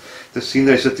hingewiesen. Das sind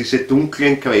also diese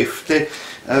dunklen Kräfte,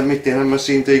 mit denen man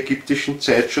sich in der ägyptischen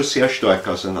Zeit schon sehr stark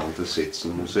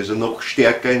auseinandersetzen muss. Also noch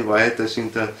stärker in Wahrheit als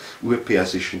in der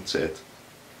urpersischen Zeit.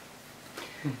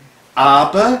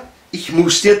 Aber ich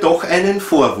muss dir doch einen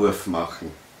Vorwurf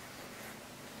machen.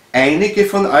 Einige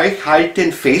von euch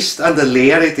halten fest an der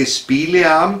Lehre des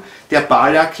Bileam, der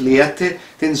Balak lehrte,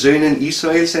 den Söhnen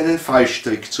Israels einen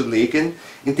Fallstrick zu legen,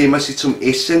 indem er sie zum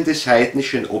Essen des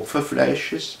heidnischen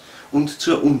Opferfleisches und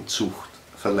zur Unzucht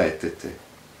verleitete.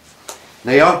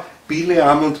 Naja,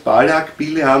 Bileam und Balak,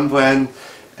 Bileam war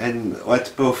ein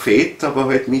Art Prophet, aber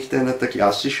halt nicht einer der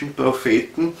klassischen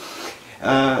Propheten.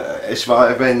 Es war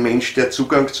aber ein Mensch, der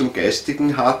Zugang zum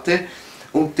Geistigen hatte,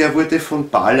 und der wurde von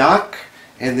Balak,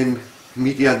 einem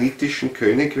midianitischen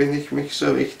König, wenn ich mich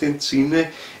so recht entsinne,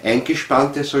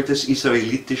 eingespannt, er soll das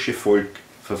israelitische Volk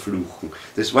verfluchen.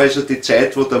 Das war also die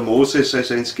Zeit, wo der Moses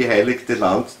also ins geheiligte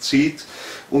Land zieht,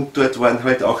 und dort waren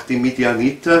halt auch die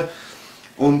Midianiter,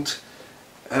 und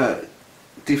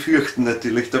die fürchten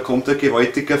natürlich, da kommt ein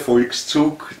gewaltiger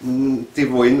Volkszug,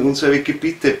 die wollen unsere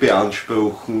Gebiete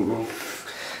beanspruchen.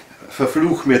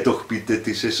 Verfluch mir doch bitte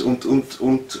dieses. Und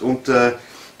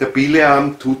der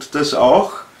Bileam tut das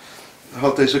auch,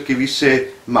 hat also gewisse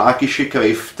magische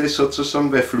Kräfte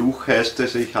sozusagen, weil Fluch heißt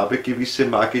also, ich habe gewisse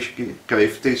magische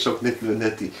Kräfte, ich sage nicht nur,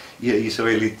 ihr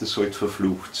Israeliten sollt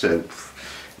verflucht sein.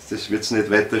 Das wird es nicht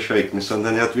weiter schrecken,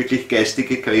 sondern er hat wirklich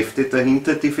geistige Kräfte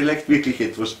dahinter, die vielleicht wirklich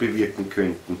etwas bewirken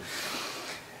könnten.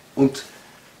 Und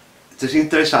das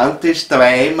Interessante ist,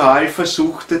 3-mal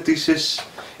versucht er dieses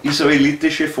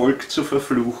israelitische Volk zu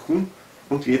verfluchen,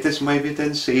 und jedes Mal wird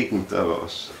ein Segen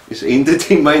daraus. Es endet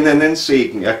immer in einen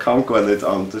Segen, er kann gar nicht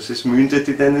anders, es mündet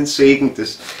in einen Segen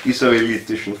des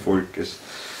israelitischen Volkes.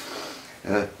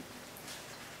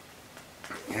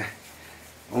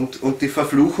 Und die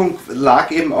Verfluchung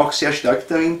lag eben auch sehr stark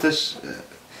darin, dass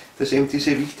eben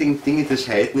diese wichtigen Dinge, das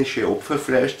heidnische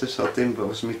Opferfleisch, das hat eben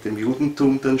was mit dem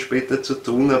Judentum dann später zu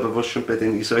tun, aber was schon bei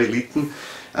den Israeliten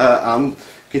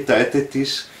angedeutet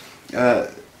ist,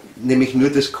 nämlich nur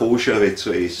das Koschere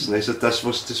zu essen, also das,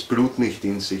 was das Blut nicht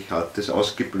in sich hat, das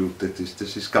ausgeblutet ist,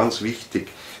 das ist ganz wichtig,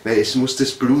 weil es muss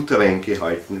das Blut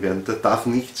reingehalten werden, da darf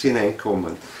nichts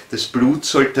hineinkommen. Das Blut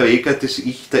soll Träger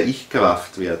der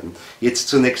Ich-Kraft werden. Jetzt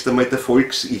zunächst einmal der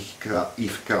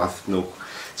Volks-Ich-Kraft noch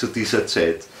zu dieser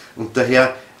Zeit. Und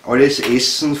daher alles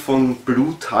Essen von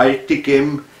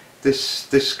Bluthaltigem,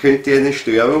 das könnte eine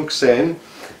Störung sein.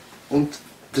 Und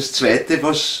das Zweite,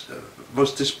 was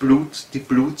das Blut, die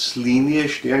Blutslinie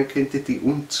stören könnte, die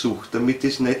Unzucht. Damit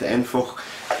ist nicht einfach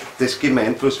das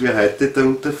gemeint, was wir heute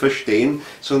darunter verstehen,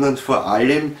 sondern vor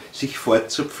allem sich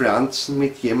fortzupflanzen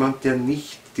mit jemandem, der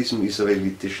nicht diesem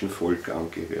israelitischen Volk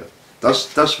angehört.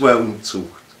 Das war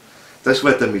Unzucht. Das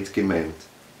war damit gemeint.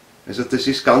 Also das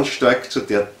ist ganz stark zu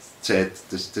der Zeit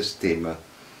das Thema.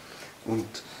 Und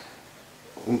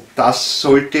das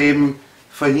sollte eben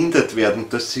verhindert werden,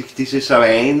 dass sich dieses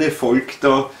reine Volk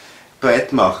da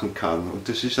breit machen kann. Und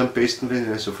das ist am besten, wenn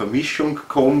eine so Vermischung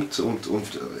kommt und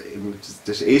eben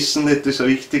das Essen nicht das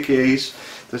Richtige ist,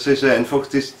 dass also einfach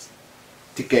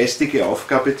die geistige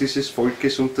Aufgabe dieses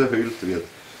Volkes unterhöhlt wird.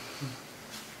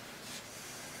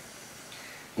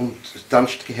 Und dann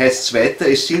heißt es weiter,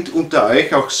 es sind unter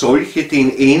euch auch solche, die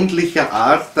in ähnlicher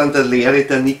Art an der Lehre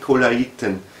der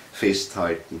Nikolaiten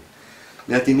festhalten.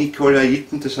 Ja, die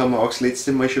Nikolaiten, das haben wir auch das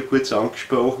letzte Mal schon kurz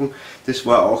angesprochen, das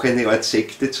war auch eine Art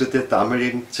Sekte zu der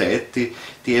damaligen Zeit, die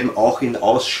eben auch in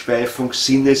Ausschweifung,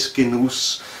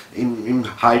 Sinnesgenuss, im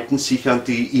Halten sich an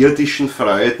die irdischen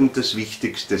Freuden das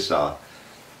Wichtigste sah.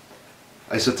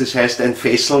 Also das heißt ein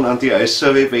Fesseln an die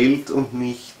äußere Welt und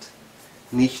nicht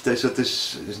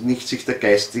sich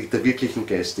der wirklichen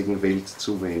geistigen Welt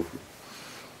zuwenden.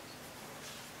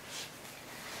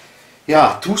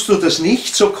 Ja, tust du das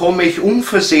nicht, so komme ich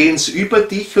unversehens über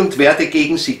dich und werde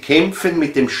gegen sie kämpfen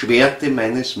mit dem Schwerte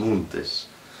meines Mundes.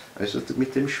 Also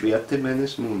mit dem Schwerte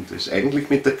meines Mundes. Eigentlich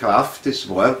mit der Kraft des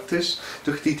Wortes,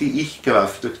 durch die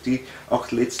Ich-Kraft, durch die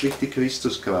auch letztlich die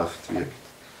Christuskraft wirkt.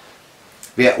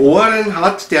 Wer Ohren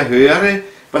hat, der höre,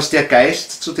 was der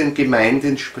Geist zu den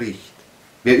Gemeinden spricht.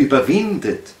 Wer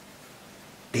überwindet,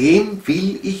 dem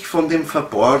will ich von dem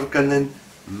verborgenen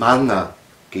Manna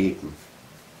geben.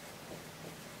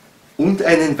 Und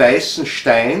einen weißen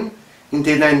Stein, in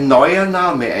den ein neuer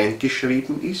Name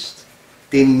eingeschrieben ist,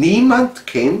 den niemand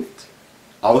kennt,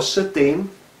 außer dem,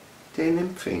 der ihn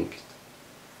empfängt.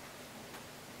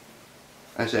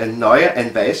 Also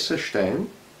ein weißer Stein,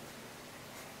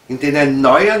 in den ein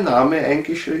neuer Name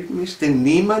eingeschrieben ist, den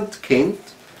niemand kennt,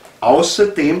 außer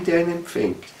dem, der ihn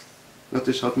empfängt. Na,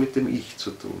 das hat mit dem Ich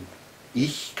zu tun.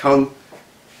 Ich kann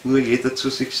nur jeder zu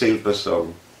sich selber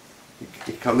sagen.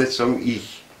 Ich kann nicht sagen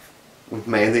ich und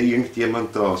meine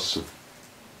irgendjemand draußen.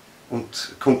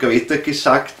 Und konkreter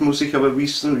gesagt muss ich aber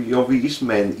wissen, ja, wie ist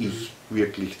mein Ich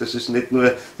wirklich? Dass es nicht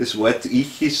nur das Wort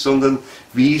Ich ist, sondern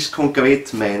wie ist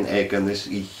konkret mein eigenes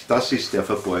Ich? Das ist der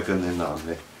verborgene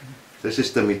Name. Das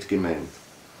ist damit gemeint.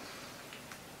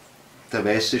 Der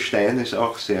weiße Stein ist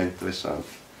auch sehr interessant.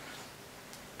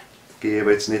 Ich gehe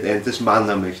aber jetzt nicht ein, das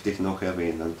Manna möchte ich noch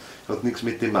erwähnen. Hat nichts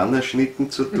mit den Mannaschnitten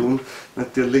zu tun,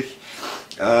 natürlich.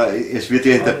 Es wird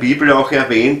ja in der Bibel auch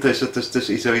erwähnt, also dass das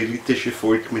israelitische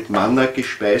Volk mit Manna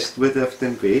gespeist wurde auf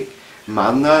dem Weg.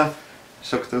 Manna,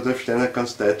 sagt Rudolf Steiner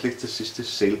ganz deutlich, das ist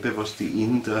dasselbe, was die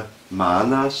Inder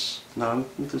Manas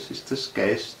nannten, das ist das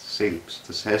Geist selbst.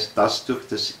 Das heißt, das durch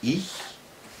das Ich,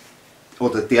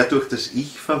 oder der durch das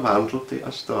Ich verwandelte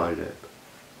Astralleib.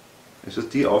 Also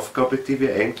die Aufgabe, die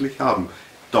wir eigentlich haben.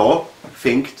 Da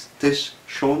fängt es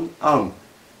schon an.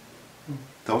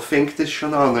 Da fängt es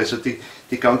schon an. Also die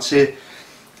ganze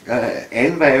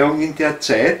Einweihung in der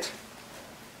Zeit,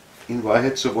 in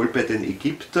Wahrheit sowohl bei den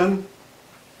Ägyptern,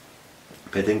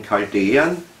 bei den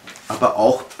Chaldäern, aber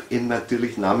auch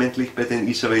natürlich namentlich bei den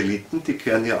Israeliten, die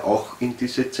gehören ja auch in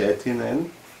diese Zeit hinein.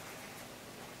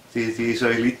 Die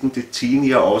Israeliten, die ziehen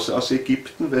ja aus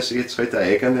Ägypten, weil sie jetzt halt eine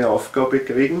eigene Aufgabe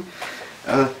kriegen,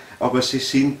 aber sie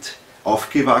sind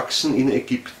aufgewachsen in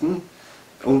Ägypten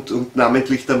und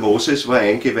namentlich der Moses war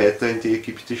Eingeweihter in die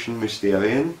ägyptischen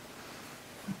Mysterien,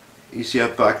 ist ja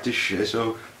praktisch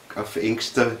also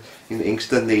in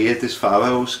engster Nähe des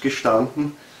Pharaos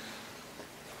gestanden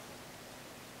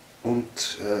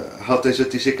und hat also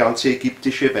diese ganze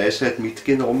ägyptische Weisheit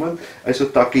mitgenommen. Also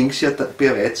da ging es ja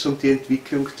bereits um die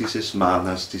Entwicklung dieses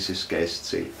Manas, dieses Geist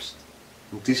selbst.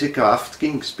 Um diese Kraft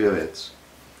ging es bereits.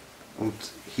 Und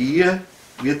hier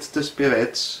wird das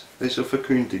bereits also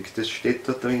verkündigt, das steht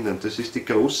da drinnen. Das ist die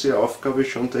große Aufgabe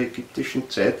schon der ägyptischen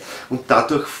Zeit und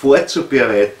dadurch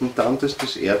vorzubereiten dann, dass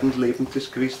das Erdenleben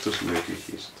des Christus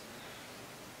möglich ist.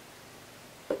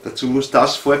 Dazu muss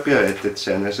das vorbereitet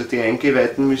sein. Also die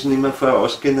Eingeweihten müssen immer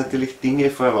vorausgehen, natürlich Dinge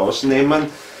vorausnehmen,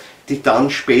 die dann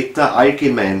später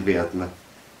allgemein werden.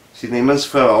 Sie nehmen es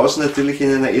voraus, natürlich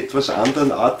in einer etwas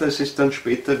anderen Art, als es dann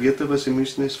später wird, aber sie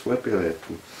müssen es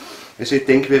vorbereiten. Also ich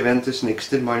denke, wir werden das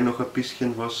nächste Mal noch ein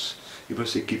bisschen was über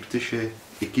das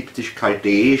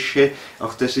ägyptisch-chaldäische,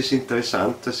 auch das ist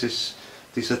interessant, dass es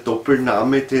dieser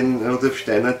Doppelname, den Rudolf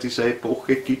Steiner dieser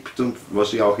Epoche gibt und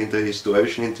was ja auch in der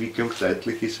historischen Entwicklung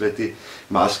deutlich ist, weil die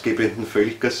maßgebenden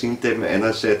Völker sind eben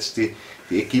einerseits die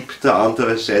Ägypter,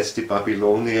 andererseits die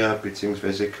Babylonier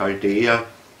bzw. Chaldäer,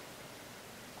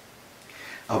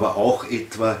 aber auch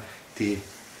etwa die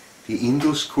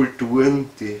Induskulturen,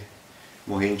 die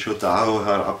Mohenjo-Daro,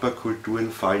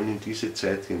 Harappa-Kulturen fallen in diese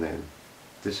Zeit hinein.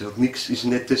 Das hat nichts, ist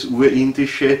nicht das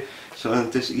Urindische,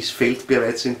 sondern das fällt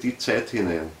bereits in die Zeit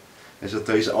hinein. Also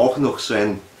da ist auch noch so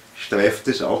streift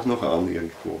es auch noch an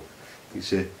irgendwo,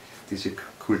 diese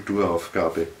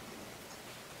Kulturaufgabe.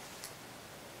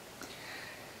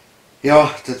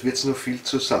 Ja, da wird es noch viel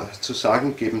zu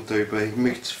sagen geben darüber. Ich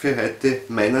möchte für heute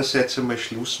meinerseits einmal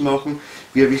Schluss machen.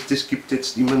 Wie ihr wisst, es gibt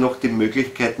jetzt immer noch die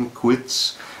Möglichkeiten,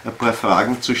 kurz ein paar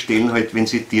Fragen zu stellen, halt, wenn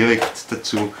Sie direkt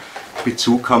dazu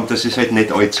Bezug haben, dass es halt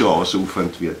nicht allzu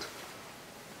ausufernd wird.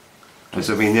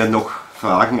 Also wenn ihr noch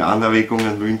Fragen,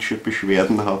 Anregungen, Wünsche,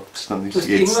 Beschwerden habt, dann ist jetzt... Du hast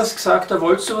jetzt... irgendwas gesagt, da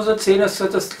wolltest du was erzählen, hast du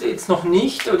gesagt, das jetzt noch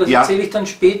nicht, oder das ja. Erzähle ich dann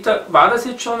später. War das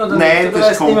jetzt schon? Oder nein, nicht?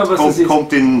 Oder das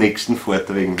kommt in den nächsten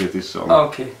Vorträgen, würde ich sagen. Ah,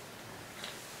 okay.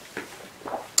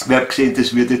 Wir haben gesehen,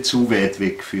 das würde zu weit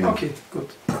wegführen. Okay, gut.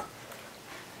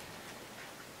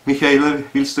 Michaela,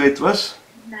 willst du etwas?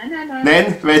 Nein, nein, nein.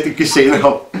 Nein, weil ich gesehen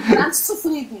habe. Ganz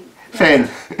zufrieden. Fein.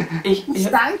 Ich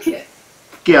danke.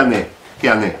 Gerne,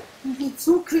 gerne. Die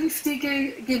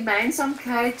zukünftige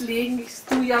Gemeinsamkeit legst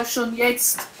du ja schon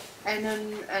jetzt eine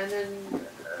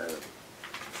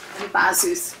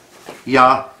Basis.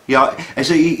 Ja, ja,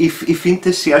 also ich finde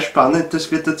es sehr spannend,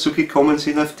 dass wir dazu gekommen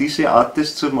sind, auf diese Art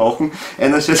das zu machen.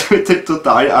 Einerseits mit dem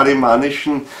total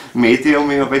arimanischen Medium,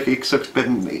 ich habe euch gesagt, bei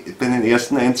den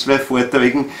ersten 1, 2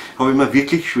 Vorträgen habe ich mir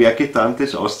wirklich schwer getan,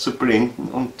 das auszublenden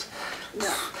und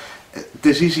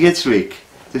das ist jetzt weg.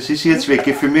 Das ist jetzt weg.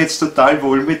 Ich fühle mich jetzt total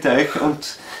wohl mit euch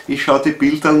und ich schaue die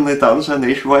Bilder nicht an, sind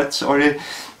eh schwarz alle,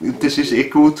 das ist eh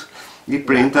gut. Ich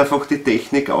blende einfach die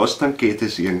Technik aus, dann geht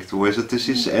es irgendwo. Also das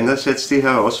ist einerseits die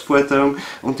Herausforderung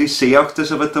und ich sehe auch,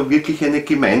 dass aber da wirklich eine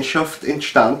Gemeinschaft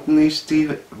entstanden ist,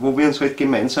 wo wir uns halt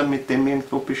gemeinsam mit dem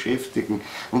irgendwo beschäftigen.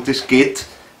 Und es geht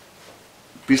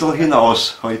ein bisschen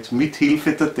hinaus, halt mit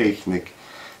Hilfe der Technik.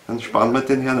 Dann spannen wir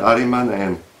den Herrn Ariman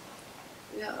ein.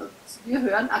 Ja, wir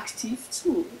hören aktiv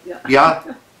zu. Ja,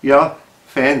 ja.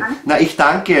 Fein. Na, ich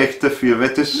danke euch dafür, weil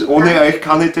das, ohne euch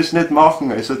kann ich das nicht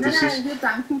machen. Also das nein, wir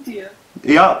danken dir.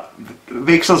 Ja,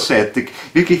 wechselseitig.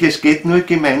 Wirklich, es geht nur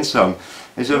gemeinsam.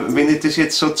 Also wenn ich das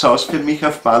jetzt so zu Hause für mich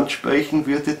auf Band sprechen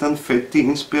würde, dann fällt die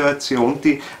Inspiration,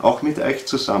 die auch mit euch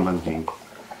zusammenhängt.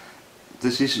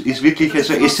 Das ist wirklich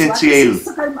also essentiell. Ich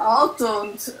sitze im Auto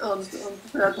und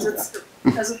hört jetzt.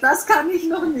 Also das kann ich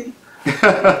noch nicht.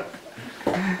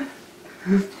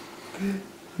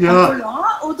 Ja.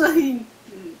 Volant oder hinten?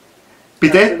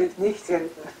 Bitte? Nicht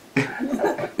hinten.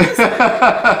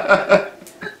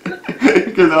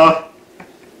 Genau.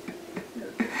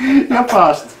 Ja,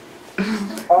 passt.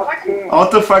 Okay.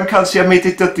 Autofahren kann sehr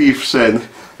meditativ sein.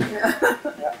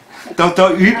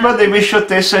 Da übt man nämlich schon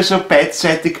das, also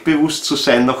beidseitig bewusst zu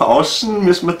sein. Nach außen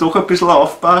müssen wir doch ein bisschen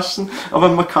aufpassen, aber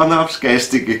man kann auch aufs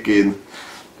Geistige gehen.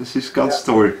 Das ist ganz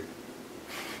toll.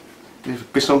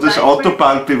 Besonders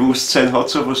Autobahnbewusstsein hat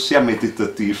so etwas sehr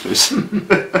Meditatives.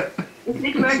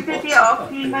 Ich möchte dir auch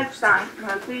vielmals danken.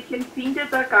 Also ich empfinde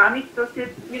da gar nicht, dass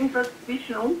jetzt irgendwas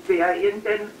zwischen uns wäre,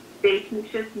 irgendein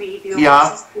technisches Medium.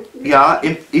 Ja, ja,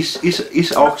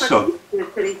 ist auch so.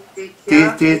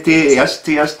 Die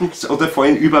ersten, oder vor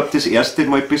allem überhaupt das erste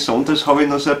Mal besonders, habe ich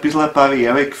noch so ein bisschen eine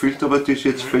Barriere gefühlt, aber die ist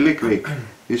jetzt völlig weg.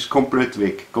 Die ist komplett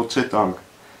weg, Gott sei Dank.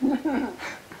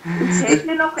 Ich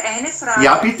hätte noch eine Frage.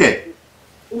 Ja, bitte.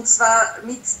 Und zwar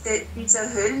mit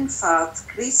dieser Höllenfahrt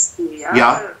Christi.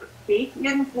 Ja. Steht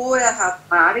irgendwo, er hat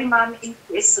Mariman in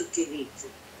Fessel gelegt.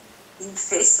 In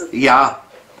Fessel. Ja.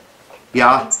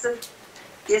 Ja. Ist das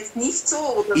jetzt nicht so?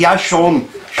 Oder ja, schon.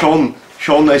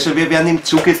 Also wir werden im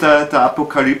Zuge der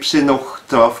Apokalypse noch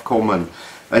drauf kommen.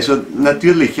 Also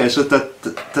natürlich, also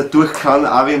dadurch kann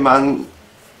Ariman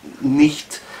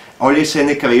nicht alle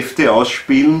seine Kräfte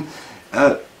ausspielen,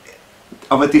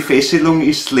 aber die Fesselung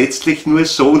ist letztlich nur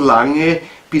so lange,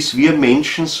 bis wir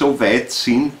Menschen so weit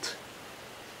sind,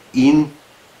 ihn,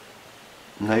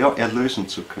 erlösen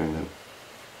zu können.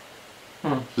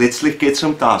 Letztlich geht es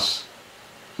um das.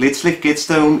 Letztlich geht es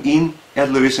darum, ihn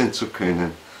erlösen zu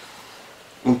können.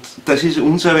 Und das ist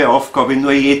unsere Aufgabe,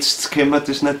 nur jetzt können wir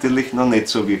das natürlich noch nicht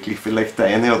so wirklich. Vielleicht der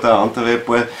eine oder andere ein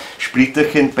paar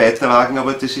Splitterchen beitragen,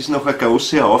 aber das ist noch eine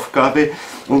große Aufgabe.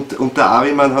 Und der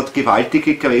Ariman hat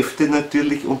gewaltige Kräfte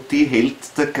natürlich und die hält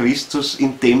der Christus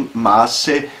in dem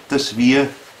Maße, dass wir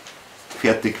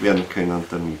fertig werden können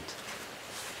damit.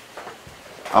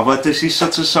 Aber das ist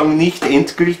sozusagen nicht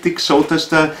endgültig so, dass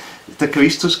der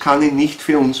Christus kann ihn nicht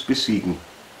für uns besiegen.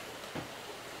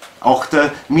 Auch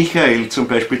der Michael zum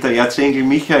Beispiel, der Erzengel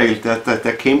Michael,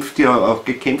 der kämpft ja auch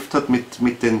gekämpft hat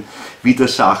mit den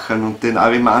Widersachern und den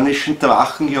arimanischen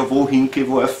Drachen ja wohin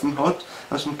geworfen hat,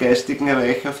 aus dem geistigen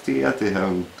Reich auf die Erde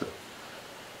herunter.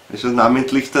 Also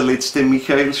namentlich der letzte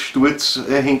Michaelssturz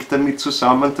hängt damit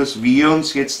zusammen, dass wir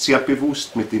uns jetzt sehr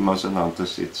bewusst mit ihm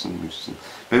auseinandersetzen müssen.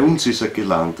 Bei uns ist er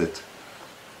gelandet.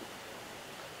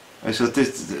 Also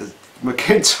man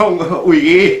könnte sagen, oh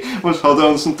je, was hat er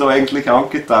uns denn da eigentlich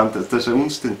angetan, dass er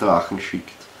uns den Drachen schickt.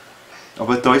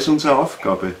 Aber da ist unsere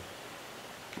Aufgabe.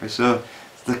 Also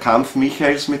der Kampf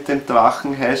Michaels mit dem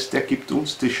Drachen heißt, er gibt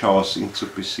uns die Chance, ihn zu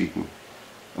besiegen.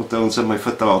 Oder uns einmal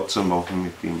vertraut zu machen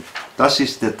mit ihm. Das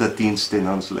ist der Dienst, den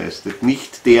er uns leistet.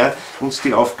 Nicht der, uns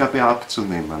die Aufgabe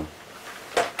abzunehmen.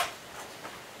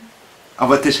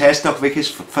 Aber das heißt auch, welches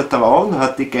Vertrauen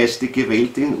hat die geistige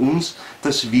Welt in uns,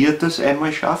 dass wir das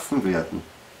einmal schaffen werden.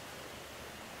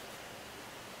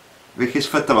 Welches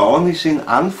Vertrauen ist in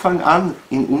Anfang an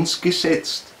in uns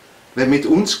gesetzt. Weil mit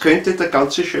uns könnte der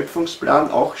ganze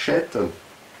Schöpfungsplan auch scheitern.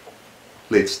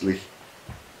 Letztlich.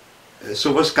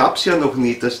 sowas gab es ja noch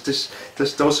nie, dass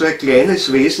da so ein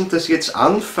kleines Wesen, das jetzt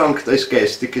anfängt als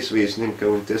geistiges Wesen im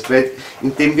Grunde ist. Weil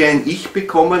indem wir ein Ich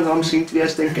bekommen haben, sind wir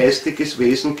erst ein geistiges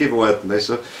Wesen geworden.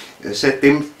 Also seit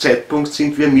dem Zeitpunkt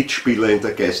sind wir Mitspieler in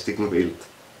der geistigen Welt,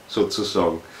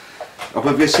 sozusagen.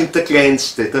 Aber wir sind der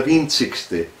Kleinste, der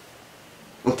Winzigste.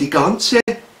 Und die ganze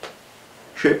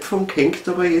Schöpfung hängt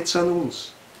aber jetzt an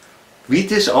uns. Wie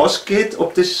das ausgeht,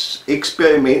 ob das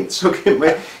Experiment, sage ich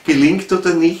mal, gelingt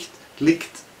oder nicht, liegt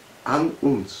an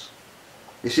uns.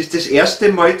 Es ist das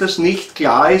erste Mal, dass nicht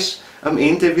klar ist, am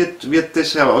Ende wird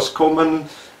das herauskommen,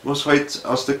 was halt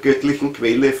aus der göttlichen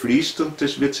Quelle fließt, und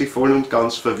das wird sich voll und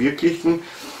ganz verwirklichen,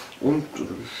 und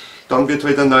dann wird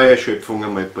halt eine neue Schöpfung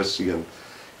einmal passieren.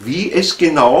 Wie es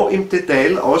genau im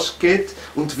Detail ausgeht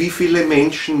und wie viele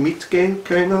Menschen mitgehen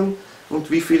können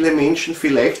und wie viele Menschen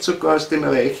vielleicht sogar aus dem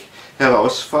Reich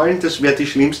herausfallen, das wäre die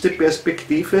schlimmste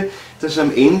Perspektive, dass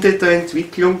am Ende der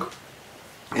Entwicklung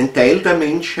ein Teil der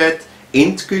Menschheit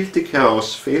endgültig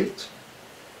herausfällt.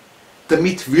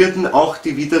 Damit würden auch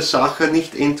die Widersacher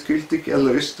nicht endgültig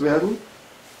erlöst werden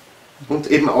und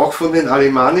eben auch von den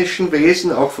arimanischen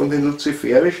Wesen, auch von den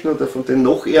luziferischen oder von den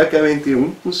noch ärgeren, die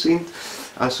unten sind,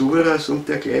 Asuras und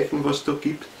dergleichen, was da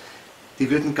gibt, die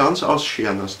würden ganz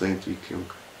ausscheren aus der Entwicklung.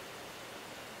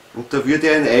 Und da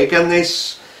würde ein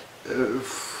eigenes,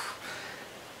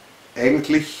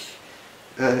 eigentlich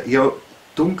ja,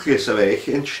 dunkles Reich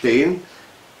entstehen,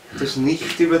 das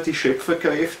nicht über die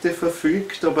Schöpferkräfte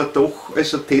verfügt, aber doch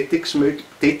also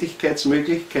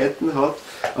Tätigkeitsmöglichkeiten hat,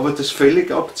 aber das völlig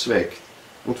abzweigt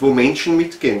und wo Menschen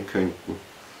mitgehen könnten.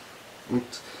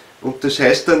 Und das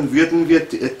heißt, dann würden wir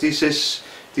dieses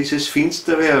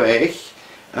finstere Reich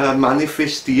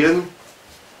manifestieren,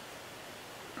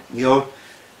 ja,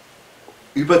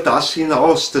 über das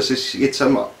hinaus, dass es jetzt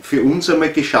für uns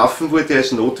einmal geschaffen wurde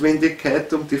als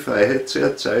Notwendigkeit, um die Freiheit zu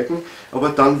erzeugen,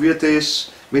 aber dann würde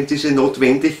es, wenn diese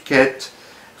Notwendigkeit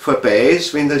vorbei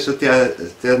ist, wenn also der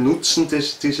Nutzen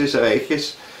dieses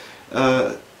Reiches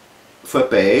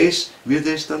vorbei ist,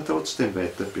 würde es dann trotzdem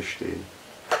weiter bestehen.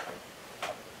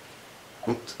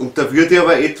 Und da würde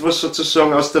aber etwas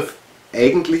sozusagen aus der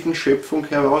eigentlichen Schöpfung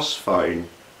herausfallen.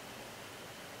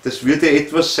 Das würde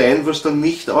etwas sein, was dann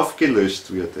nicht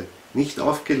aufgelöst würde, nicht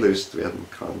aufgelöst werden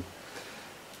kann.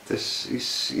 Das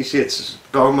ist jetzt,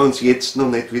 brauchen wir uns jetzt noch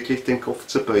nicht wirklich den Kopf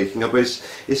zerbrechen, aber es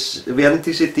werden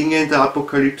diese Dinge in der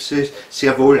Apokalypse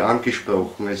sehr wohl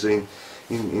angesprochen. Also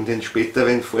in den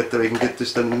späteren Vorträgen wird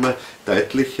es dann immer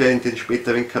deutlicher, in den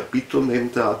späteren Kapiteln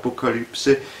neben der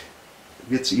Apokalypse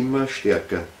wird es immer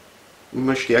stärker.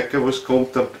 Immer stärker, was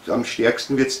kommt. Am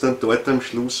stärksten wird es dann dort am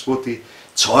Schluss, wo die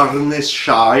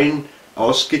Zornesschalen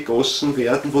ausgegossen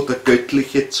werden, wo der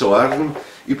göttliche Zorn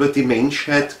über die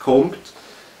Menschheit kommt,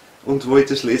 und wo ich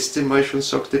das letzte Mal schon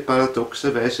sagte,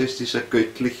 paradoxerweise ist dieser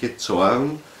göttliche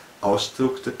Zorn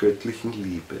Ausdruck der göttlichen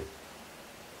Liebe.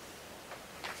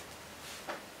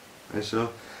 Also,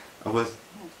 aber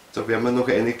da werden wir noch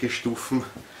einige Stufen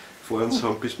vor uns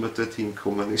haben, bis wir dorthin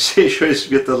kommen. Ich sehe schon, es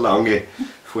wird eine lange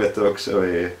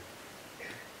Vortragsreihe.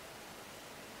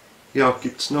 Ja,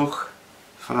 gibt es noch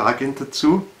Fragen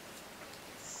dazu?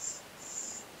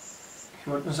 Ich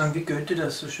wollte nur sagen, wie Goethe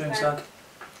das so schön sagt.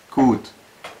 Gut,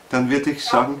 dann würde ich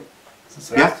sagen,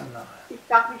 ja? Ich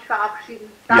darf mich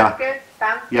verabschieden. Danke,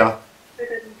 danke ja. Für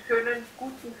den schönen,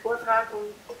 guten Vortrag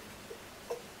und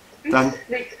bis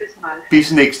nächstes Mal.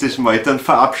 Bis nächstes Mal. Dann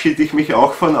verabschiede ich mich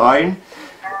auch von allen.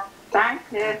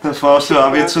 Danke. Das Frau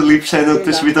auch wird so lieb sein und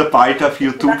das wieder bald auf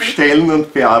YouTube stellen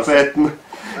und bearbeiten.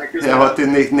 Er hat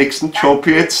den nächsten Job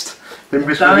jetzt. Dem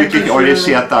müssen wir wirklich alle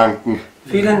sehr danken.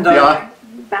 Vielen Dank. Ja,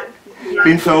 ich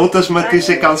bin froh, dass wir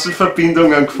diese ganzen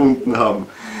Verbindungen gefunden haben.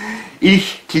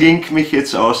 Ich klinke mich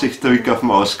jetzt aus, ich drücke auf den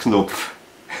Mausknopf.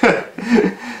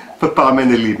 Baba,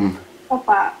 meine Lieben.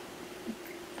 Baba.